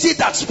stupidity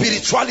that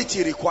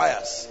spirituality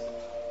requires.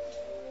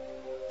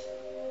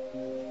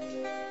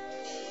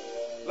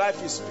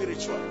 Life is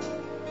spiritual.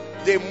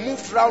 They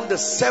moved round the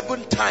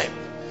 7th time.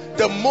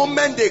 The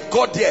moment they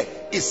got there,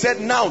 he said,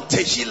 now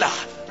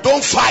Tehillah,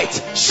 don't fight,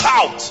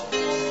 shout,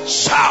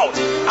 shout.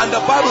 And the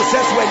Bible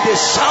says when they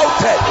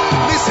shouted,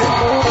 listen,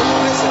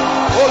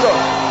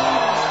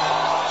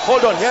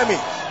 hold on, hear me.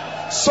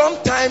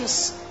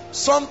 Sometimes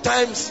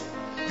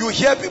you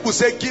hear people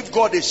say give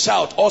God a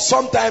shout, or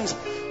sometimes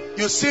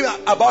you see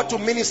about to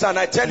minister and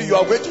I tell you, you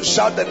are going to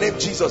shout the name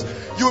Jesus.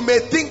 You may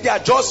think they are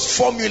just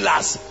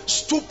formulas,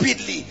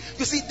 stupidly.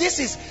 You see,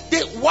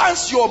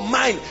 once your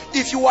mind,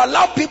 if you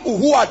allow people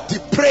who are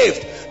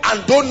depraved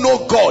and don't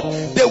know God,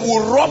 they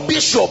will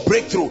rubbish your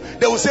breakthrough.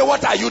 They will say,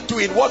 what are you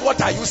doing?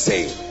 What are you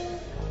saying?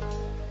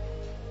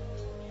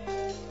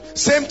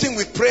 Same thing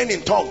with praying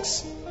in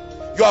tongues.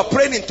 You are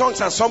praying in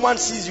tongues and someone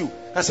sees you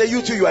and say,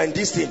 you too, you are in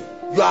this thing.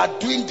 You are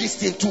doing this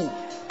thing too.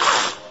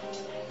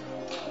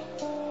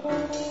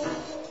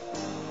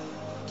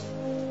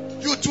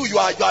 You too, you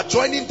are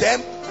joining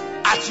them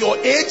at your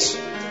age.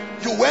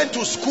 You went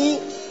to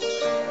school.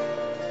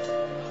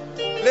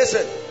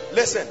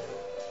 Listen.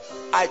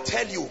 I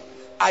tell you,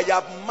 I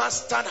have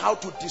mastered how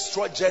to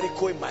destroy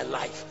Jericho in my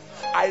life.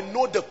 I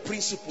know the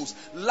principles.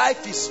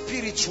 Life is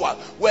spiritual.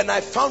 When I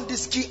found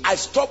this key, I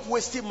stopped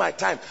wasting my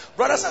time.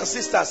 Brothers and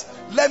sisters,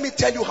 let me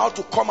tell you how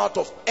to come out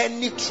of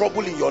any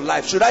trouble in your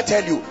life. Should I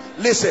tell you?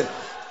 Listen,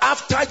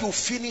 after you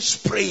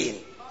finish praying,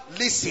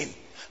 listen,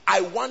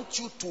 I want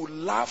you to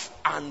laugh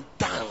and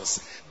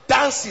dance.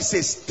 Dance is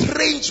a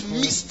strange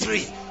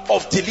mystery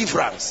of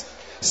deliverance.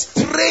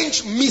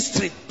 Strange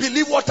mystery.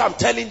 Believe what I'm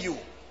telling you.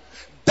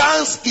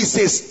 Dance is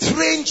a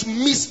strange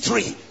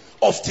mystery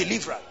of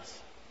deliverance.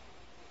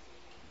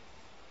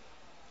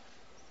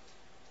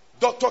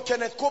 Dr.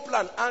 Kenneth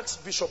Copeland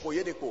asked Bishop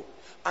Oyedepo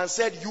and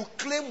said, you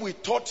claim we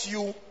taught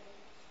you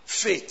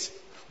faith,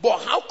 but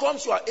how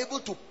comes you are able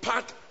to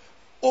pack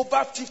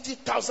over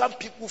 50,000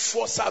 people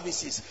for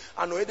services?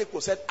 And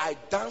Oyedepo said, I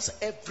dance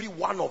every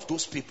one of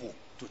those people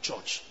to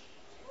church.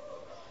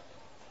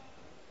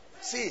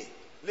 See,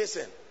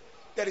 listen,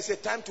 there is a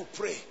time to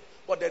pray,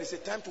 but there is a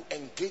time to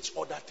engage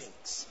other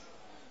things.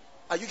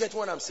 Are you getting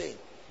what I'm saying?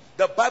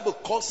 The Bible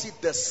calls it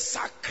the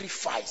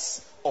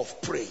sacrifice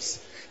of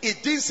praise.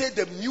 It didn't say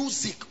the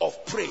music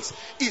of praise.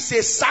 It's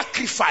a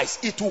sacrifice.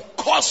 It will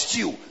cost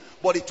you,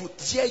 but it will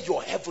tear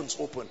your heavens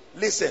open.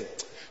 Listen,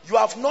 you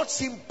have not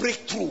seen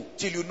breakthrough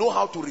till you know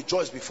how to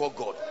rejoice before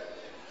God.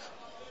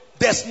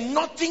 There's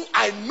nothing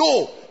I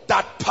know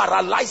that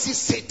paralyzes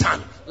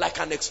Satan like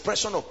an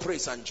expression of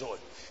praise and joy.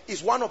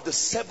 It's one of the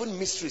 7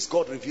 mysteries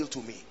God revealed to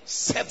me.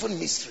 7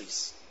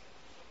 mysteries.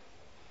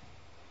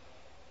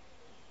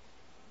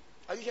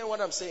 Are you hearing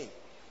what I'm saying?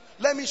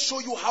 Let me show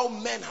you how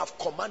men have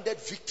commanded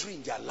victory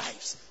in their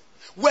lives.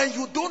 When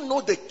you don't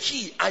know the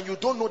key and you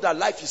don't know that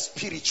life is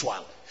spiritual,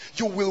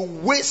 you will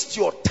waste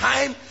your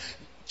time.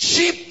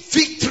 Cheap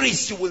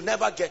victories, you will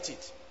never get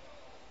it.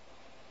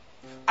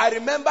 I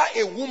remember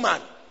a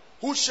woman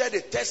who shared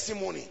a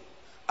testimony.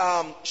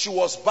 She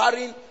was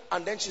barren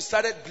and then she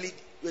started bleeding.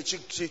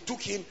 She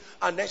took him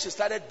and then she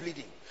started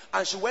bleeding.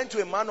 And she went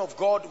to a man of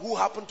God who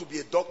happened to be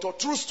a doctor.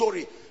 True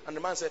story. And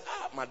the man said,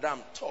 madam,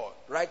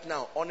 right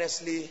now,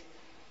 honestly,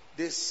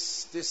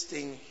 this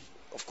thing,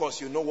 of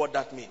course, you know what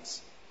that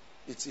means.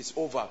 It's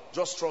over.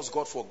 Just trust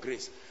God for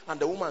grace. And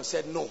the woman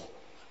said, no,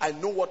 I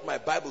know what my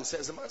Bible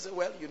says. The man said,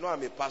 well, you know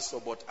I'm a pastor,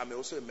 but I'm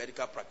also a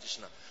medical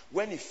practitioner.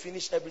 When he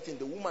finished everything,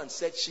 the woman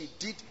said she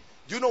did,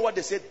 do you know what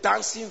they say?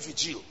 Dancing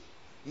vigil.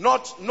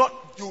 Not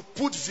you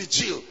put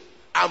vigil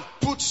and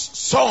put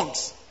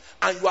songs.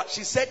 And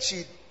she said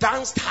she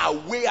danced her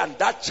way and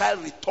that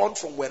child returned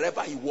from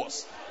wherever he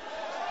was.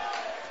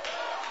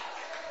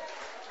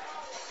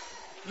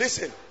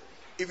 Listen,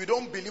 if you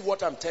don't believe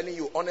what I'm telling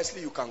you,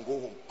 honestly, you can go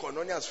home.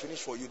 Koinonia has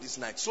finished for you this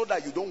night so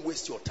that you don't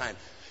waste your time.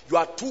 You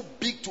are too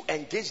big to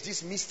engage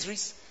these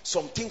mysteries.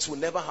 Some things will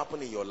never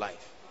happen in your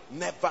life.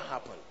 Never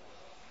happen.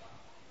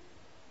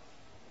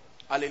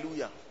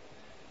 Hallelujah.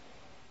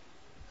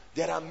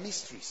 There are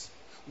mysteries.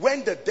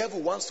 When the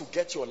devil wants to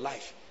get your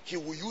life, he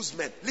will use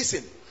men.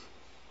 Listen,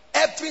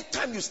 every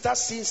time you start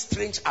seeing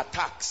strange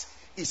attacks,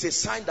 it's a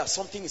sign that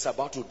something is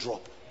about to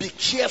drop. Be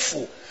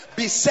careful.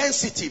 Be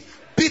sensitive.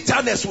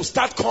 Bitterness will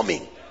start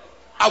coming.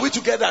 Are we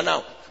together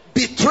now?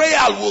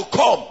 Betrayal will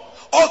come.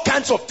 all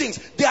kinds of things.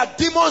 They are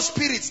demon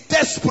spirits,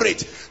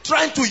 desperate,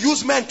 trying to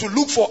use men to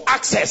look for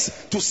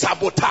access to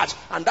sabotage.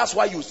 And that's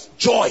why you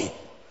joy,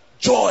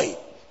 joy,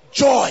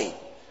 joy,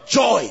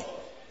 joy,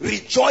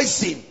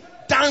 rejoicing,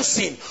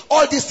 dancing.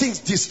 All these things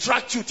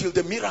distract you till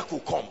the miracle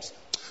comes.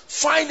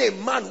 Find a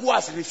man who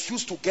has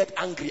refused to get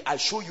angry. I'll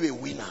show you a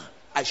winner.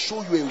 I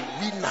show you a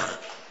winner.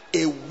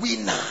 A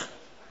winner.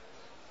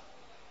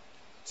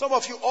 Some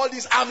of you, all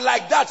this, I'm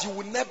like that. You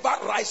will never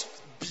rise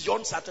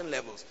beyond certain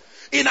levels.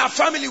 In our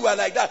family, we are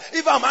like that.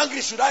 If I'm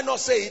angry, should I not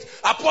say it?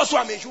 Apostle,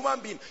 I'm a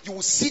human being. You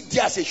will sit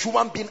there as a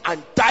human being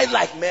and die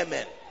like mere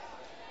men.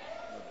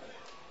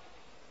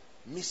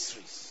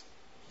 Mysteries.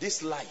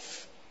 This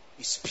life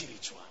is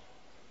spiritual.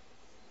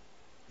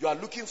 You are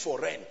looking for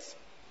rent,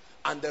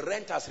 and the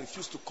rent has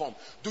refused to come.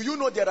 Do you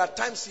know there are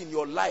times in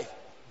your life,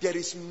 there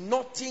is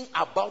nothing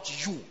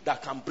about you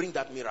that can bring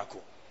that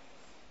miracle?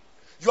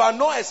 You are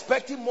not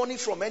expecting money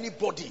from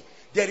anybody.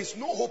 There is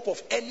no hope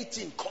of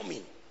anything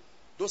coming.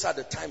 Those are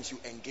the times you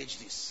engage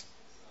this.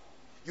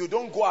 You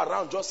don't go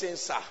around just saying,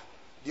 sir,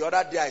 the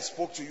other day I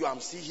spoke to you, I'm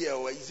still here.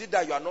 Or is it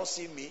that you are not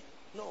seeing me?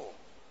 No.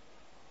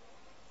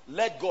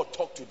 Let God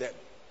talk to them.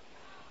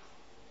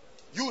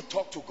 You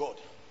talk to God.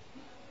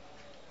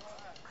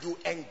 You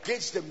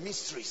engage the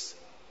mysteries.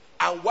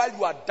 And while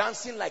you are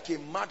dancing like a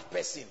mad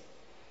person,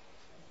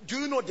 do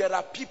you know there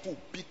are people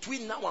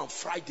between now and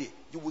Friday,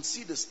 you will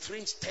see the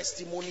strange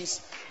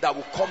testimonies that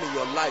will come in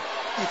your life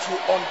if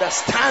you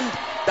understand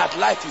that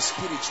life is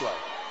spiritual.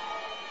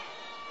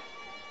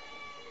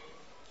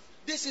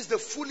 This is the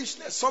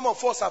foolishness some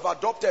of us have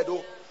adopted.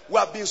 Oh, we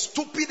have been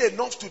stupid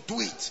enough to do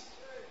it.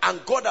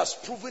 And God has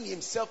proven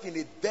himself in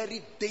a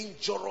very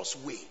dangerous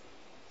way.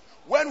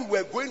 When we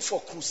were going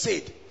for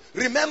crusade,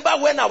 remember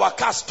when our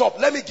car stopped?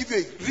 Let me give you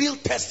a real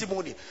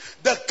testimony.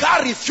 The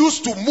car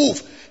refused to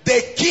move.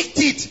 They kicked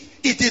it.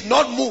 It did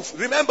not move.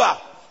 Remember,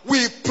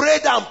 we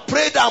prayed and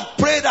prayed and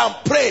prayed and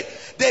prayed.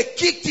 They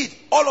kicked it.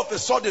 All of a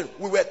sudden,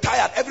 we were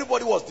tired.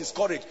 Everybody was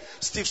discouraged.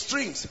 Steve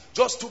Strings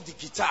just took the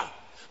guitar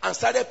and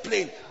started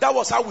playing. That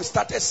was how we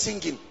started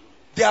singing.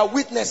 There are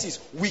witnesses.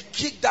 We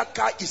kicked that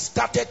car. It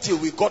started till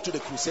we got to the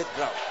crusade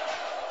ground.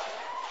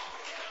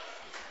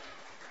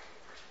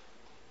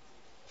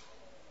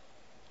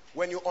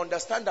 When you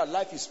understand that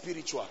life is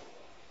spiritual,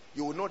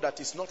 you will know that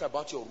it's not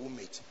about your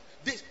roommate.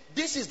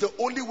 This is the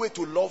only way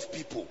to love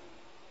people.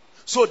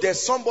 So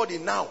there's somebody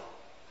now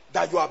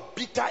that you are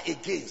bitter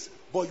against,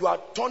 but you are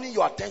turning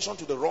your attention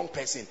to the wrong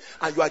person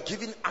and you are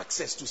giving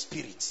access to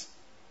spirits.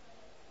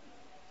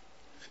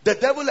 The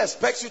devil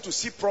expects you to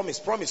see promise.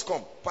 Promise,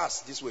 come,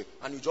 pass this way.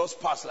 And you just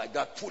pass like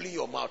that, pulling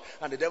your mouth.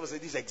 And the devil says,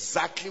 this is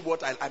exactly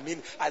what I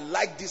mean. I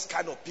like this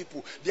kind of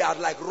people. They are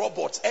like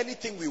robots.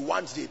 Anything we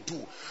want, they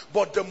do.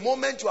 But the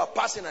moment you are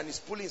passing and he's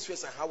pulling his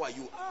face and how are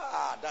you?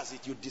 That's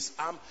it. You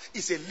disarm.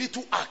 It's a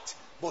little act,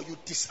 but you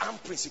disarm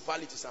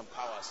principalities and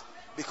powers.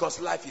 Because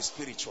life is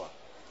spiritual.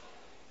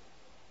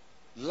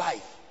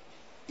 Life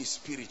is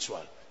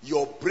spiritual.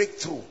 Your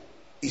breakthrough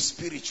is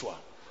spiritual.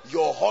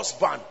 Your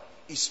husband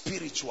is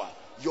spiritual.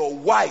 Your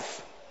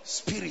wife,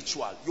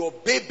 spiritual. Your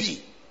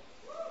baby,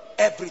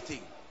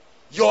 everything.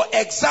 Your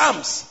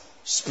exams,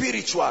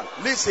 spiritual.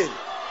 Listen.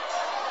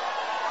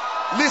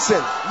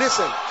 Listen.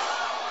 Listen.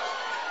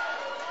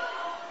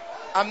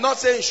 I'm not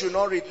saying you should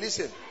not read.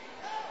 Listen.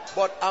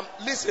 But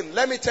listen,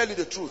 let me tell you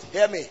the truth.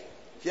 Hear me.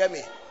 Hear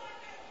me.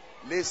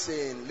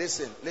 Listen,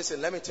 listen,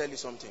 listen. Let me tell you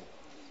something.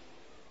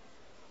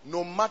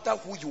 No matter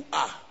who you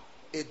are,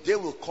 a day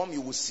will come,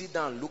 you will sit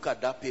down and look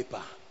at that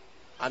paper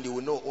and you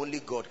will know only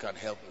God can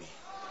help me.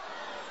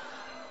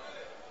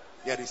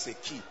 There is a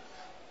key.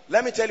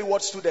 Let me tell you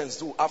what students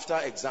do after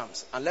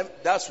exams. And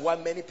that's why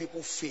many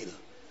people fail.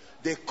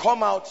 They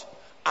come out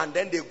and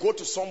then they go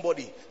to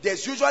somebody.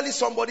 There's usually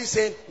somebody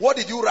saying, what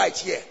did you write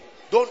here?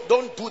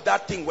 Don't do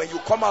that thing. When you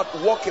come out,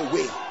 walk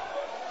away.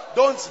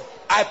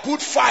 I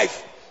put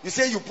 5. You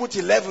say you put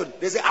 11.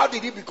 They say, how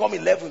did it become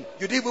 11?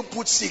 You didn't even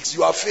put 6.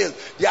 You have failed.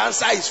 The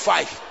answer is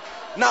 5.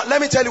 Now, let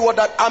me tell you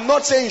I'm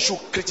not saying you should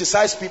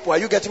criticize people. Are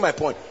you getting my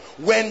point?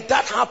 When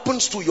that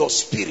happens to your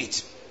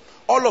spirit,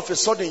 all of a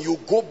sudden you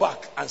go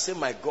back and say,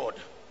 my God,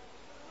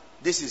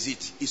 this is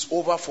it. It's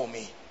over for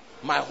me.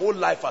 My whole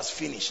life has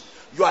finished.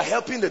 You are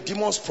helping the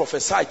demons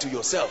prophesy to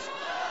yourself.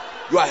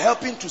 You are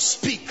helping to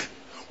speak.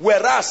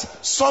 Whereas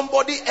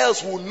somebody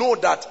else will know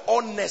that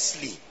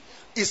honestly.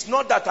 It's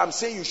not that I'm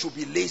saying you should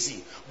be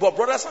lazy. But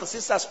brothers and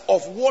sisters,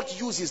 of what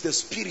use is the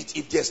spirit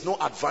if there's no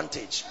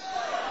advantage?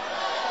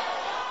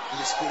 In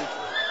the spirit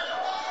world.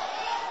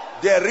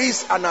 There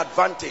is an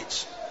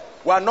advantage.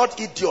 We are not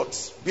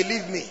idiots.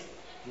 Believe me.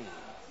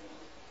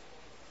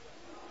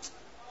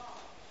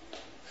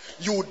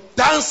 You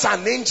dance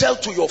an angel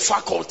to your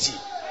faculty.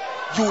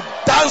 You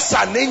dance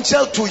an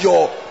angel to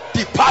your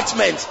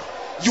department.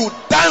 You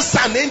dance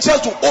an angel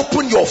to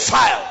open your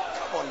file.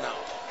 Come on now.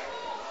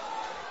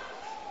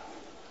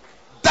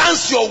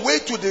 Dance your way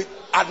to the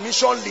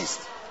admission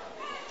list.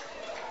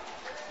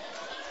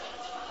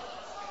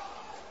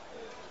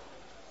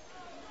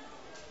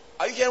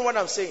 Are you hearing what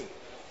I'm saying?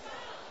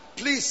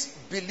 Please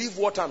believe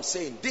what I'm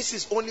saying. This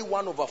is only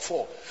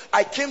 1/4.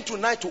 I came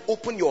tonight to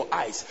open your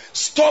eyes.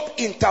 Stop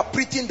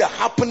interpreting the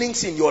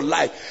happenings in your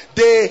life.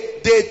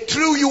 They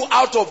threw you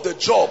out of the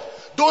job.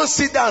 Don't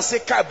sit there and say,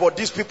 Kai, but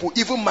these people,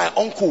 even my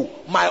uncle,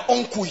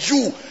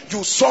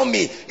 you saw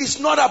me. It's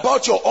not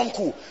about your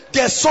uncle.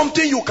 There's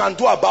something you can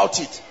do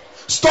about it.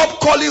 Stop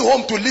calling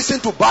home to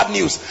listen to bad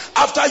news.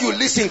 After you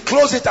listen,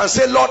 close it and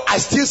say, Lord, I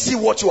still see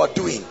what you are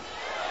doing.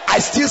 I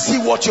still see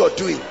what you're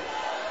doing.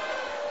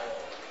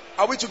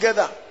 Are we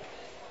together?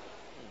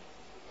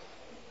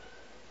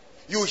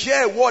 You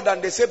hear a word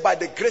and they say, by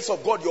the grace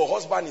of God, your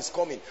husband is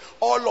coming.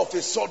 All of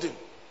a sudden,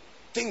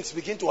 things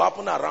begin to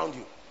happen around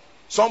you.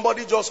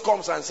 Somebody just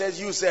comes and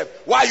says, you say,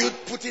 why are you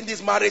putting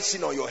this marriage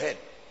sin on your head?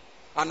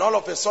 And all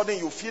of a sudden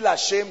you feel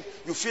ashamed,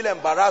 you feel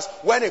embarrassed.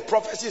 When a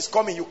prophecy is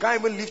coming, you can't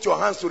even lift your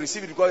hands to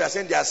receive it because they are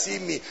saying they are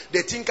seeing me.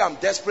 They think I'm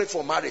desperate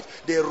for marriage.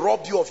 They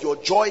rob you of your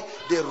joy.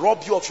 They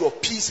rob you of your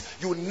peace.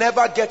 You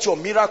never get your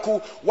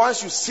miracle.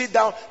 Once you sit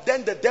down,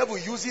 then the devil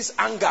uses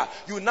anger.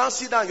 You now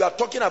sit down, you are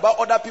talking about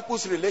other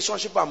people's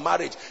relationship and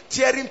marriage,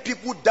 tearing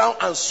people down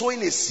and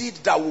sowing a seed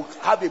that will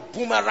have a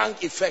boomerang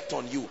effect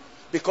on you.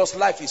 Because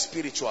life is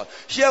spiritual.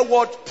 Hear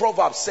what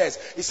Proverbs says.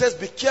 It says,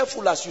 be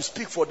careful as you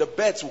speak, for the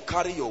birds will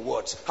carry your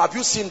words. Have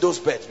you seen those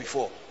birds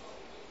before?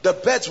 The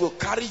birds will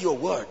carry your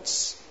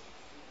words.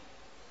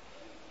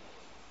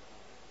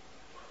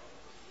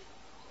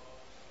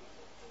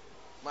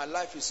 My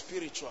life is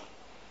spiritual.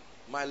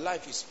 My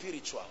life is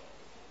spiritual.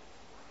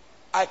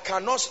 I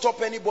cannot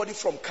stop anybody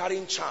from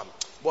carrying charm,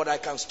 but I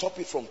can stop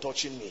it from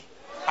touching me.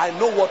 I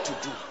know what to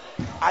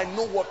do. I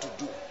know what to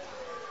do.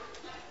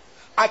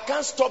 I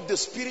can't stop the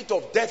spirit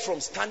of death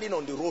from standing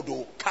on the road,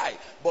 okay,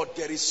 but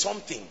there is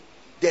something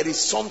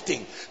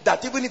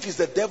that even if it's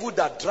the devil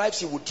that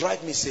drives, he will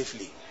drive me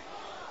safely.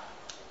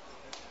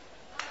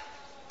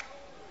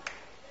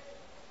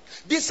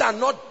 These are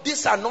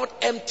not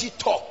empty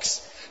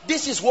talks.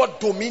 This is what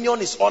dominion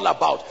is all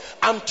about.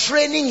 I'm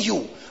training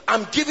you.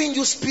 I'm giving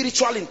you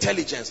spiritual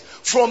intelligence.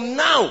 From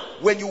now,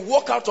 when you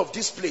walk out of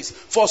this place,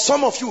 for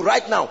some of you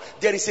right now,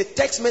 there is a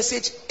text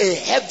message, a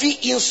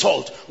heavy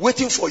insult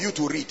waiting for you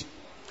to read.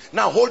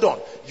 Now hold on.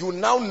 You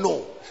now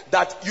know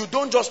that you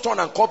don't just turn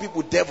and call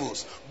people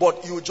devils,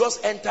 but you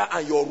just enter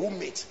and your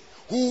roommate,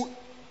 who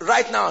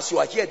right now as you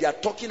are here, they are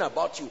talking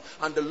about you,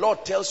 and the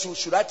Lord tells you,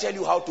 should I tell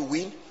you how to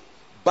win?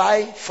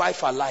 Buy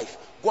 5 alive.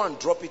 Go and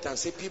drop it and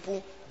say,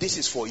 people, this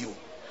is for you.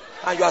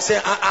 And you are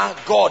saying,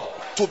 God,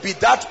 to be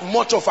that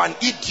much of an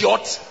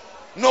idiot?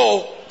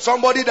 No,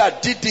 somebody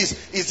that did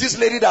this is this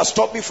lady that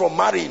stopped me from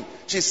marrying.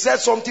 She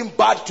said something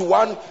bad to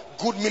one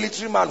good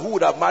military man who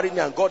would have married me,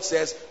 and God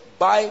says,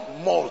 buy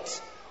malt,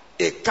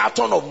 a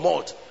carton of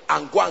malt,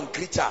 and go and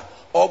greet her.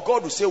 Or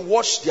God will say,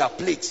 wash their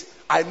plates.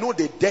 I know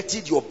they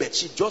dirtied your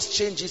bedsheet. Just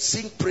change it,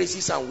 sing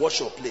praises, and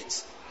wash your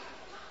plates.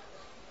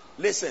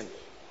 Listen,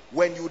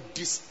 when you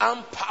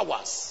disarm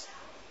powers,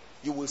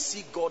 you will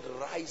see God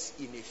rise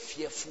in a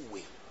fearful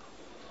way.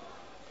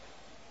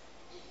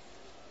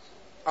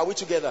 Are we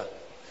together?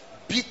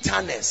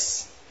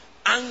 Bitterness,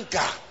 anger,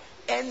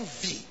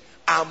 envy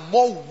are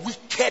more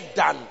wicked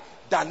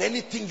than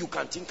anything you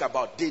can think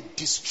about. They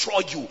destroy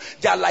you.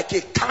 They are like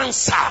a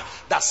cancer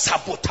that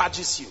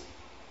sabotages you.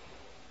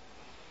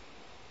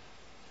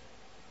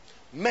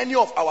 Many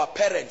of our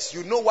parents,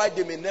 you know why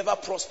they may never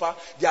prosper?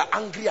 They are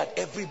angry at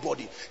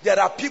everybody. There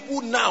are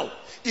people now,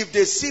 if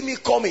they see me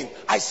coming,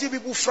 I see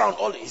people frown.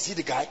 Oh, is he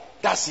the guy?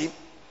 That's him.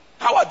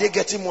 How are they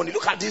getting money?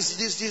 Look at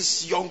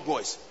these young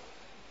boys.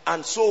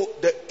 And so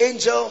the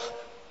angel,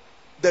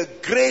 the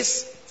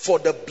grace for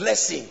the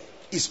blessing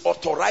is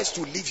authorized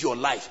to live your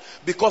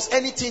life, because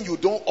anything you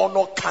don't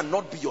honor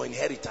cannot be your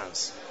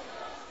inheritance.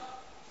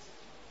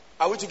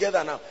 Are we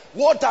together now?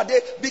 What are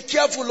they? Be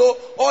careful,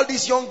 all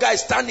these young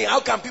guys standing. How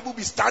can people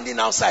be standing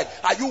outside?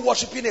 Are you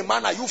worshiping a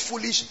man? Are you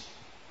foolish?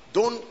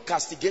 Don't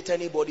castigate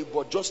anybody,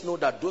 but just know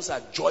that those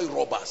are joy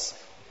robbers.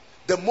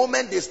 The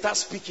moment they start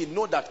speaking,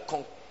 know that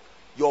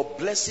your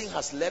blessing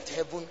has left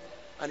heaven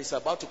and it's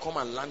about to come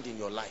and land in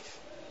your life.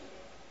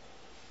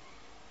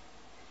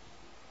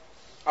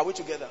 Are we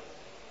together?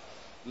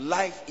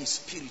 Life is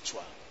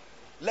spiritual.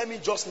 Let me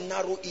just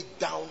narrow it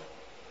down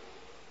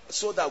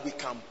so that we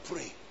can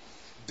pray.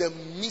 The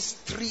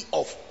mystery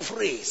of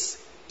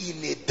praise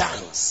in a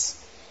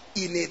dance.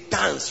 In a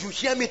dance. You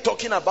hear me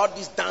talking about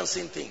this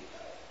dancing thing.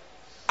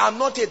 I'm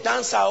not a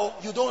dancer.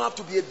 You don't have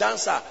to be a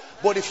dancer.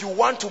 But if you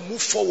want to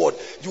move forward,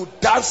 you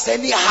dance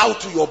anyhow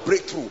to your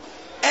breakthrough.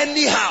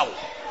 Anyhow.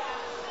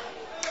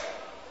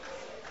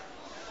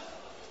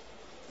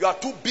 You are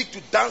too big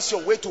to dance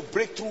your way to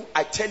breakthrough.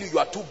 I tell you, you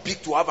are too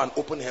big to have an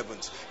open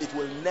heavens. It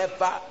will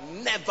never,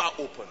 never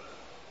open.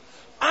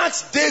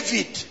 Ask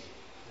David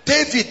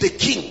the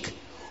king,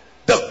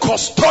 the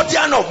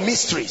custodian of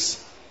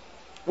mysteries.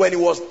 When he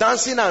was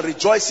dancing and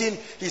rejoicing,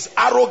 his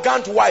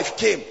arrogant wife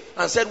came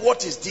and said,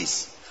 what is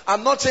this?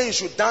 I'm not saying you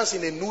should dance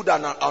in a nude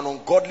and an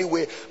ungodly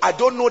way. I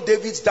don't know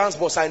David's dance,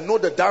 but I know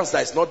the dance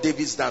that is not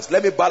David's dance.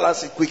 Let me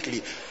balance it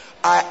quickly.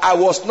 I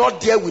was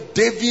not there with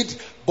David,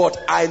 but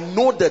I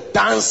know the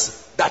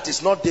dance that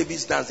is not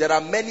David's dance. There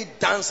are many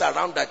dances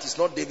around that is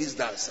not David's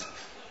dance.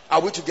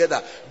 Are we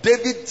together?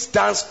 David's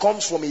dance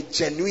comes from a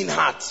genuine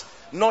heart,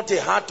 not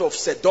a heart of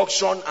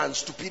seduction and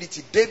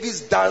stupidity.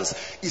 David's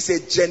dance is a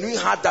genuine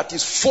heart that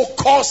is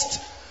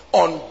focused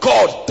on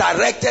God,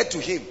 directed to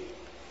him.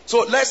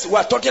 So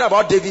we're talking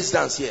about David's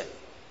dance here.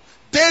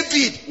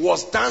 David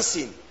was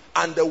dancing,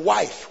 and the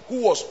wife,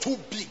 who was too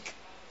big,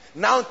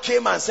 now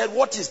came and said,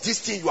 what is this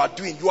thing you are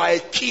doing? You are a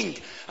king.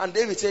 And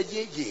David said,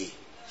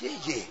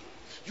 yeah.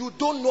 You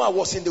don't know I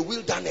was in the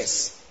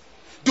wilderness.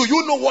 Do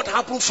you know what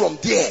happened from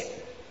there?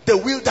 The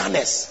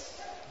wilderness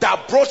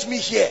that brought me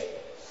here.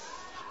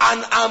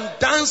 And I'm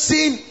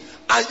dancing,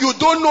 and you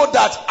don't know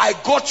that I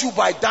got you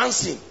by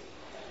dancing.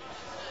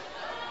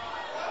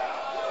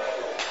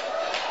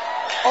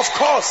 Of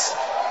course.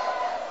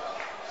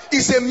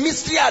 It's a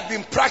mystery I've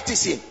been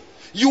practicing.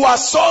 You are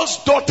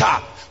Saul's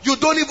daughter. You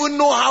don't even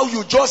know how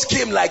you just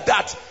came like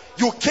that.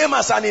 You came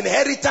as an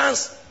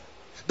inheritance.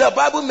 The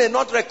Bible may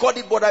not record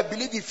it, but I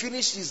believe he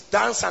finished his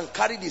dance and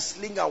carried his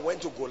sling and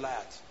went to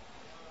Goliath.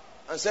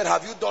 And said,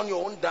 have you done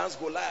your own dance,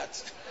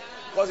 Goliath?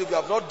 Because if you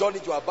have not done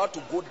it, you are about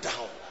to go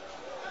down.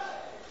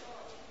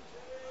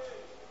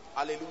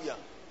 Hallelujah.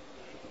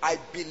 I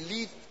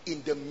believe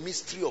in the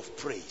mystery of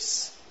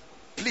praise.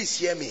 Please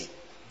hear me.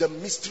 The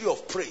mystery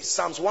of praise.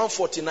 Psalms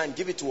 149,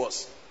 give it to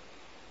us.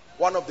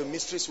 One of the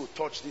mysteries we'll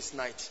touch this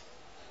night.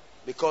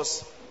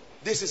 Because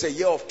this is a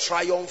year of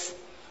triumph,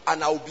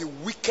 and I will be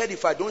wicked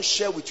if I don't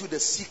share with you the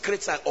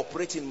secrets I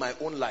operate in my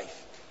own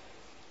life.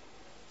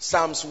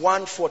 Psalms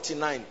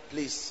 149,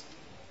 please.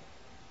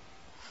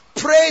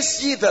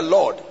 Praise ye the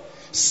Lord.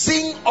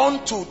 Sing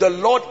unto the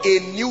Lord a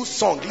new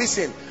song.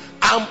 Listen.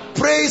 And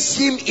praise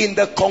him in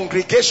the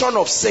congregation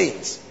of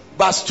saints.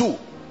 Verse 2.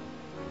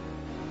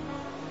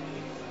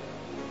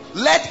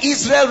 Let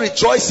Israel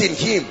rejoice in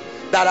him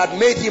that had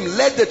made him.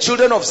 Let the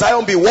children of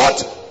Zion be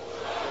what?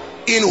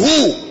 In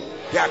who?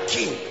 Their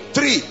king.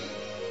 3.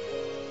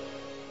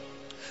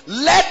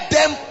 Let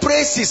them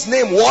praise his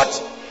name.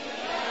 What?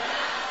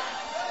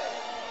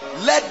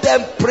 Let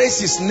them praise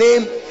his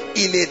name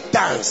in a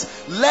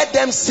dance. Let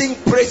them sing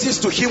praises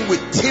to him with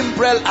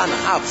timbrel and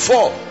harp.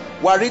 4.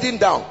 We're reading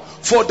down.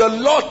 For the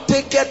Lord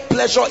taketh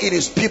pleasure in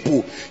his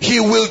people. He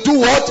will do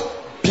what?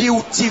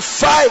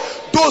 Beautify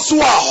those who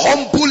are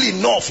humble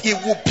enough. He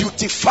will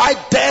beautify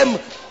them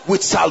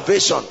with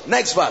salvation.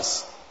 Next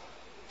verse.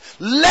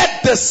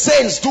 Let the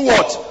saints do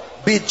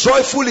what? Be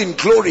joyful in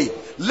glory.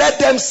 Let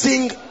them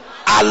sing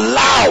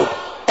aloud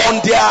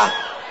on their...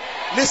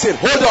 Listen,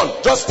 hold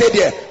on. Just stay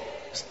there.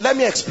 Let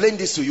me explain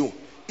this to you.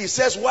 It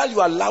says while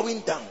you are lying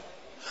down,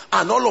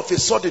 and all of a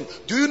sudden,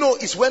 do you know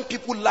it's when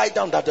people lie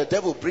down that the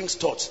devil brings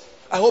thoughts?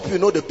 I hope you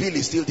know the bill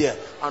is still there.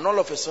 And all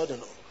of a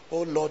sudden,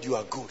 oh Lord, you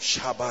are good.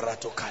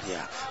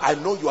 I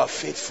know you are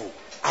faithful.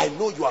 I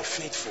know you are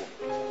faithful.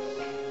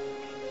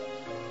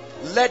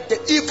 Let them,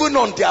 even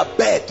on their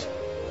bed.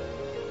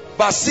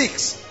 Verse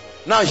 6.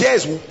 Now here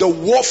is the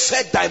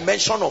warfare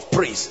dimension of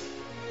praise.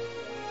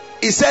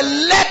 He said,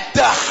 let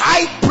the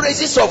high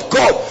praises of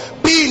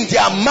God be in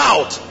their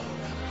mouth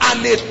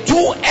and a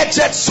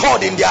two-edged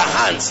sword in their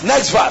hands.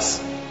 Next verse.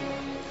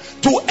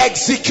 To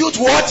execute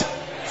what?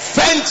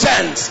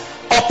 Vengeance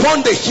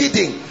upon the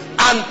hidden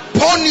and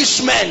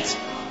punishment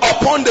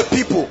upon the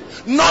people.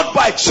 Not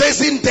by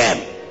chasing them.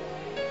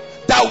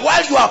 That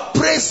while you are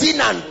praising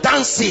and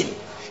dancing,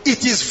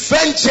 it is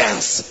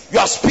vengeance you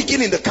are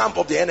speaking in the camp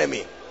of the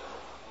enemy.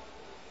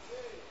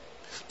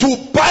 To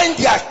bind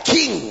their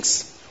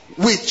kings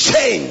with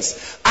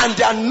chains and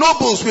their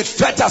nobles with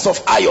fetters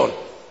of iron.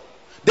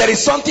 There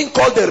is something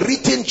called the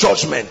written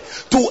judgment.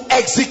 To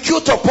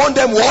execute upon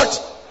them what?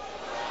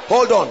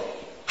 Hold on.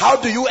 How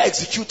do you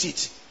execute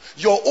it?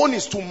 Your own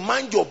is to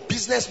mind your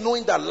business,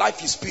 knowing that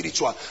life is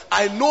spiritual.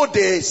 I know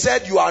they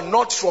said you are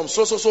not from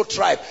so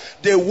tribe.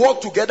 They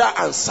work together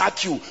and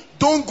sack you.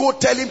 Don't go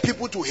telling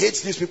people to hate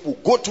these people.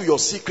 Go to your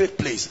secret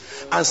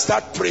place and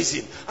start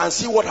praising and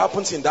see what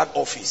happens in that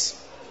office.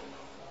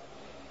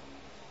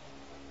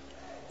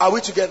 Are we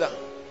together?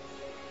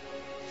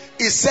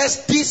 It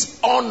says this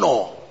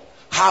honor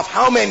have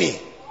how many?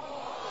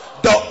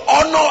 The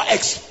honor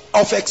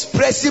of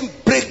expressing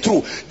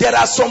breakthrough. There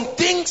are some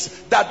things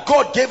that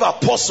God gave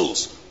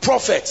apostles,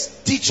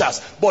 prophets, teachers,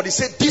 but he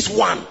said this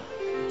one,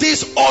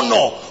 this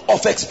honor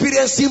of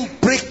experiencing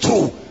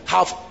breakthrough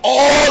have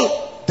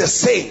all the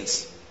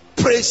saints.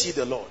 Praise ye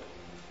the Lord.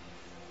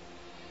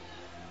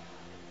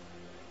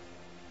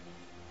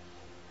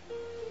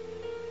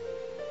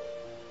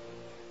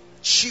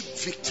 Cheap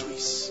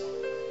victories.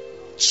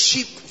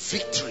 Cheap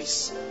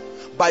victories.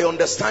 By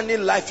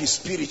understanding life is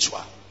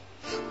spiritual.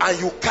 And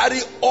you carry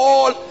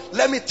all,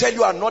 let me tell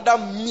you another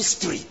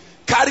mystery.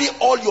 Carry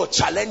all your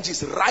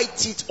challenges,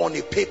 write it on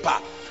a paper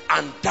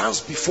and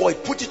dance before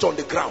it. Put it on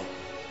the ground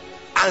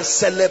and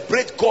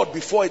celebrate God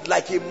before it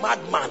like a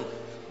madman.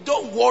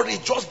 Don't worry,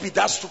 just be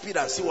that stupid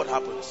and see what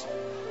happens.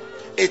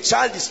 A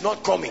child is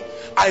not coming.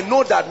 I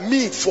know that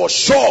me for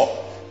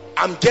sure,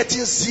 I'm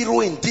getting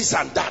 0 in this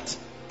and that,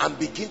 and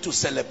begin to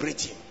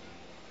celebrate him.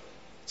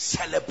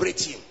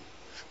 Celebrate him.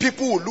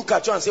 People will look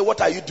at you and say,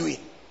 what are you doing?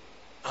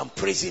 I'm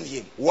praising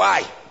him.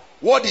 Why?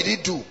 What did he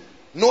do?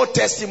 No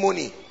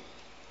testimony.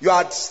 You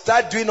had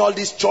started doing all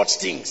these church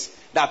things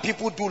that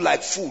people do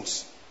like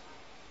fools.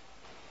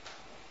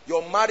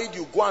 You're married,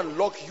 you go and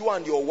lock you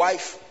and your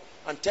wife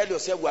and tell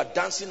yourself, we are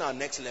dancing our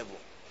next level.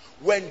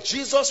 When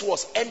Jesus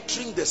was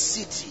entering the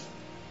city,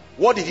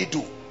 what did he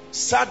do?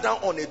 Sat down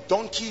on a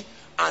donkey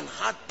and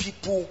had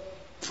people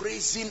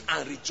praising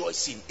and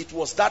rejoicing. It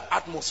was that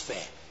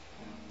atmosphere.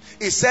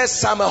 It says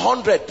Psalm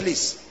 100,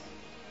 please.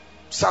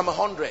 Psalm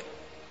 100.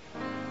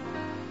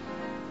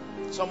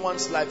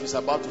 Someone's life is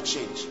about to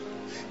change.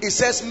 It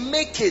says,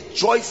 make a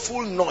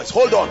joyful noise.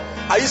 Hold on.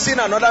 Are you seeing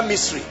another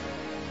mystery?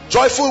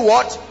 Joyful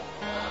what?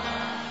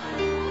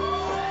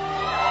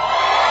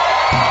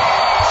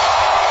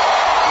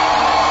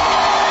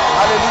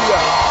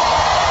 Hallelujah.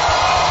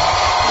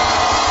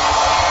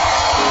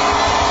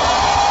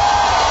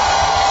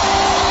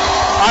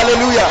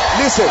 Hallelujah.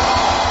 Listen.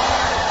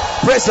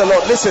 Praise the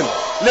Lord. Listen.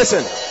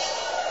 Listen.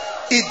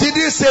 It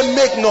didn't say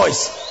make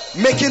noise.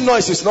 Making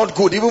noise is not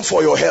good even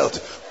for your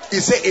health.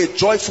 It said a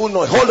joyful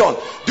noise. Hold on.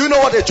 Do you know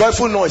what a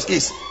joyful noise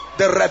is?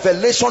 The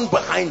revelation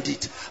behind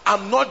it.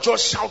 I'm not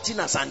just shouting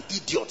as an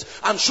idiot.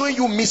 I'm showing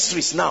you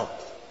mysteries now.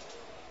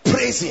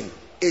 Praising.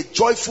 A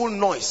joyful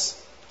noise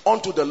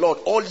unto the Lord,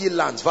 all ye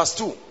lands. Verse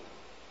 2.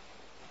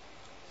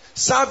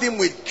 Serve him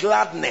with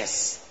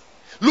gladness.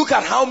 Look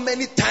at how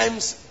many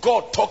times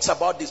God talks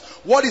about this.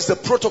 What is the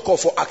protocol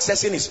for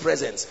accessing his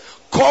presence?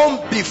 Come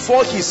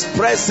before his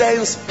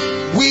presence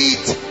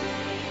with,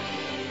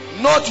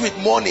 not with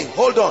mourning.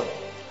 Hold on.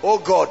 Oh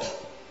God,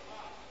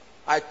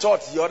 I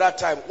thought the other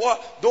time,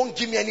 what? Don't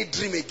give me any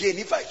dream again.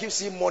 If I keep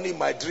seeing money in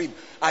my dream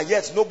and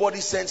yet nobody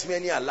sends me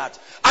any alert.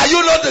 Are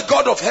you not the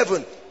God of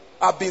heaven?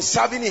 I've been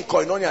serving in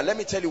Koinonia. Let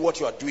me tell you what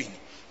you are doing.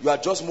 You are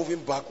just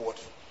moving backward.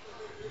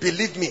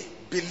 Believe me,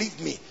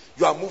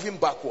 you are moving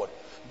backward.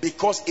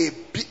 Because a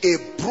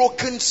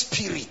broken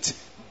spirit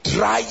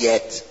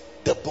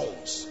drieth the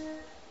bones.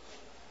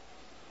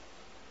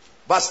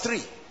 Verse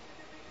 3.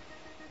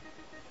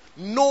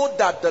 Know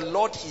that the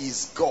Lord, he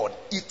is God.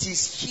 It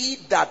is he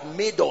that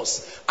made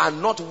us and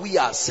not we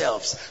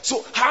ourselves.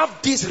 So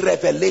have this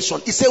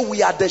revelation. He said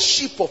we are the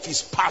sheep of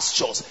his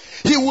pastures.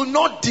 He will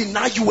not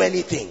deny you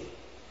anything.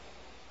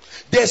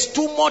 There's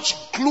too much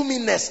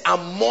gloominess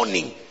and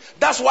mourning.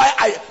 That's why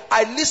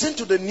I listen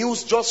to the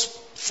news just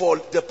for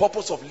the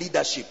purpose of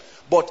leadership.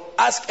 But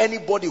ask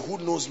anybody who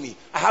knows me.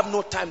 I have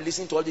no time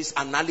listening to all this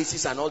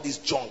analysis and all this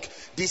junk.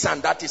 This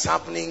and that is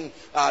happening.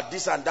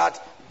 This and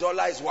that.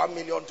 Dollar is 1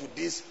 million to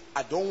this.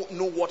 I don't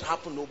know what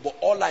happened. But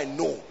all I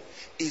know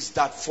is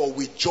that for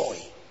with joy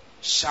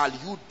shall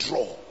you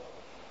draw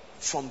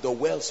from the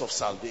wells of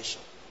salvation.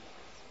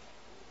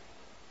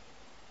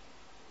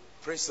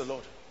 Praise the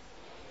Lord.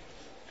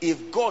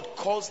 If God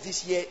calls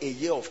this year a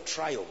year of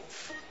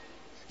triumph,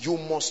 you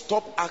must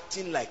stop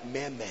acting like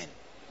mere men.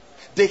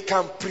 They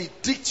can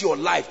predict your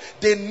life.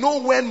 They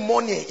know when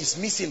money is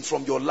missing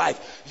from your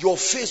life. Your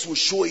face will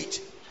show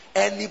it.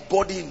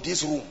 Anybody in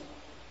this room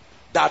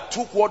that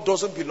took what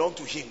doesn't belong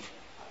to him,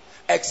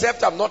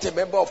 except I'm not a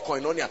member of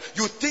Koinonia,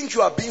 you think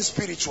you are being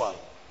spiritual,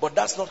 but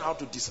that's not how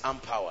to disarm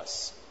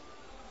powers.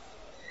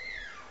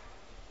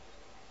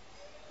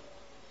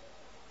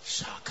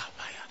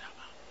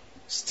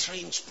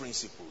 Strange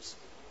principles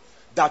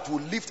that will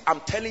lift. I'm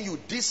telling you,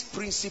 this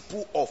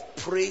principle of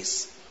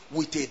praise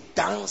with a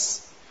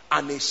dance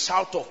and a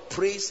shout of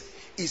praise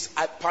is,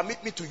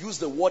 permit me to use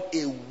the word,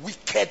 a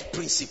wicked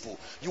principle.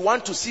 You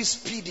want to see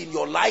speed in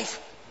your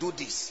life? Do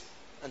this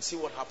and see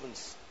what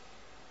happens.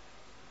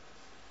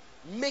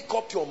 Make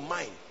up your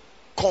mind.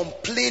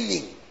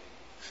 Complaining.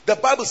 The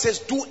Bible says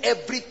do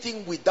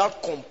everything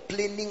without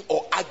complaining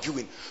or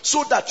arguing,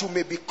 so that you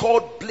may be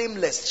called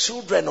blameless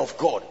children of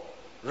God.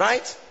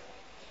 Right?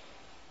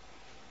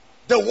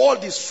 The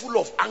world is full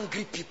of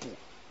angry people.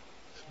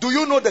 Do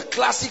you know the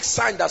classic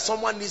sign that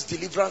someone needs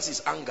deliverance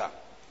is anger?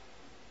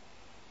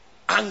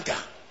 Anger.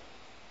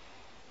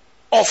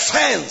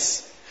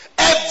 Offense.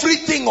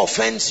 Everything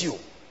offends you.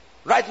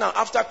 Right now,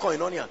 after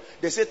Koinonia,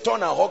 they say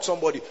turn and hug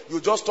somebody.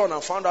 You just turn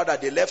and found out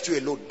that they left you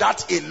alone.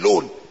 That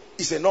alone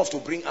is enough to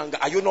bring anger.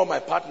 Are you not my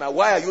partner?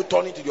 Why are you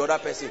turning to the other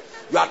person?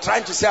 You are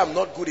trying to say I'm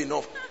not good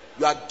enough.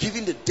 You are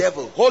giving the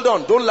devil, hold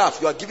on, don't laugh.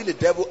 You are giving the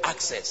devil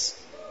access.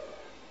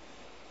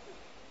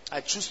 I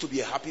choose to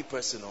be a happy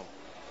person. Oh.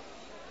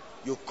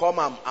 You come,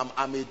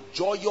 I'm a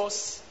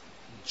joyous.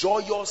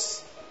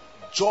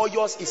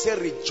 He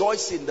said,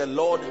 rejoice in the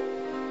Lord.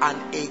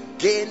 And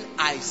again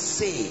I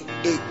say,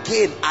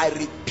 again I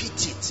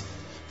repeat it.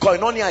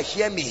 Koinonia,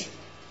 hear me.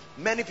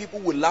 Many people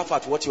will laugh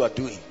at what you are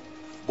doing,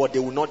 but they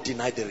will not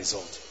deny the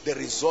result. The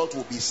result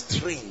will be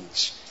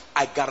strange.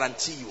 I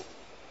guarantee you.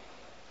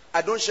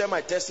 I don't share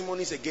my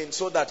testimonies again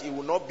so that it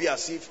will not be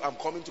as if I'm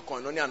coming to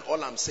Koinonia and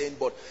all I'm saying,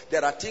 but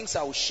there are things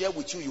I will share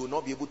with you, you will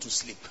not be able to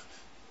sleep,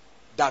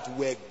 that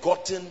were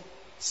gotten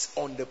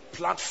on the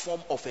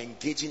platform of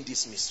engaging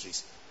these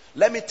mysteries.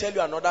 Let me tell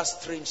you another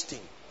strange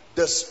thing.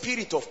 The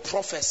spirit of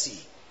prophecy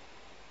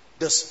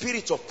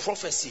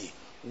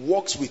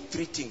works with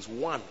three things.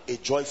 One, a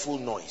joyful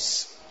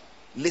noise.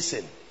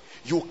 Listen,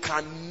 you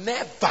can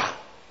never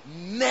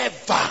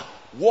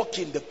walk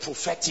in the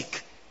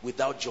prophetic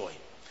without joy.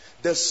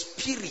 The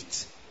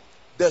spirit,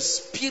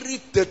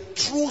 the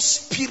true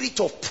spirit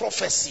of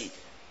prophecy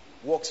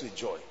works with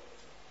joy.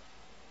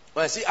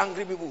 When I see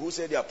angry people who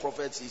say they are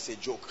prophets, it's a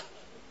joke.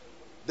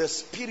 The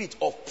spirit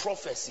of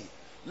prophecy.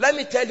 Let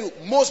me tell you,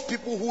 most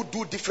people who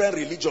do different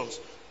religions,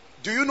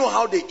 do you know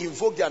how they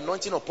invoke the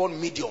anointing upon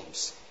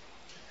mediums?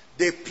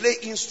 They play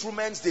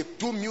instruments, they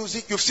do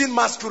music. You've seen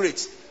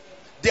masquerades.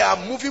 They are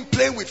moving,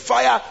 playing with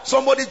fire,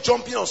 somebody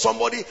jumping on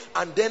somebody,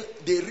 and then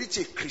they reach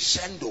a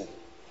crescendo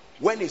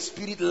when a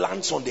spirit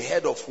lands on the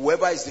head of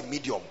whoever is the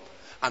medium,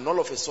 and all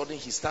of a sudden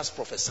he starts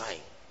prophesying.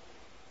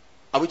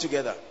 Are we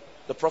together?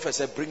 The prophet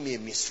said, bring me a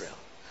minstrel.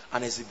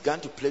 And as he began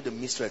to play the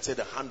minstrel, it said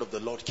the hand of the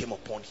Lord came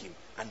upon him.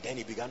 And then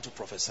he began to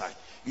prophesy.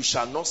 You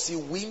shall not see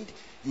wind,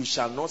 you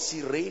shall not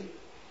see rain,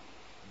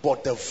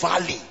 but the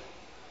valley.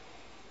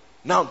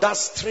 Now that's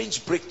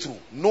strange breakthrough.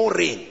 No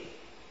rain,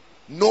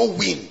 no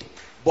wind,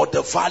 but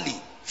the valley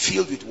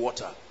filled with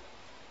water.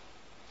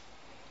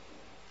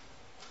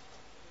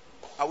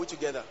 Are we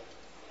together?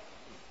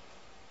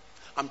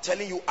 I'm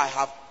telling you,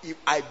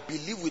 I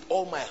believe with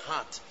all my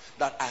heart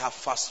that I have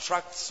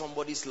fast-tracked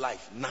somebody's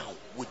life now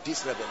with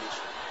this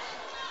revelation.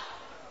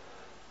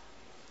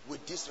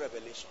 With this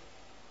revelation.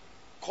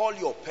 Call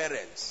your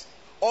parents.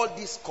 All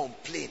this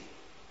complain.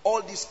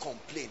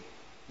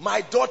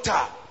 My daughter,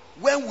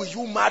 when will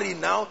you marry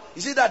now?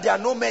 Is it that there are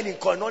no men in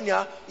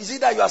Koinonia? Is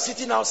it that you are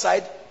sitting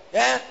outside?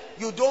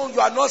 You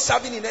are not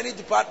serving in any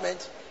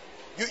department?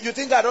 You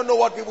think I don't know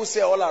what people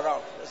say all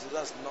around?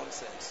 That's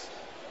nonsense.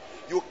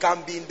 You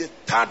can be in the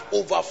third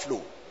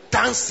overflow,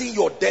 dancing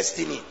your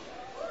destiny,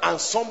 and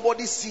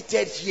somebody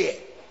seated here,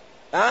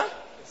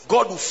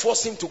 God will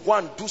force him to go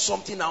and do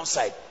something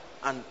outside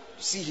and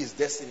see his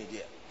destiny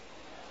there.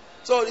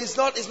 So it's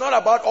not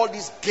about all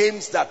these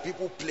games that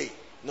people play.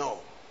 No.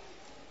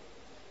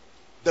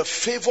 The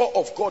favor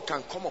of God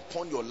can come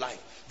upon your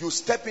life. You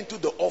step into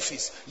the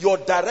office. Your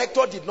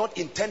director did not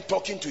intend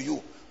talking to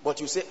you,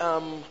 but you say,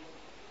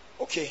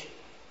 okay,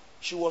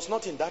 she was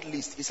not in that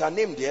list. Is her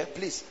name there?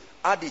 Please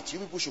add it. You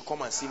people should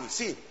come and see me.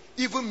 See,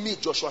 even me,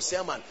 Joshua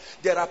Selman,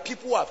 there are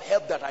people who have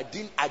helped that I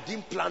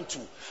didn't plan to.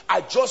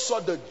 I just saw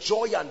the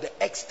joy and the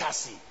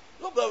ecstasy.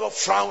 Don't ever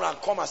frown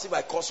and come as if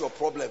I cause your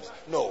problems.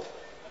 No.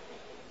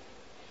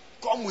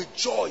 Come with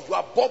joy. You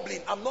are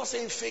bubbling. I'm not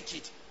saying fake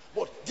it,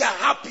 but they are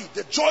happy.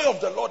 The joy of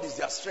the Lord is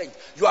their strength.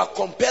 You are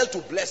compelled to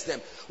bless them.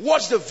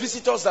 Watch the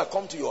visitors that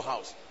come to your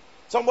house.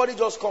 Somebody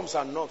just comes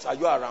and knocks. Are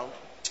you around?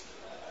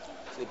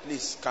 Say,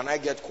 please, can I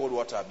get cold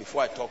water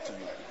before I talk to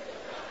you?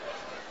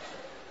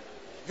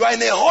 You are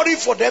in a hurry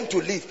for them to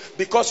leave.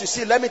 Because you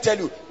see, let me tell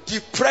you,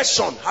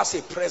 depression has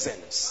a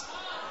presence.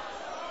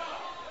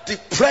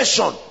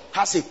 Depression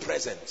has a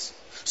presence.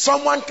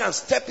 Someone can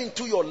step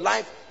into your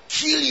life,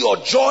 kill your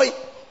joy,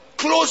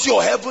 close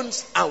your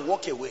heavens, and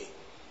walk away.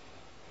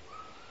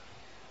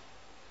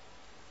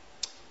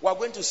 We are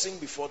going to sing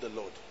before the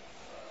Lord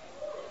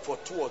for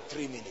 2 or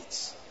 3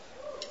 minutes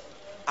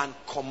and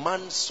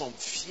command some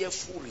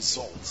fearful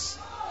results.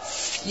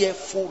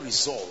 Fearful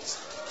results.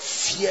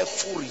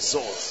 Fearful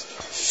results.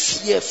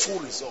 Fearful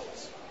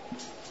results.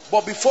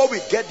 But before we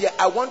get there,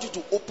 I want you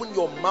to open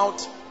your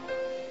mouth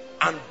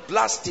and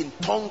blast in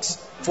tongues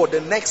for the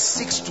next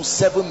 6 to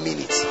 7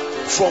 minutes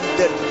from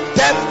the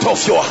depth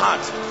of your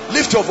heart.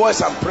 Lift your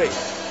voice and pray.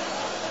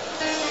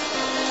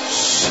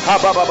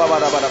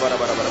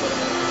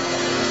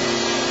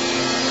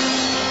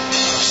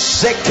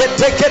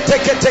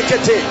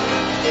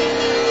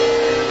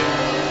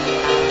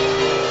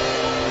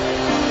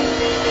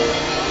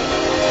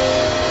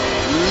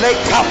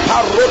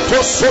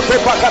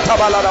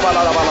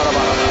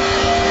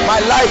 My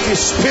life is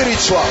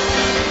spiritual.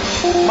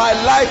 My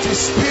life is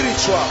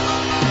spiritual.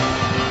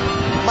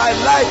 My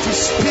life is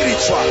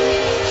spiritual.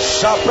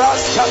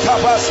 Shabras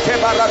katabas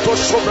kebarato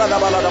sobrana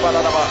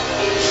balada.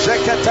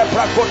 Shekete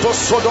brakoto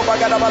sodo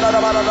bagada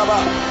balada.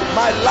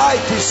 My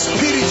life is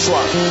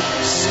spiritual.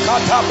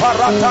 Skata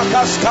barata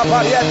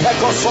kaskabariete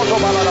kosodo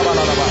balada.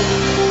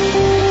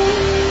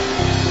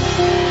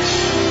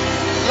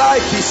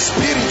 Life is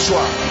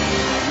spiritual.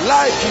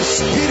 Life is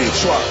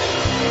spiritual.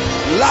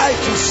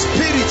 Life is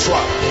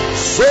spiritual.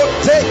 So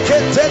take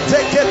it.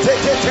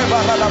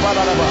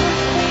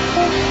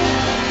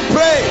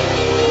 Pray.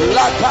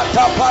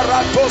 Lakata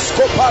paratos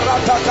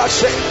koparata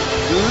kashe.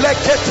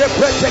 Lekete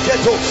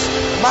preteketos.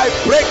 My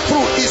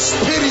breakthrough is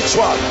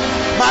spiritual.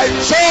 My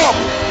job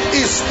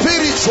is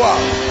spiritual.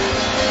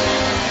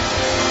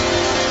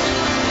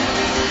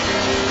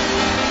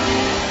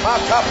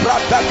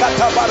 Makaprata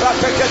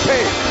katabarate.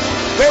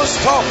 Don't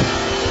stop.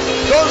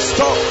 Don't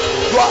stop.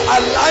 You are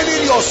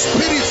aligning your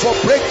spirit for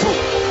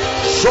breakthrough.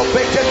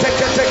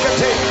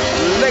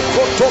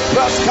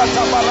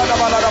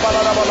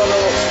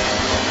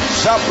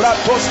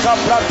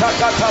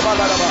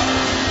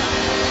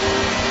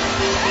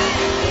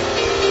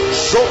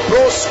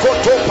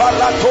 Jobroskoto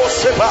parato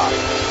seba.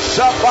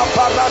 Jaba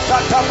parata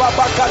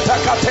tababa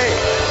katakate.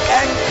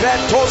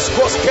 Enkretos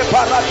ke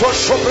parato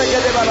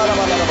shobregede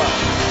balarabalaba.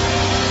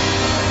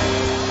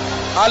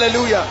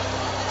 Hallelujah.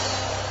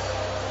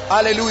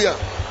 Hallelujah.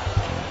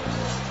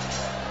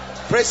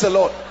 Praise the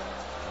Lord.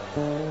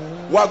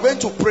 We are going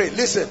to pray.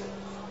 Listen.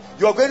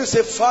 You are going to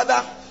say,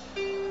 Father,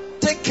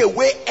 take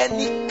away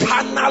any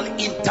carnal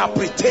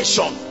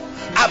interpretation.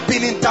 I've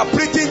been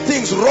interpreting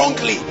things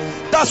wrongly.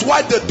 That's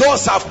why the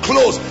doors have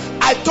closed.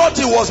 I thought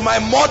it was my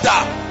mother.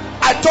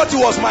 I thought it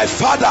was my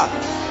father.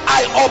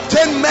 I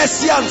obtained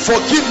mercy and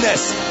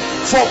forgiveness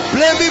for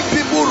blaming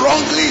people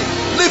wrongly.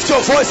 Lift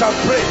your voice and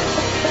pray.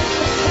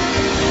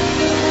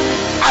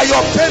 I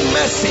obtained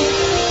mercy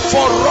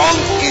for wrong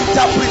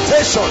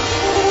interpretation.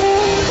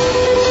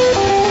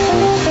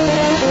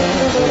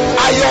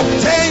 I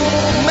obtained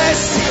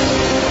mercy.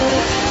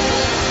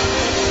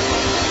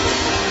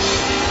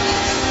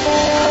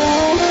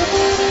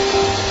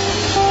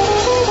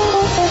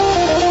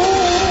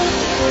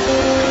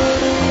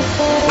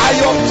 I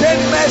obtain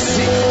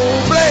mercy.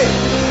 Pray.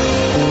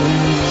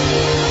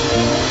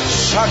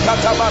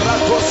 Shakata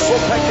barato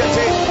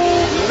sopekete.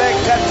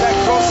 Lekete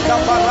kroska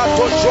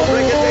barato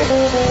jobregete.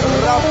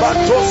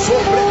 Rabato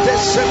sobrete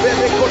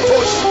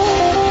seberekotosh.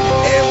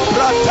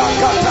 Embrata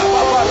kata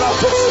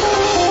baratos.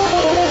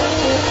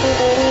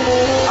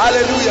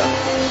 Hallelujah.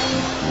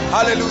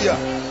 Hallelujah.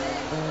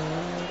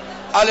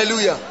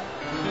 Hallelujah.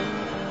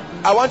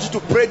 I want you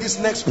to pray this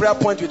next prayer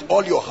point with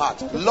all your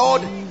heart.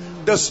 Lord,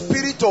 the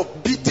spirit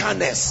of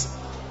bitterness,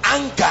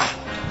 anger,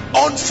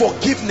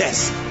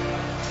 unforgiveness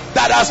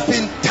that has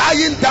been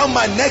tying down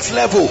my next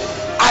level,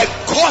 I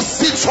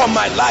curse it from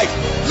my life.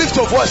 Lift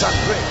your voice and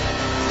pray.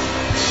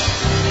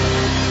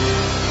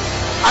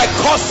 I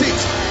curse it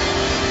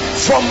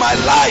from my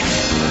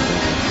life.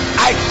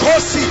 I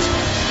curse it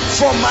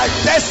from my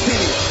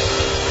destiny.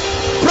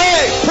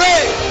 Pray,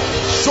 pray.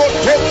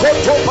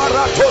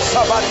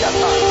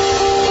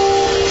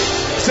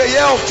 It's a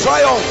year of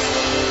triumph.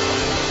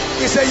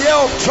 It's a year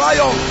of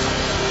triumph.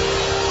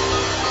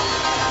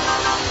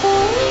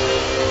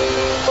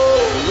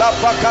 La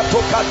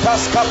pakato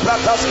kataska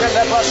prataske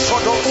leva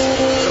shodos.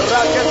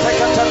 Rakete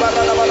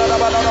katabara bala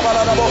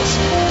bala bosh.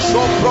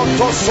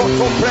 Sombronto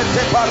soto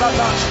prete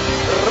paradas.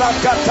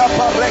 Rakata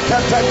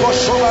parekete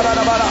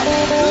koshobara bala.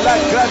 La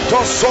grato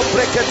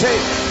soprekete.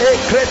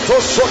 Ekreto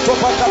soto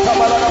pakata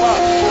bala bala.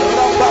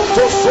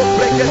 Rabato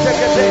soprekete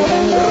kete.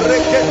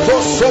 Reketo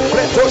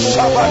sopreto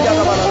shabaya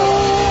bala.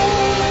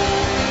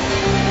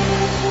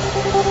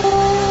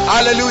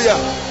 Hallelujah.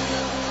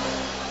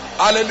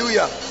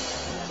 Hallelujah.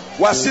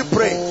 We are still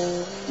praying.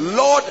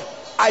 Lord,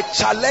 I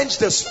challenge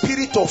the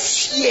spirit of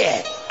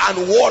fear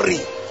and worry.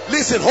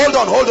 Listen, hold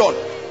on.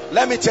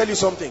 Let me tell you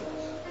something.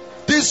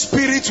 These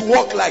spirits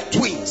work like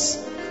twins.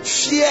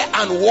 Fear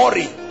and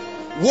worry.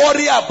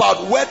 Worry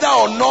about whether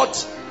or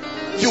not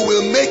you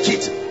will make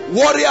it.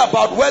 Worry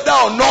about whether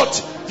or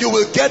not you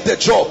will get the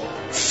job.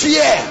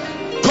 Fear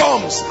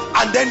comes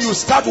and then you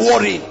start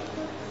worrying.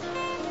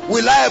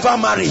 Will I ever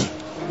marry?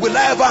 Will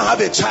I ever have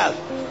a child?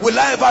 Will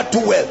I ever do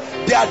well?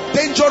 They are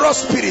dangerous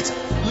spirits.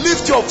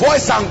 Lift your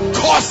voice and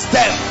curse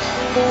them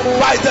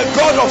by the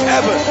God of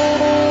heaven.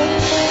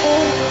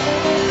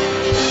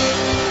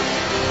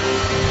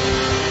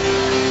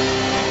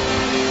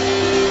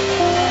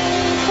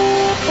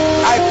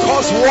 I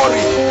cause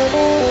worry.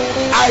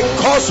 I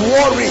cause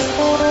worry.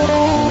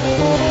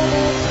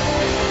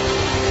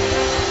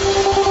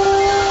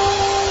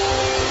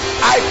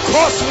 I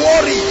cause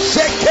worry.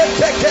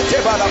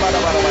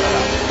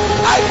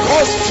 I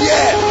cause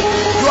fear.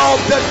 You are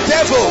of the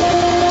devil.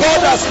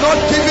 God has not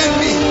given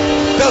me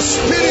the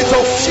spirit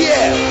of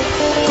fear.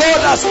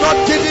 God has not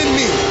given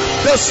me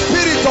the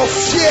spirit of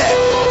fear.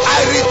 I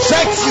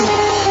reject you.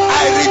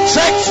 I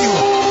reject you.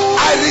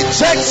 I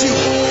reject you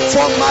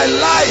from my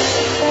life.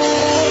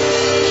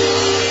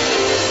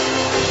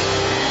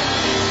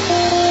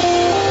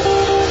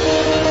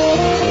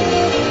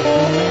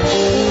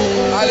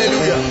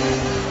 Hallelujah.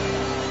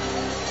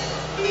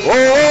 Oh,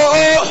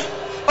 oh,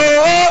 oh,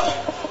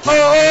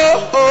 oh,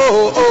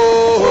 oh, oh.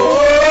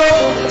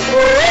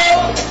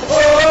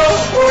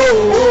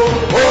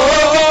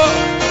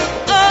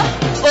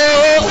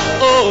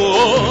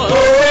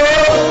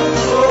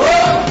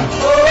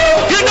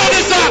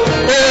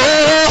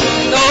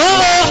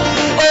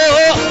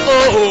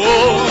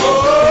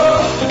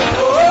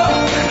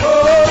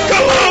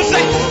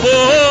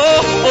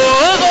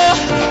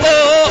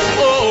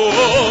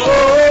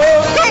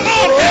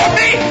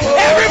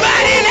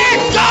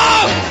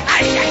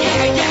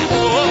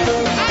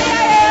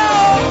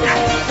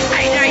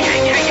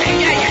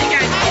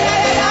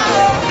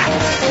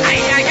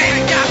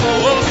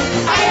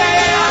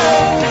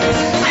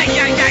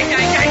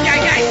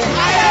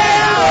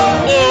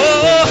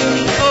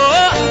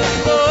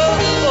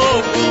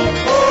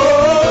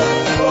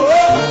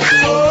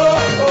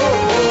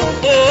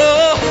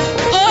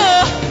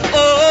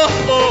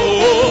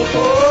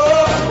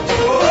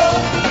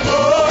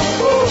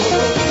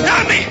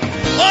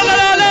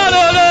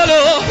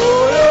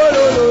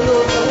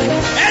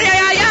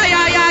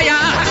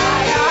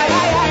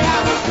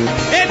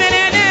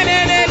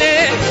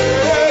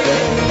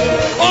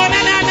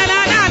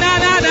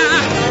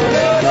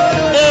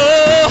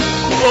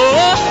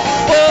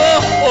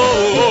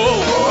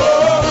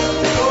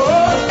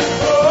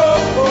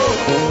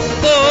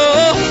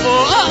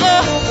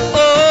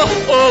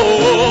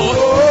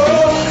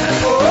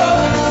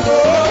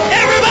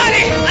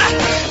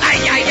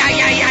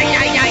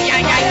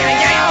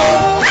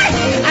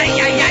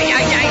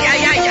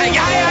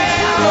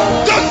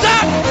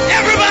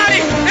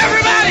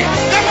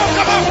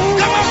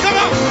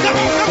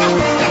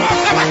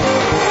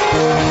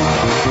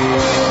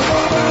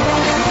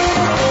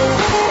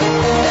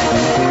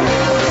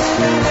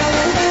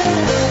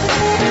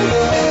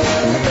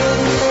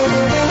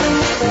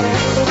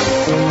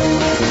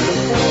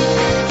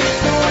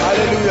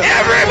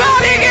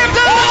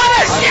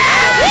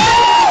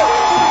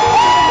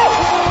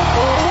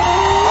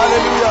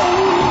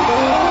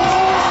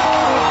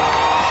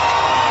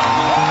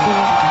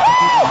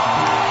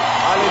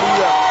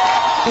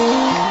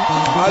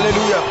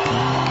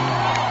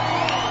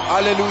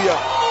 Hallelujah.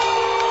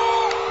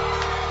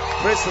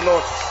 Praise the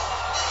Lord.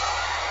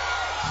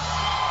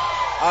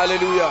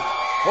 Hallelujah.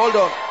 Hold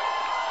on.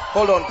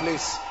 Hold on,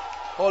 please.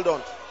 Hold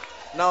on.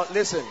 Now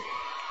listen.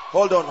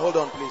 Hold on,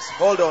 please.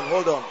 Hold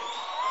on.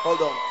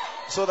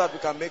 So that we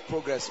can make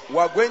progress. We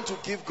are going to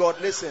give God,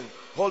 listen.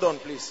 Hold on,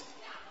 please.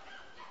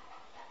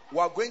 We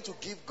are going to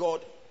give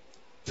God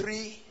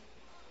 3.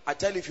 I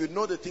tell you, if you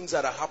know the things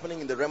that are happening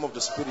in the realm of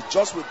the spirit,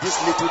 just with this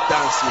little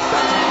dance, you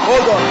dance.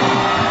 Hold on.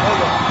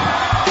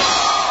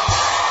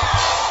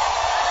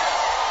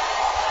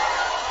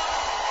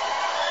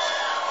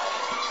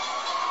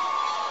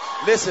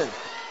 Listen,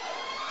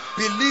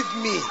 believe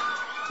me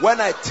when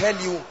I tell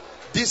you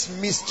these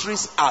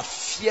mysteries are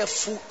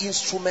fearful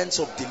instruments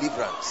of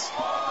deliverance.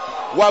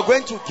 We are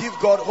going to give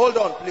God, hold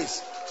on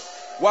please.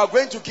 We are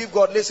going to give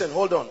God, listen,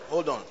 hold on.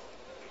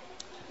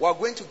 We are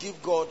going to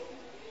give God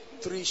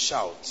 3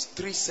 shouts,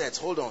 3 sets.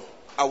 Hold on,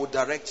 I will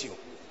direct you.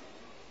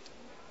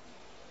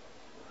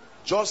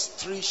 Just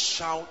 3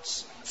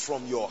 shouts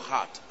from your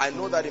heart. I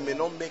know that it may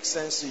not make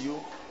sense to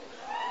you,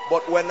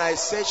 but when I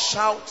say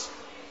shout,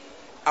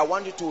 I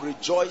want you to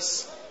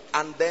rejoice,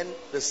 and then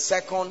the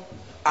second,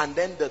 and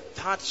then the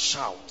third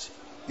shout.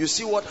 You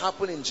see what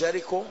happened in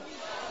Jericho?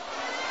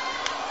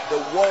 The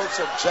walls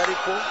of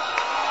Jericho.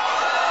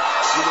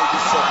 You will be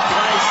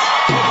surprised.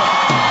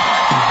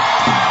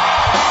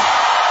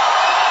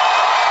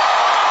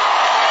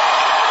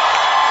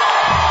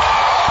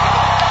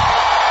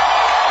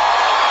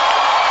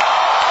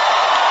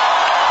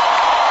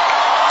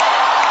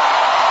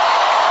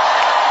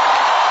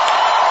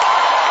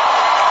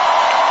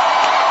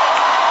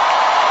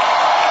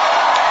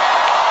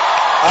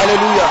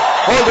 Hallelujah.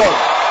 Hold on.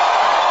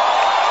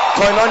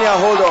 Koinonia,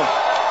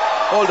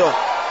 hold on.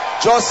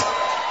 Just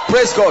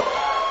praise God.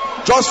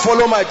 Just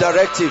follow my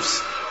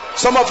directives.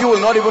 Some of you will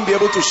not even be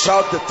able to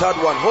shout the third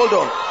one. Hold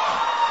on.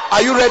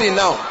 Are you ready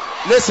now?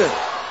 Listen.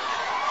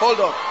 Hold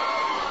on.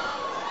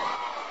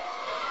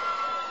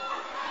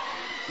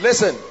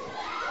 Listen.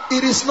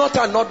 It is not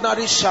an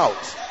ordinary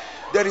shout.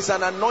 There is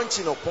an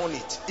anointing upon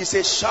it. It's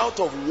a shout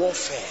of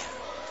warfare.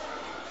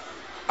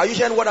 Are you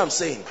hearing what I'm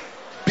saying?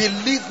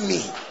 Believe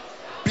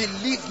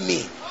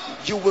me,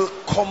 you will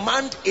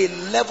command a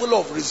level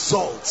of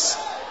results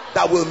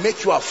that will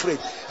make you afraid.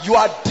 You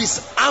are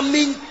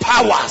disarming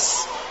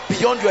powers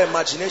beyond your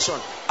imagination.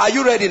 Are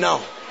you ready now?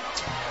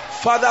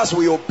 Fathers,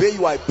 we obey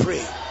you. I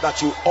pray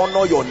that you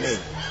honor your name.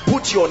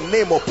 Put your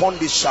name upon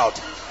this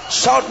shout.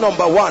 Shout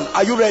number 1.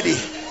 Are you ready?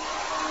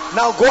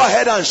 Now go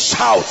ahead and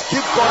shout.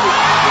 Keep going.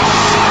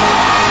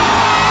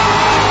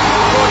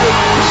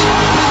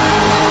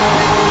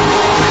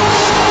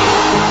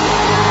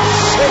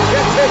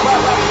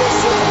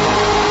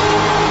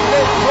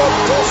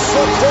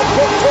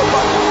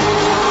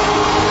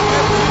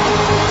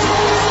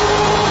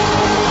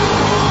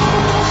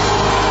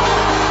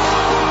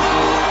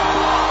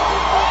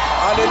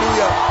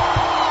 Hallelujah.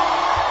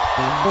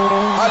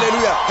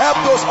 Hallelujah. Help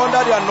those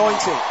under the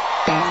anointing.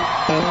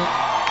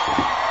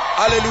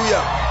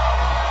 Hallelujah.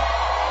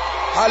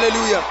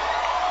 Hallelujah.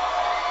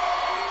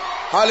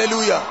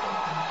 Hallelujah.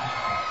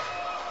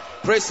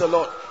 Praise the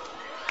Lord.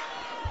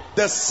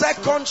 The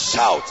second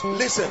shout,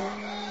 listen,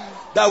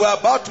 that we're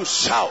about to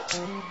shout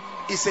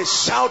is a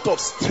shout of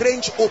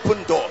strange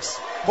open doors.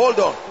 Hold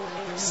on.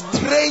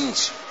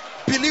 Strange.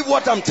 Believe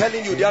what I'm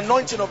telling you. The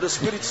anointing of the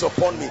Spirit is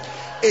upon me.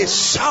 A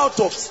shout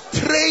of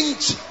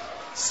strange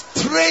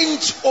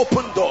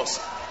open doors.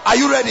 Are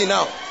you ready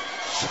now?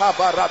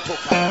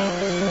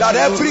 That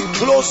every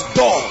closed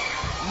door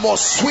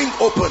must swing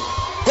open.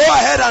 Go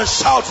ahead and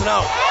shout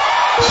now.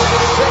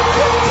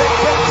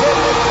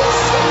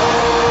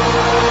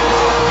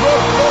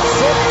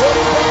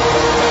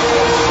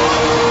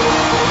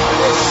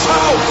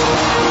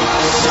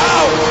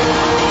 Shout.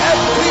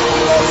 Every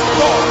closed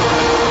door,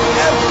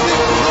 every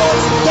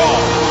closed door,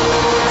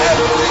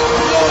 every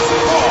closed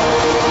door,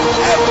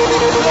 every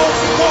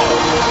closed door,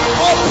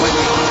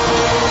 opening.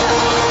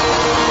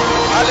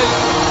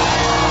 Hallelujah.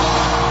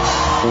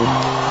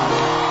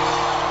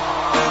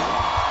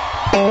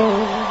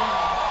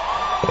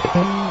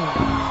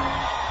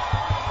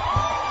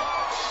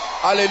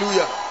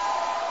 Hallelujah.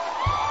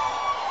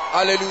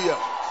 Hallelujah.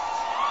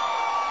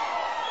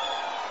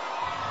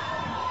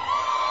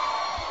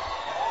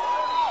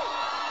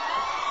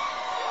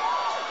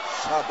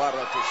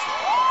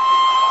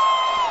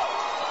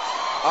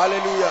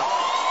 Hallelujah.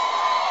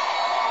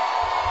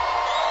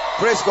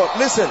 Praise God.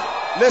 Listen.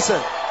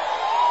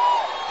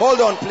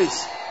 Hold on,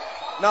 please.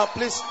 Now,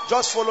 please,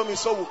 just follow me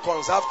so we'll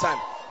conserve time.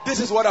 This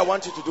is what I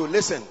want you to do.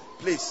 Listen,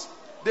 please.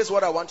 This is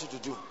what I want you to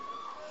do.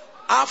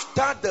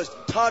 After the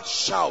third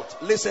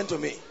shout, listen to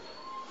me.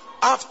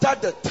 After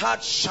the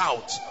third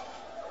shout,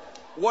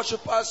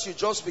 worshipers, you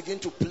just begin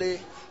to play.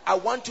 I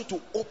want you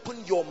to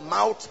open your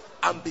mouth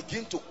and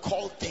begin to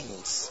call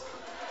things.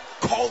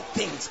 Call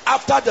things.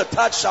 After the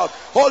third shout.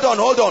 Hold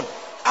on.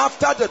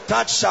 After the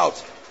third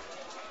shout.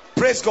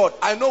 Praise God.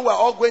 I know we're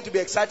all going to be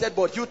excited,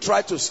 but you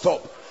try to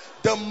stop.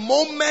 The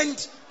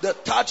moment the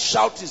third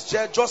shout is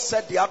there, just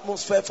set the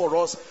atmosphere for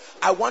us.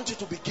 I want you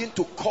to begin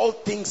to call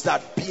things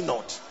that be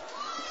not.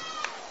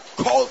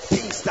 Call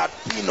things that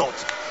be not.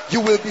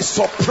 You will be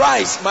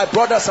surprised, my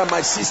brothers and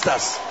my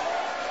sisters.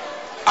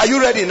 Are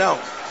you ready now?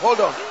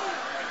 Hold on.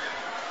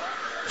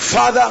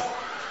 Father,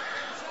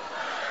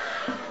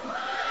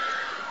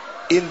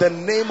 in the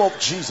name of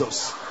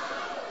Jesus,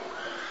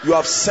 you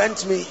have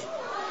sent me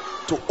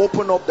to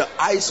open up the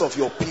eyes of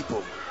your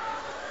people.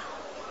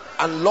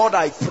 And Lord,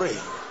 I pray,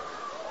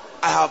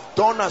 I have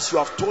done as you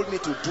have told me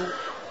to do,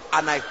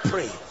 and I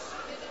pray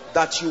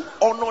that you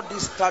honor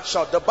this third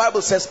shout. The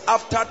Bible says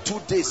after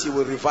 2 days he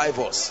will revive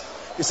us.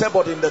 He said,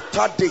 but in the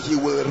third day he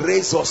will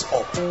raise us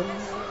up.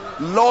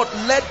 Lord,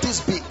 let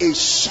this be a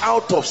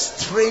shout of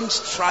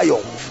strange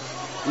triumph.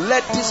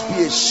 Let this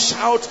be a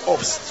shout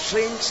of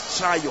strange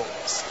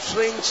triumph.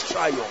 Strange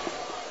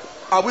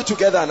triumph. Are we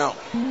together now?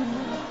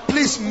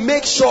 Please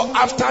make sure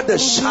after the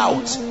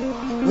shout,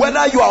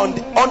 whether you are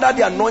under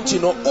the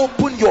anointing or,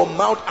 open your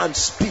mouth and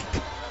speak.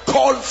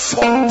 Call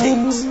for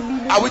things.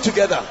 Are we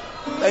together?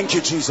 Thank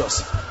you,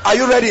 Jesus. Are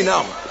you ready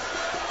now?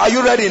 Are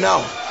you ready now?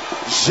 Go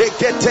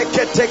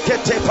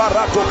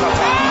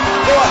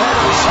ahead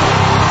and shout.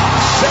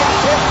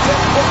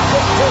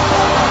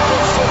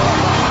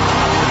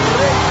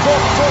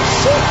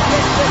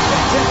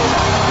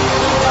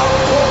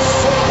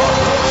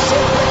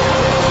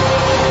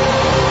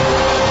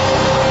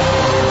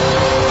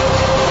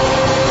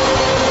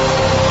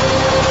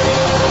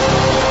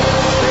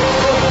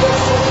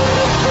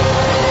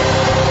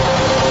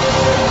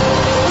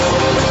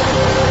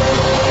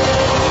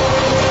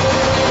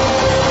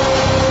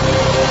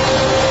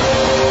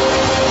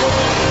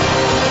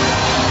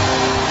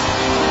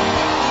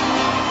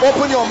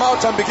 Open your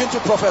mouth and begin to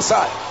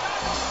prophesy.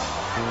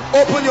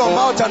 Open your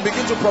mouth and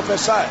begin to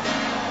prophesy.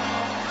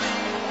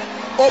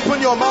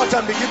 Open your mouth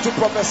and begin to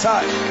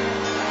prophesy.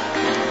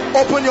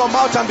 Open your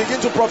mouth and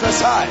begin to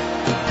prophesy.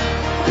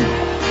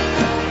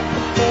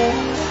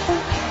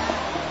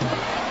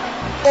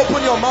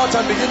 Open your mouth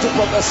and begin to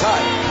prophesy.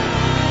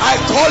 I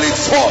call it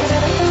forth.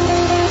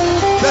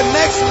 The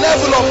next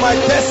level of my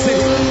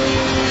destiny.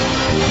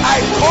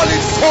 I call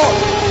it forth.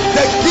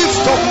 The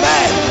gift of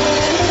man.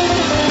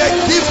 The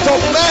gift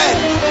of man,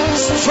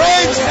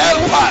 strange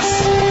helpers.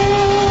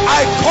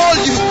 I call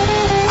you,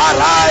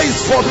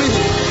 arise for me.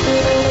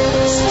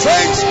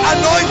 Strange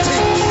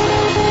anointing.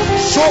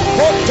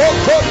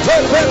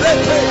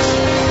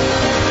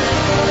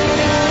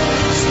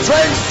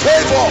 Strange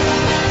favor.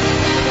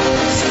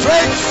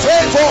 Strange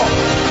favor.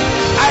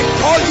 I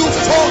call you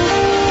forth.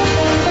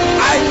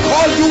 I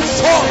call you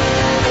forth.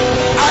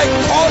 I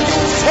call you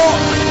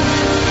forth.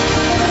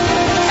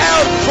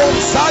 Help from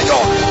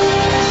Zion.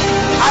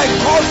 I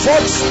call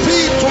forth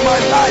speed to my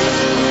life,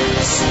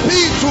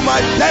 speed to my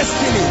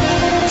destiny,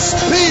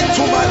 speed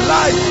to my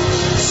life,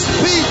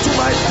 speed to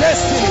my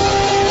destiny,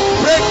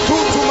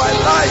 breakthrough to my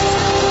life,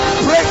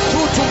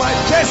 breakthrough to my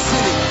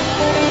destiny.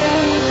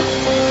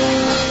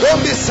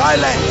 Don't be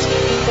silent.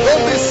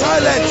 Don't be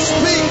silent.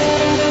 Speak.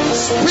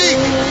 Speak.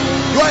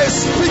 You are a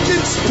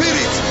speaking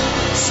spirit.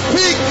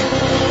 Speak.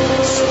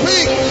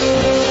 Speak.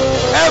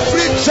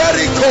 Every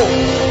Jericho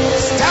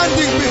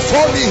standing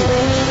before me,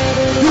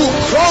 you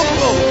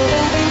crumble.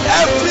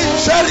 Every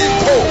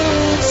Jericho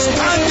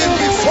standing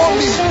before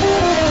me,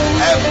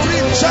 every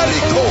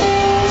Jericho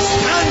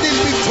standing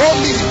before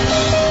me,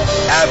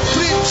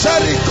 every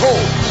Jericho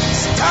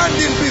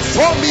standing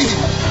before me,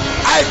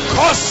 I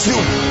curse you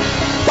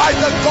by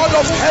the God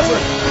of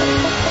heaven.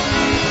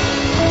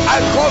 I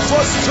call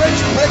for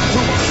strange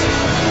breakthroughs,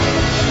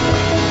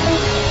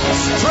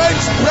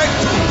 strange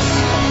breakthroughs,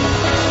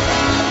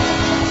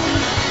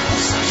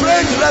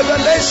 strange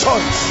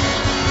revelations,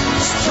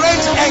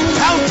 strange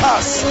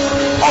encounters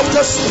of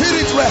the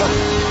spirit realm,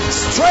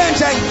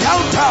 strange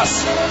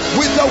encounters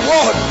with the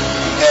word,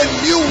 a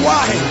new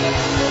wine,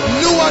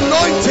 new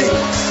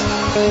anointings,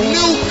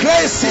 new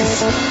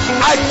graces.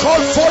 I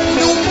call for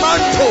new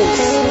mantles,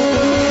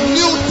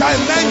 new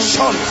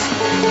dimensions,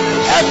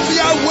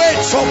 heavier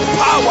weights of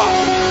power,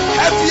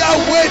 heavier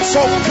weights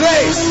of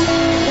grace.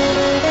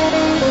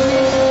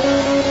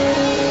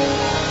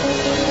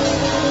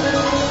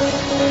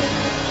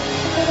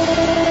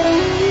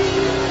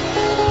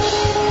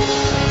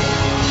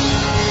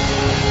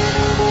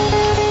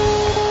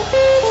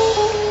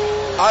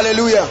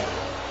 Hallelujah.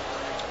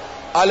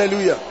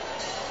 Hallelujah.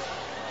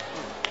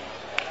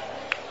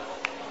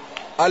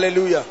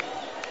 Hallelujah.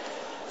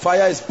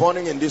 Fire is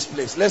burning in this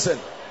place. Listen,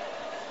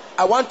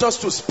 I want us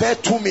to spare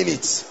 2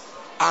 minutes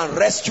and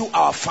rescue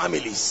our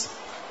families.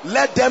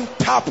 Let them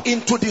tap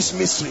into this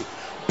mystery.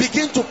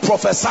 Begin to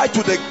prophesy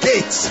to the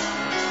gates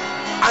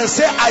and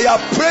say, I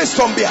have praised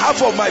on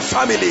behalf of my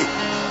family.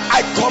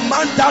 I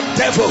command that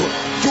devil,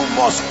 you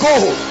must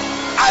go.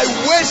 I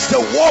wage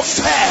the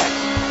warfare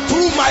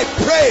through my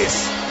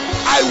praise.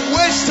 I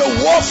wage the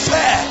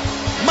warfare.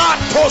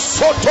 Mato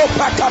soto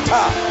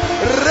pakata.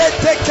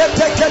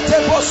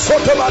 Reteketeketebo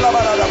soto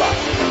balabalaba.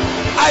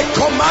 I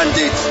command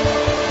it.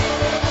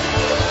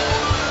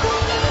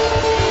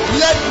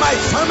 Let my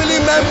family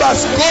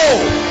members go.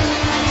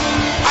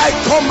 I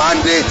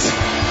command it.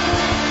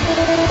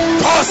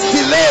 cause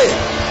delay,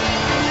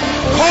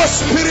 cause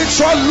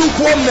spiritual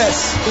lukewarmness,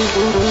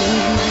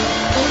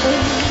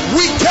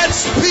 wicked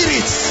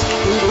spirits,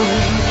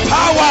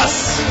 powers,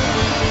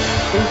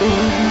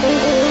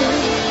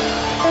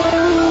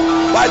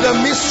 by the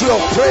mystery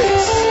of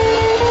praise,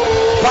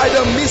 by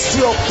the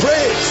mystery of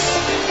praise.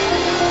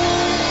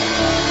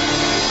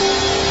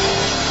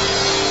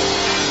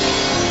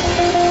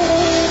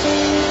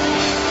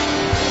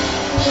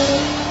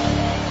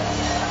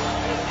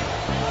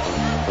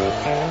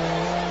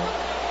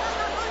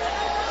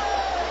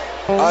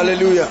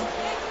 Hallelujah.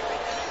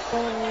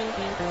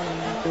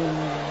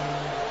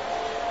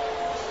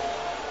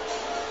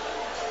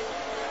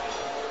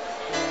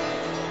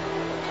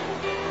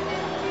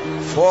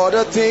 For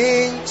the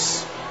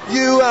things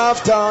you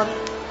have done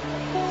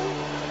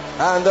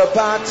and the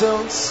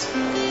battles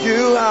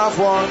you have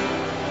won,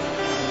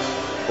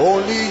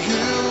 only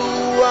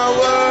you are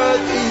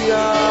worthy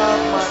of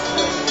my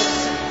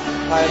praise.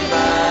 I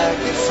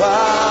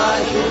magnify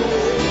you.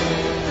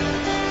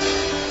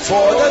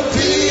 For the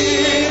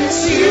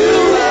things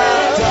you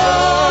have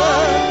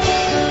done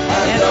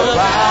and the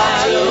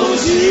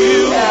battles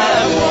you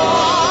have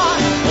won,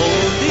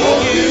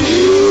 only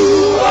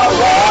you are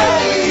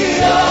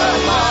worthy of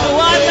my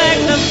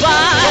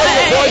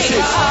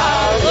voices.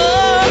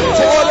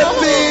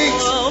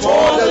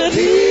 For the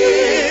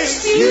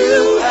things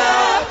you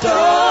have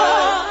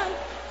done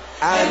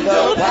and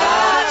the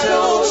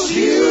battles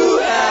you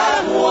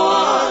have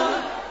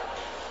won,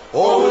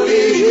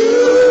 only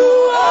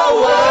you are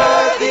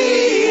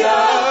worthy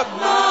of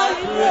my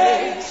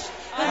praise.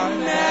 I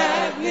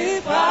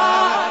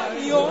magnify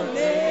your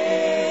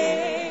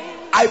name.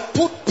 I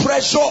put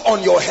pressure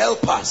on your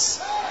helpers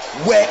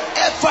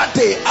wherever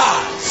they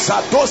are.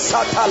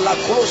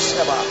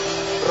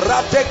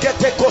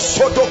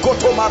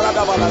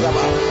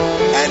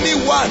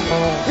 Anyone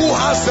who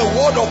has the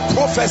word of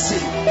prophecy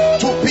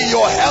to be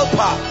your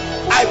helper,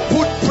 I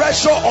put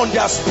pressure on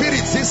their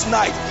spirits this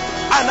night,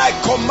 and I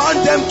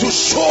command them to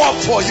show up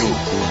for you.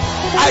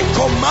 I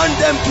command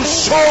them to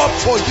show up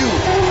for you.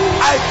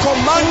 I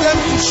command them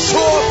to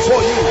show up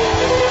for you.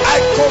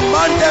 I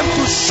command them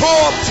to show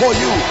up for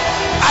you.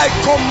 I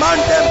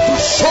command them to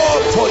show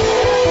up for you.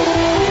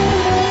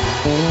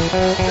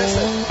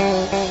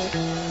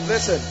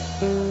 Listen.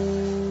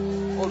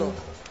 Hold on.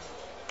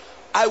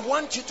 I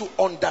want you to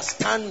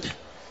understand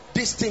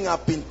this thing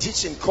I've been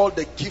teaching called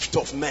the gift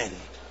of men.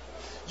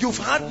 You've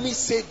heard me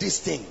say this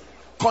thing.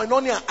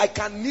 Koinonia, I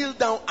can kneel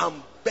down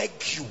and beg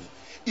you.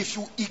 If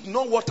you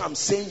ignore what I'm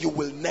saying, you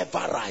will never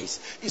rise.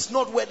 It's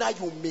not whether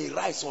you may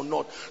rise or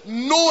not.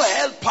 No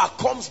helper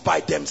comes by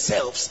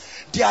themselves.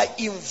 They are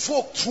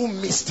invoked through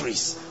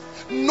mysteries.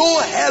 No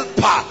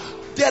helper.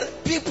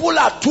 People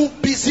are too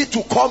busy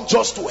to come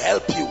just to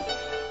help you.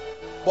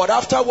 But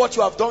after what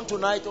you have done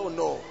tonight, oh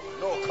no.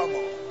 No, come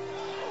on.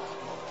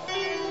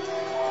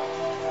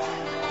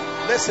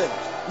 Listen.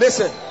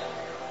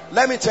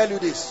 Let me tell you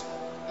this.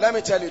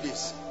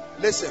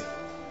 Listen.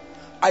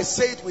 I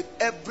say it with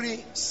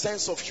every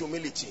sense of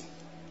humility.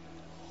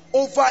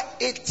 Over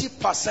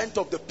 80%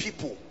 of the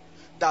people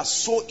that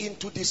sow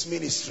into this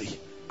ministry,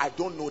 I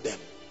don't know them.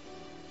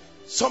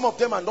 Some of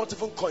them are not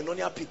even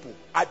Koinonia people.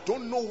 I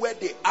don't know where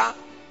they are,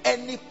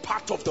 any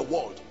part of the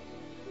world.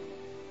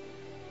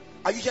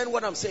 Are you hearing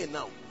what I'm saying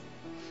now?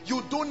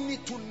 You don't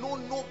need to know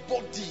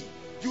nobody.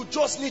 You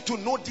just need to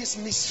know these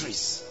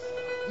mysteries.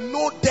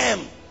 Know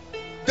them.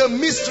 The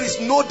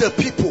mysteries know the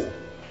people.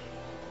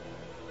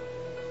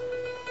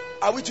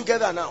 Are we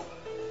together now?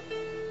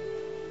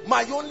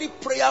 My only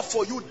prayer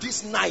for you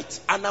this night,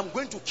 and I'm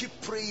going to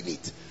keep praying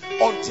it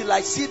until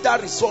I see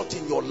that result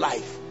in your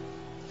life.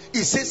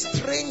 It says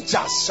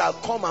strangers shall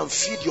come and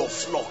feed your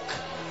flock.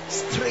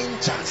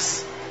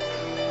 Strangers.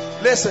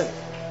 Listen,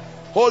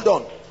 hold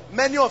on.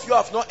 Many of you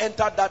have not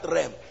entered that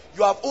realm.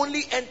 You have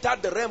only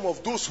entered the realm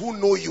of those who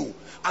know you,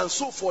 and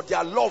so for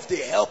their love they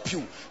help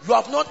you. You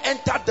have not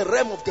entered the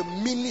realm of the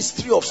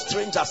ministry of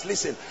strangers.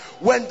 Listen,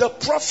 when the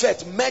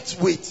prophet met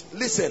with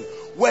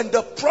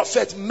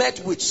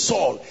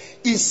Saul,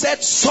 he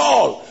said,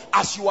 Saul,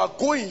 as you are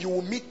going, you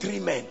will meet 3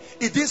 men.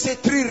 He didn't say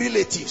 3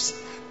 relatives.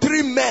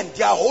 3 men,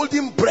 they are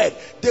holding bread.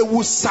 They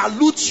will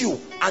salute you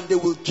and they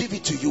will give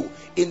it to you.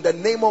 In the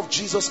name of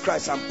Jesus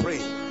Christ, I'm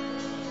praying.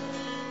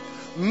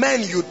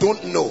 Men you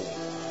don't know,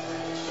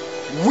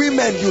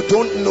 women you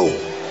don't know,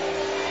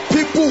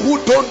 people who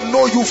don't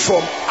know you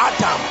from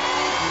Adam,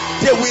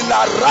 they will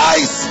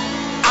arise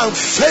and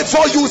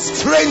favor you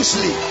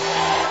strangely.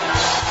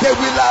 They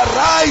will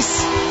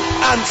arise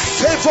and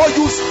favor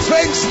you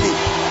strangely.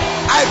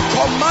 I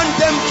command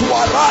them to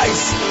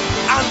arise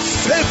and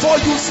favor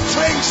you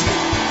strangely.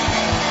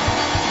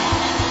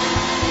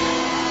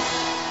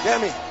 Hear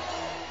me?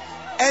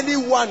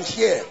 Anyone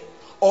here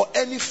or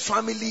any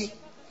family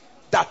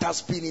that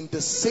has been in the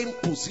same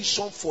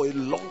position for a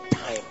long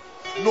time,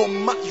 no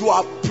matter you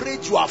have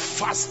prayed, you have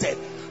fasted,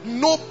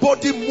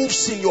 nobody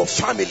moves in your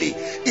family.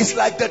 It's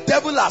like the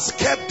devil has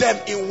kept them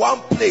in one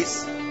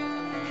place.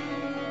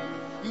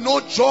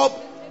 No job,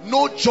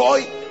 no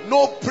joy,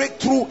 no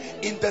breakthrough.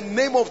 In the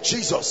name of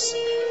Jesus,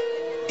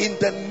 in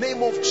the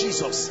name of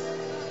Jesus.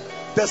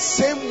 The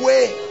same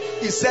way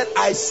he said,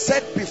 I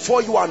set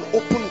before you an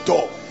open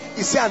door.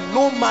 He said, and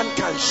no man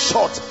can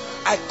shut.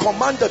 I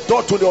command the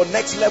door to your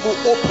next level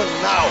open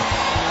now.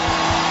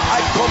 I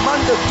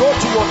command the door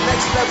to your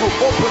next level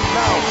open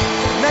now.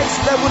 Next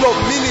level of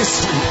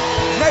ministry,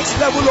 next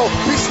level of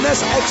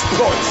business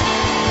exploits,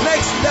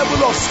 next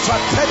level of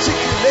strategic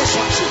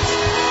relationships.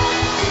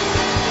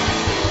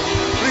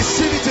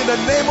 Receive it in the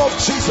name of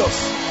Jesus.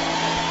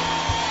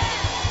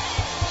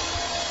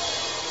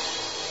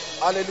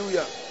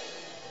 Hallelujah.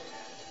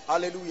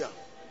 Hallelujah.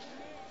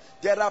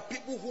 There are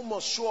people who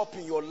must show up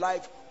in your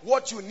life.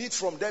 What you need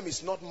from them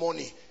is not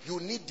money. You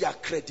need their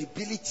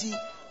credibility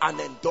and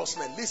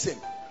endorsement. Listen,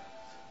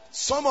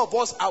 some of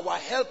us, our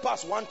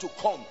helpers want to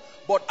come,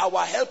 but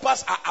our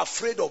helpers are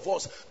afraid of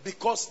us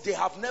because they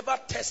have never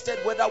tested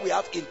whether we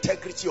have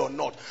integrity or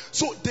not.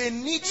 So they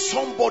need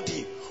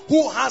somebody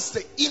who has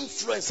the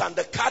influence and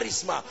the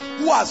charisma,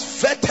 who has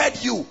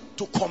vetted you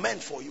to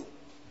commend for you.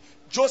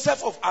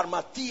 Joseph of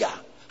Arimathea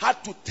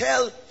had to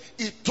tell,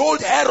 he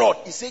told Herod,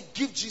 he said,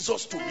 give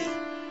Jesus to me.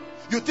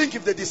 You think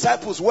if the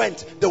disciples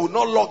went, they would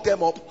not lock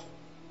them up?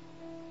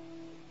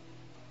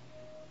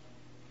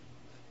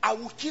 I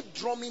will keep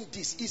drumming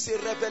this. It's a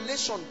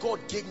revelation God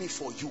gave me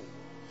for you.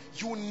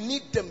 You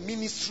need the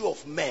ministry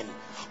of men.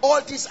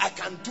 All this, I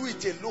can do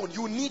it alone.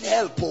 You need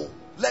help. Oh,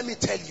 let me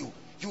tell you,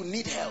 you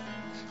need help.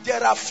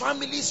 There are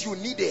families you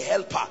need a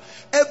helper.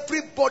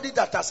 Everybody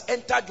that has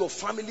entered your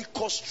family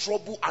caused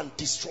trouble and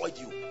destroyed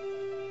you.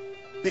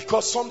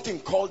 Because something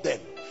called them.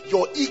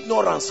 Your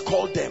ignorance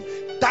called them.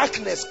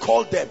 Darkness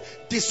called them.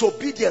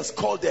 Disobedience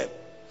called them.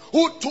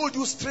 Who told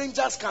you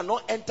strangers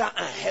cannot enter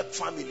and help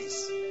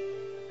families?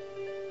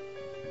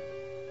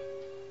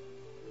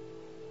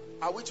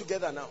 Are we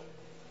together now?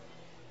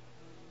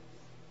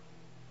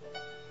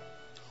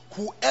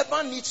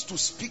 Whoever needs to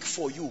speak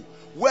for you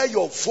where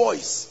your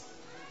voice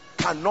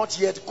cannot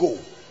yet go,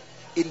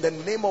 in the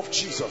name of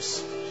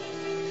Jesus,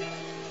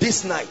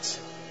 this night,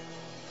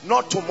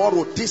 not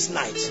tomorrow, this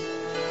night,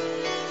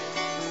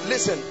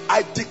 listen,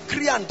 I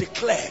decree and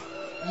declare,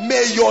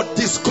 may your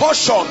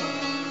discussion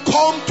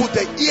come to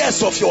the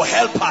ears of your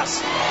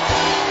helpers.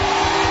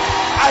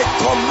 I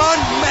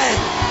command men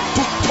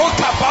to talk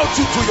about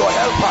you to your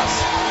helpers.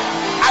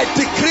 I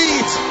decree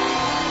it.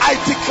 I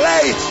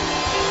declare it.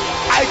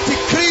 I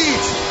decree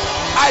it.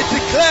 I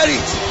declare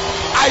it.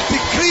 I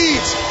decree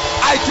it.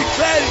 I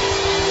declare it.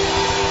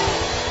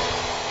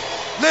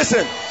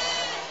 Listen,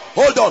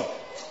 hold on.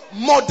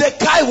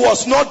 Mordecai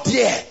was not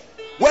there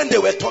when they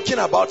were talking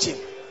about him.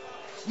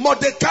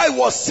 Mordecai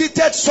was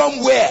seated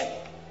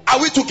somewhere. Are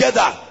we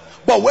together?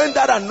 But when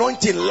that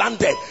anointing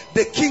landed,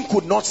 the king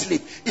could not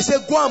sleep. He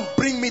said, go and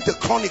bring me the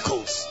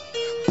chronicles.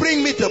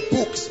 Bring me the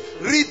books.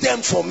 Read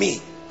them for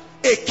me.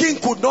 A king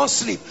could not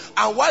sleep.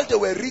 And while they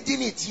were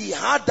reading it, he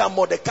heard that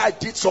Mordecai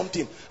did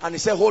something. And he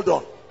said, hold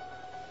on.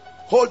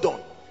 Hold on.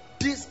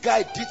 This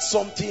guy did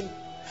something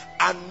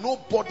and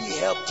nobody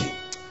helped him.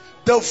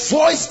 The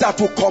voice that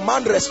will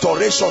command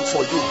restoration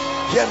for you.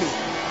 Hear me.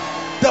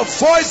 The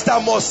voice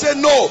that must say,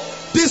 no,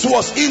 this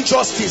was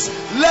injustice.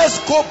 Let's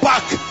go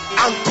back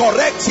and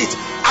correct it.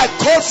 I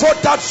call for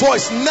that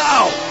voice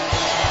now.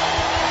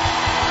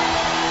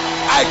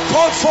 I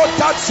call for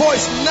that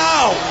voice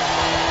now.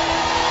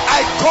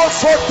 I call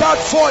for that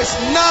voice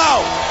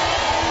now.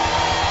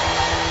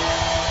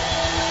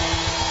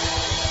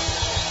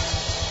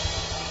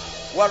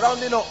 We're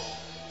rounding up.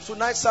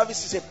 Tonight's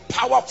service is a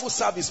powerful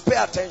service. Pay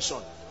attention.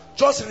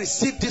 Just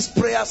receive these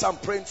prayers I'm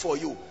praying for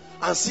you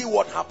and see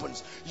what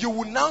happens. You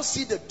will now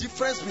see the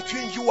difference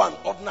between you and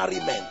ordinary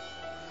men.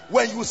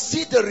 When you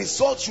see the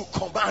results you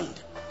command,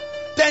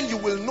 then you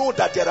will know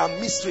that there are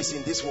mysteries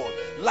in this world.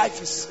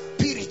 Life is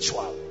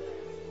spiritual.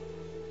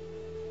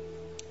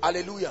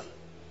 Hallelujah.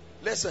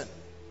 Listen,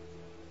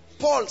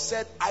 Paul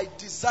said, I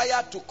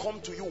desire to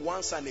come to you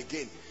once and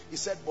again. He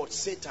said, but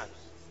Satan,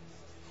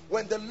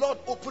 when the Lord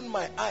opened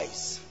my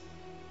eyes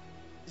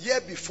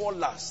year before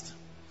last,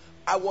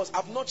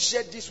 I've not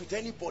shared this with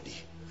anybody.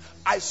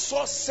 I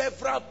saw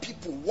several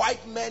people,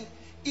 white men,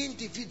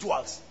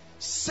 individuals,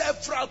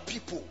 several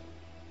people.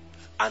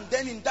 And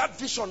then in that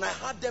vision, I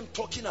heard them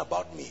talking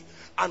about me.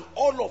 And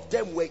all of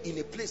them were in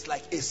a place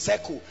like a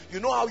circle. You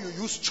know how you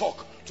use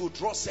chalk to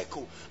draw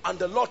circle. And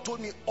the Lord told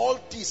me, all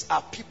these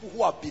are people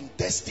who have been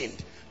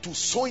destined to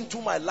sow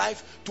into my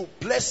life, to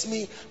bless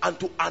me, and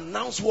to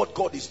announce what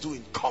God is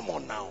doing. Come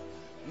on now.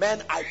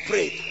 Man, I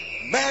prayed.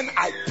 Man,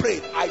 I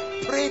prayed.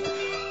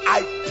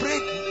 I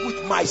prayed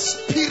with my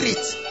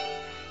spirit.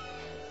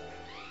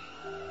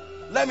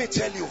 Let me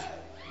tell you,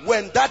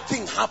 when that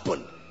thing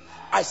happened,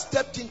 I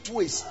stepped into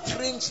a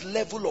strange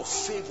level of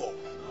favor.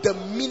 The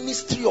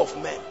ministry of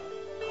men.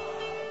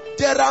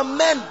 There are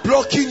men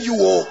blocking you.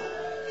 Oh.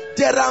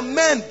 There are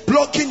men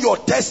blocking your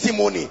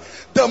testimony.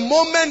 The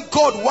moment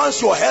God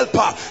wants your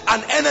helper,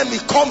 an enemy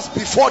comes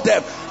before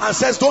them and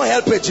says, don't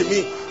help her,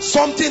 Jimmy.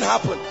 Something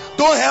happened.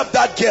 Don't help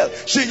that girl.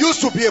 She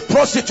used to be a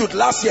prostitute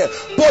last year,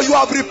 but you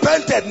have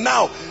repented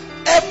now.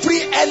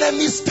 Every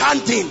enemy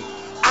standing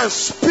and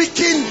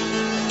speaking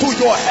to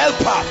your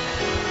helper,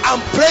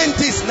 I'm praying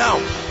this now.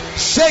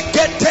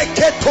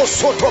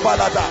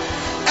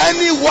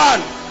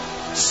 Anyone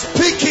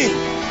speaking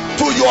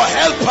to your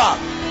helper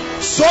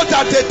so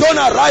that they don't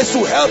arise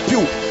to help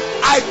you,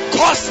 I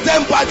curse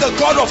them by the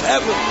God of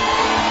heaven.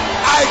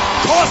 I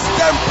curse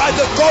them by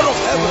the God of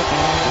heaven.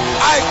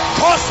 I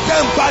curse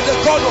them by the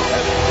God of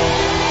heaven.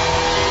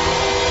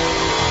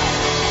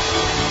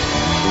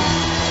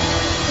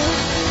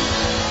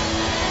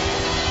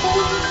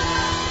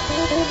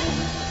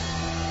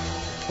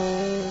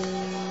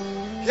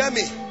 Hear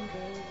me.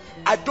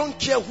 I don't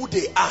care who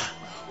they are,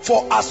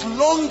 for as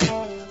long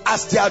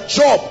as their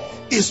job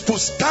is to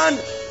stand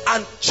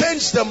and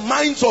change the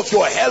minds of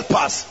your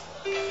helpers.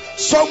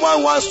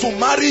 Someone wants to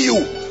marry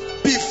you.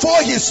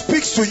 Before he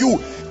speaks to you,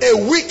 a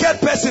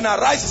wicked person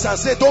arises and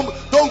says,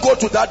 don't go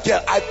to that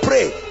girl. I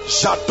pray,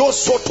 Shado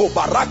Soto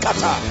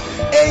Barakata,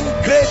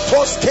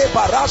 Engretos Ke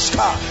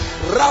Barashka,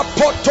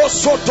 Rapoto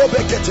Soto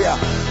Beketea.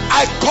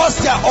 I curse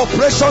their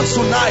operations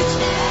tonight.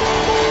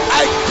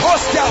 I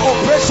curse their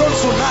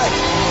operations tonight.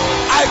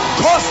 I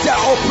curse their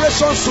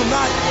operations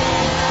tonight.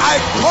 I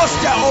curse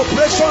their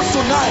operations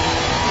tonight.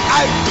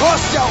 I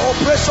curse their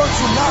operations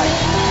tonight.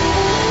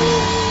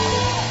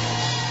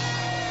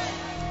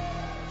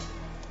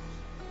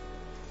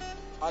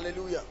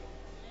 Hallelujah.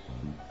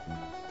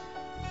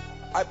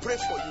 I pray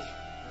for you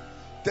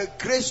the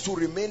grace to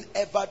remain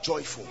ever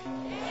joyful,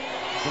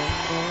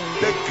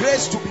 the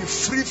grace to be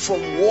free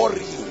from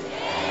worrying.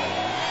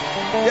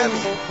 Hear me.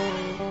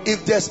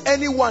 If there's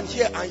anyone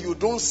here and you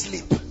don't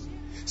sleep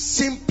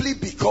simply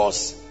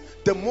because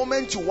the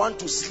moment you want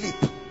to sleep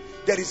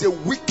there is a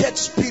wicked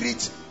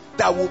spirit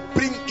that will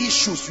bring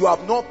issues, you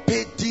have not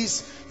paid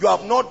this, you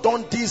have not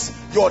done this,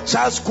 your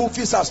child's school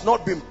fees has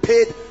not been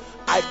paid,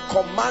 I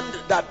command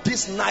that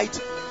this night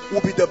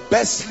will be the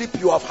best sleep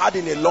you have had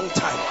in a long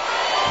time.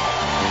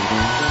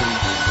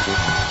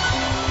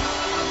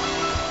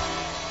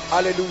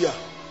 Hallelujah.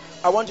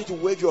 I want you to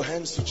wave your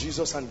hands to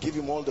Jesus and give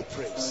him all the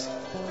praise.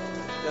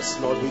 Yes,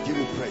 Lord, we give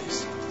you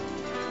praise.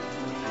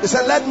 He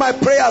said, let my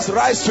prayers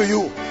rise to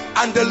you,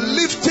 and the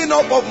lifting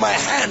up of my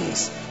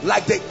hands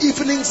like the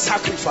evening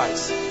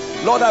sacrifice.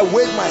 Lord, I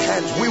wave my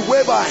hands. We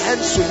wave our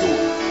hands to you,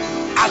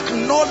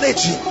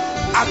 acknowledging.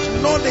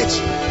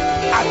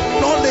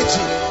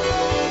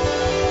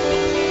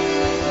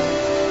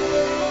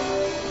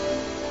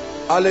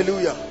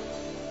 Hallelujah.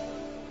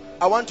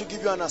 I want to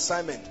give you an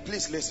assignment.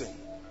 Please listen.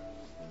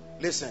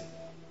 Listen.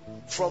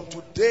 From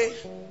today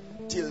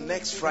till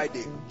next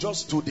Friday,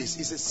 just do this.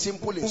 It's a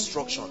simple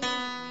instruction.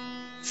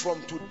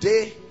 From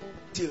today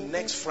till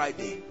next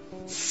Friday,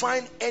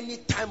 find any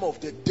time of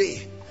the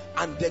day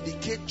and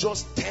dedicate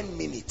just 10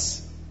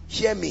 minutes.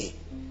 Hear me.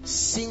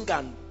 Sing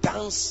and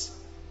dance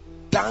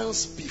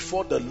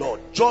before the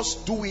Lord.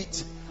 Just do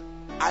it.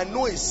 I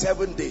know it's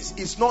 7 days.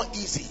 It's not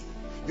easy.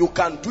 You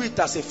can do it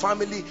as a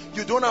family.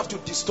 You don't have to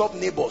disturb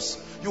neighbors.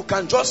 You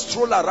can just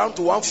stroll around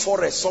to one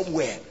forest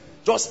somewhere.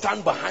 Just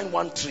stand behind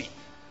one tree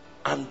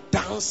and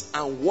dance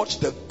and watch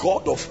the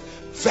God of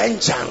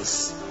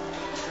vengeance.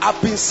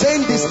 I've been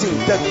saying this thing,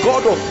 the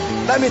God of,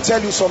 let me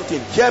tell you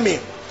something. Hear me.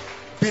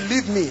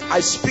 Believe me,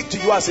 I speak to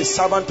you as a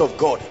servant of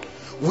God.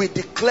 We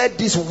declare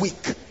this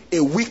week a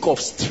week of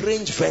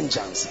strange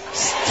vengeance.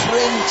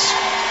 Strange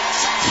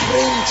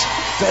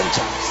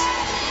vengeance.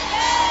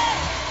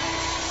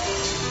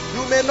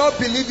 You may not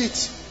believe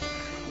it.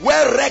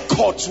 Where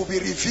records will be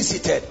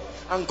revisited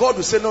and God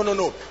will say,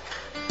 no.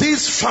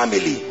 This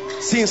family,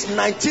 since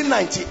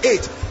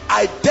 1998,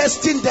 I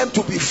destined them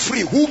to be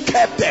free. Who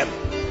kept them?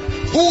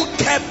 Who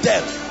kept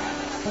them?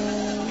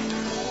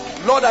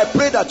 Lord, I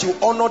pray that you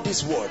honor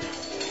this word.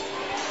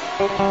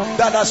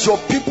 That as your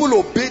people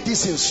obey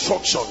these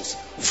instructions,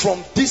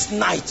 from this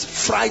night,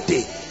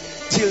 Friday,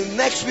 till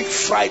next week,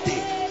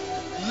 Friday,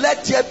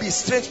 let there be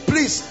strength.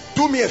 Please,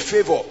 do me a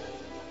favor.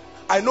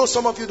 I know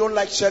some of you don't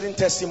like sharing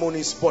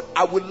testimonies, but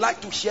I would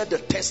like to hear the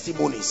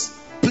testimonies.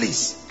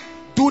 Please,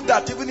 do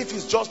that even if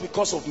it's just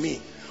because of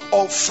me.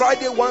 On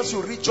Friday, once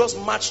you reach, just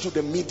march to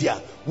the media.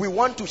 We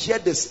want to hear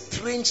the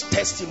strange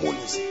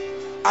testimonies.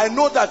 I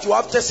know that you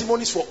have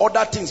testimonies for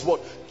other things,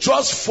 but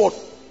just for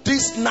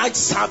this night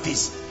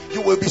service,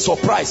 you will be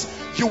surprised.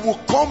 You will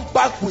come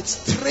back with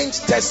strange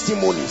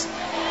testimonies.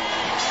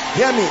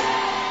 Hear me.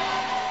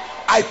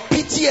 I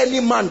pity any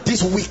man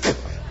this week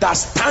that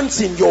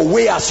stands in your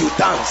way as you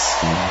dance.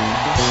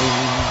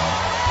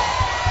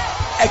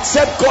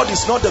 Except God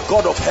is not the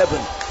God of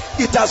heaven.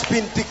 It has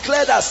been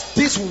declared as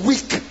this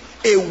week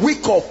a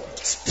week of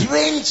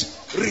strange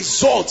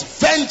results,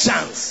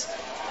 vengeance.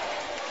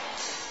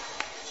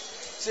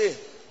 See,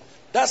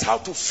 that's how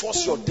to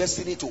force your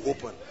destiny to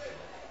open.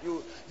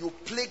 You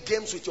play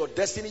games with your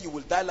destiny, you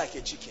will die like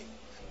a chicken.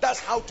 That's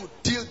how to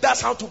deal,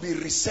 that's how to be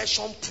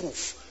recession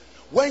proof.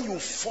 When you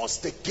force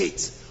the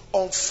gate,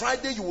 on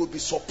Friday you will be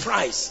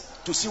surprised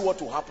to see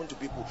what will happen to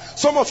people.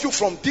 Some of you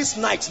from this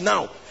night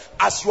now,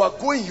 as you are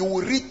going, you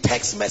will read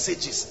text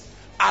messages,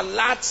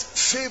 alerts,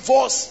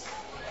 favors,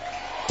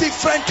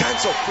 different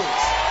kinds of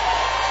things.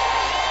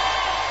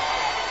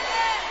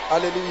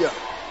 Hallelujah.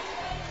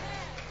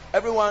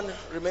 Everyone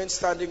remain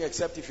standing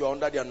except if you're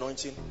under the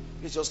anointing.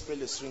 Please just play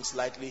the string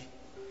slightly.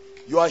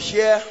 You are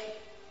here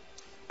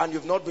and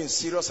you've not been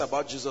serious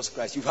about Jesus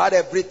Christ. You've heard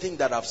everything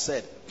that I've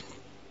said.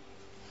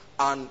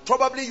 And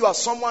probably you are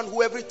someone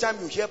who every time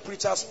you hear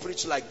preachers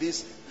preach like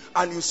this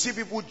and you see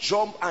people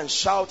jump and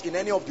shout in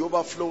any of the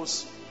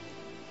overflows,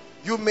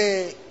 you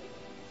may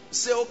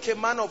say, okay,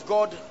 man of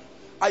God,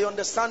 I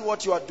understand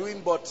what you are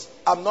doing, but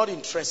I'm not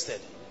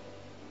interested.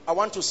 I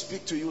want to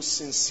speak to you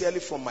sincerely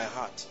from my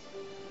heart.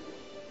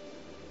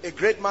 A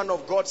great man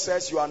of God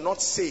says you are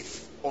not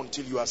safe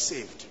until you are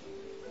saved.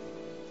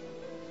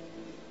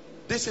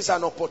 This is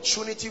an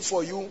opportunity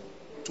for you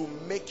to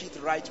make it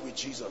right with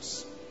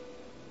Jesus.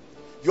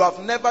 You have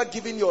never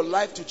given your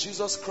life to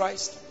Jesus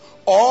Christ,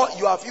 or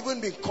you have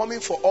even been coming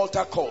for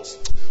altar calls.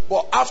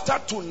 But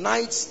after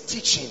tonight's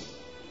teaching,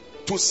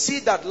 to see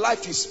that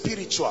life is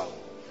spiritual,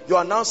 you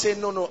are now saying,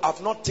 no,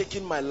 I've not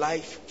taken my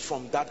life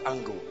from that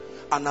angle.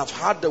 And I've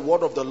heard the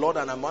word of the Lord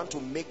and I want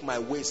to make my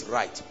ways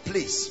right.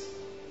 Please,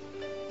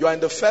 you are in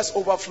the first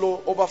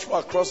overflow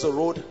across the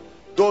road.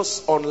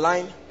 Those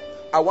online,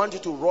 I want you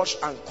to rush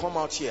and come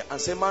out here and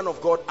say, man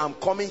of God, I'm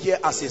coming here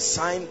as a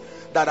sign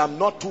that I'm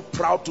not too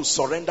proud to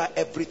surrender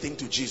everything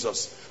to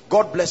Jesus.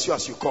 God bless you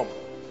as you come.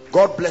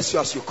 God bless you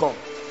as you come.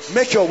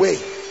 Make your way.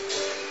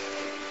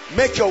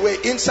 Make your way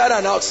inside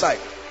and outside.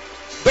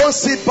 Don't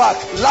sit back.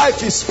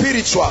 Life is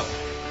spiritual.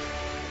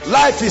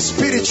 Life is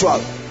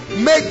spiritual.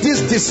 Make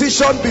this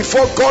decision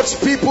before God's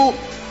people.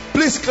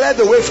 Please clear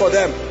the way for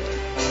them.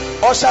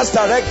 Ushers,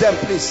 direct them,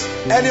 please.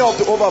 Any of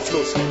the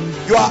overflows.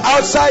 You are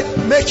outside,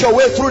 make your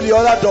way through the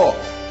other door.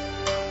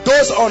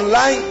 Those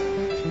online,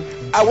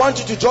 I want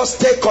you to just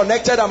stay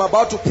connected. I'm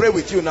about to pray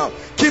with you now.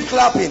 Keep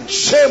clapping.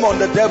 Shame on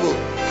the devil.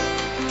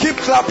 Keep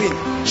clapping.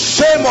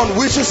 Shame on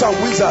witches and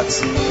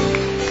wizards.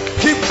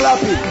 Keep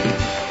clapping.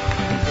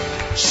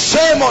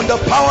 Shame on the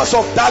powers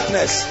of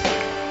darkness.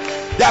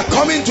 They are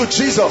coming to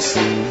Jesus.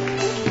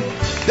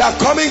 They are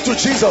coming to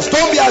Jesus.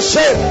 Don't be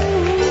ashamed.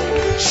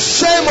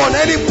 Shame on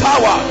any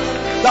power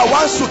that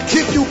wants to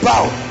keep you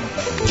bound.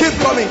 Keep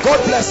coming. God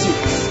bless you.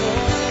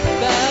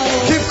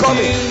 Keep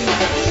coming.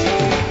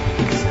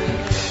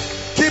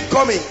 Keep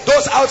coming.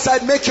 Those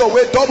outside, make your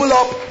way. Double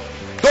up.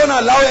 Don't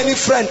allow any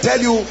friend tell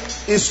you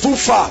it's too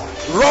far.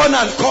 Run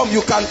and come.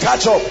 You can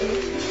catch up.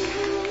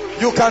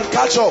 You can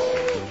catch up.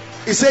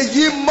 He said,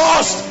 ye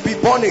must be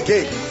born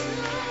again.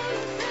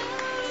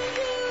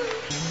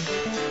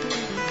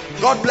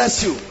 God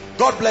bless you.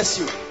 God bless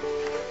you.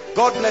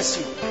 God bless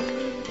you.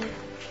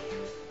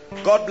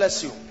 God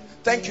bless you.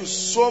 Thank you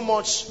so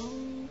much.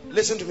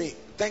 Listen to me.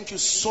 Thank you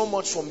so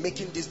much for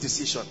making this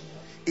decision.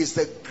 It's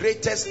the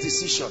greatest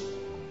decision.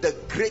 The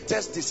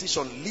greatest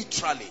decision,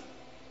 literally,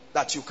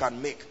 that you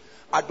can make.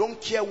 I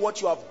don't care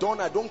what you have done.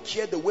 I don't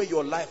care the way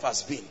your life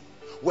has been.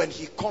 When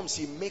he comes,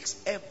 he makes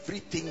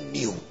everything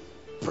new.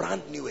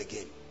 Brand new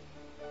again.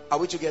 Are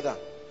we together?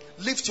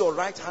 Lift your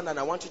right hand and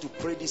I want you to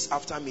pray this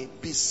after me.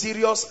 Be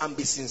serious and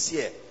be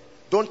sincere.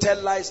 Don't tell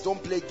lies.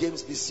 Don't play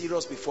games. Be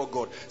serious before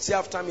God. Say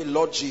after me,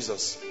 Lord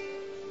Jesus.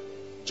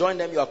 Join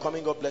them. You are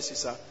coming. God bless you,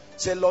 sir.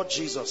 Say, Lord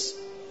Jesus,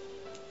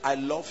 I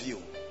love you.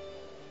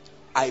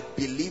 I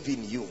believe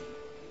in you.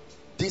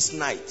 This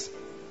night,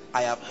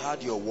 I have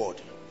heard your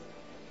word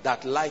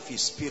that life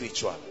is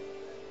spiritual.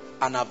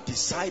 And I've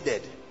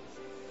decided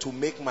to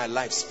make my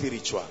life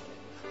spiritual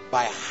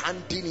by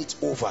handing it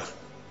over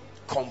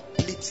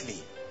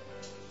completely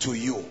to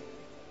you.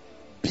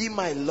 Be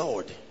my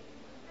Lord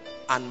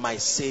and my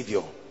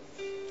Savior.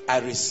 I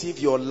receive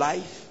your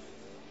life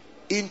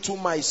into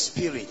my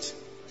spirit.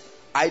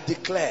 I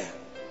declare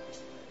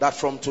that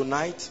from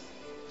tonight,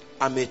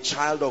 I'm a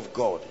child of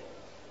God.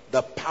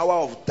 The power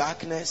of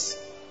darkness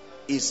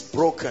is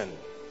broken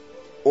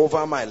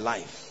over my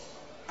life.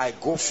 I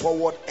go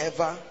forward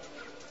ever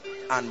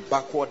and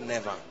backward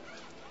never.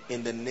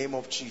 In the name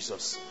of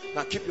Jesus.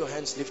 Now keep your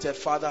hands lifted.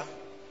 Father,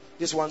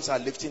 these ones are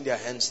lifting their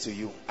hands to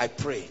you. I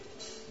pray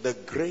the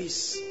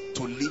grace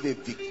to live a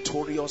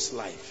victorious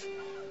life,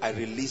 I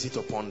release it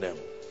upon them.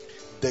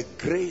 The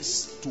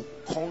grace to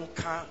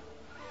conquer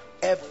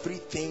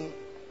everything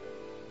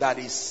that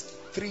is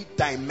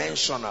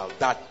three-dimensional,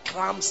 that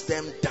clamps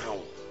them down,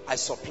 I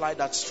supply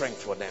that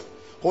strength for them.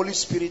 Holy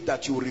Spirit,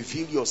 that you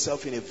reveal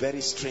yourself in a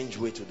very strange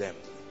way to them.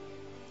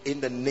 In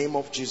the name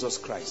of Jesus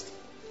Christ,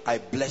 I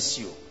bless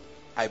you.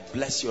 I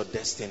bless your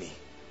destiny.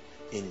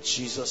 In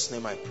Jesus'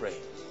 name I pray.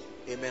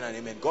 Amen and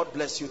amen. God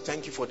bless you.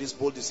 Thank you for this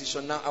bold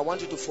decision. Now I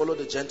want you to follow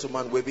the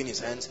gentleman waving his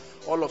hands.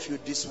 All of you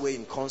this way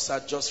in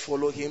concert, just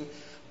follow him.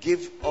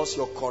 Give us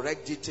your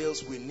correct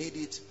details. We need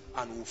it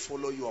and we'll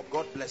follow you up.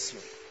 God bless you.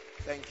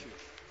 Thank you.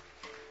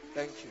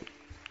 Thank you.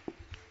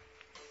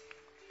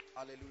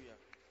 Hallelujah.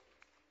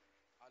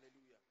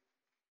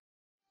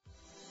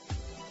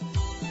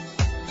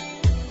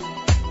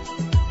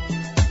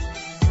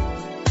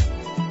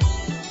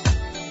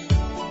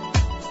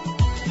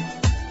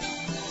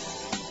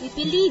 We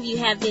believe you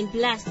have been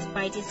blessed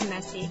by this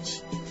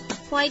message.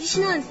 For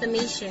additional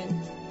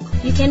information,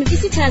 you can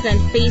visit us on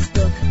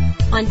Facebook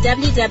on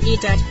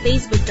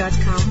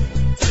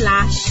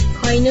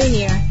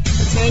www.facebook.com/koinonia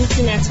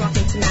Fraternity Network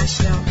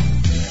International.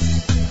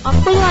 Or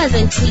follow us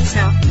on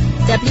Twitter,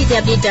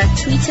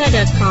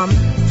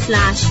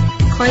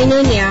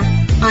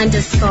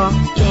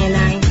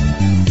 www.twitter.com/koinonia_ENI.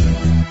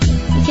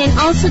 You can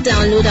also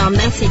download our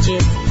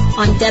messages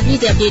on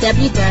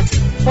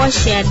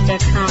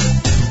www.forshared.com.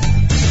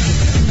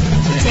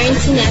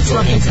 Fraternity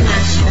Network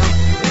International,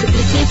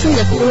 duplicating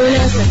the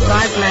fullness of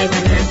God's life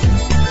on earth.